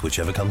 miles,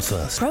 whichever comes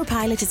first. Pro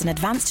Pilot is an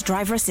advanced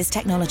driver assist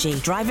technology.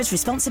 Driver's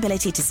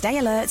responsibility to stay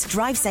alert,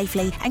 drive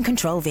safely, and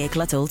control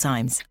vehicle at all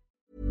times.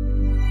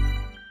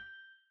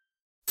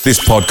 This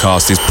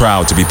podcast is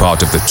proud to be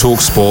part of the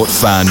TalkSport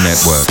Fan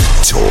Network.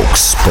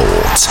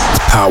 TalkSport.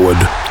 Powered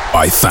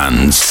by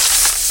fans.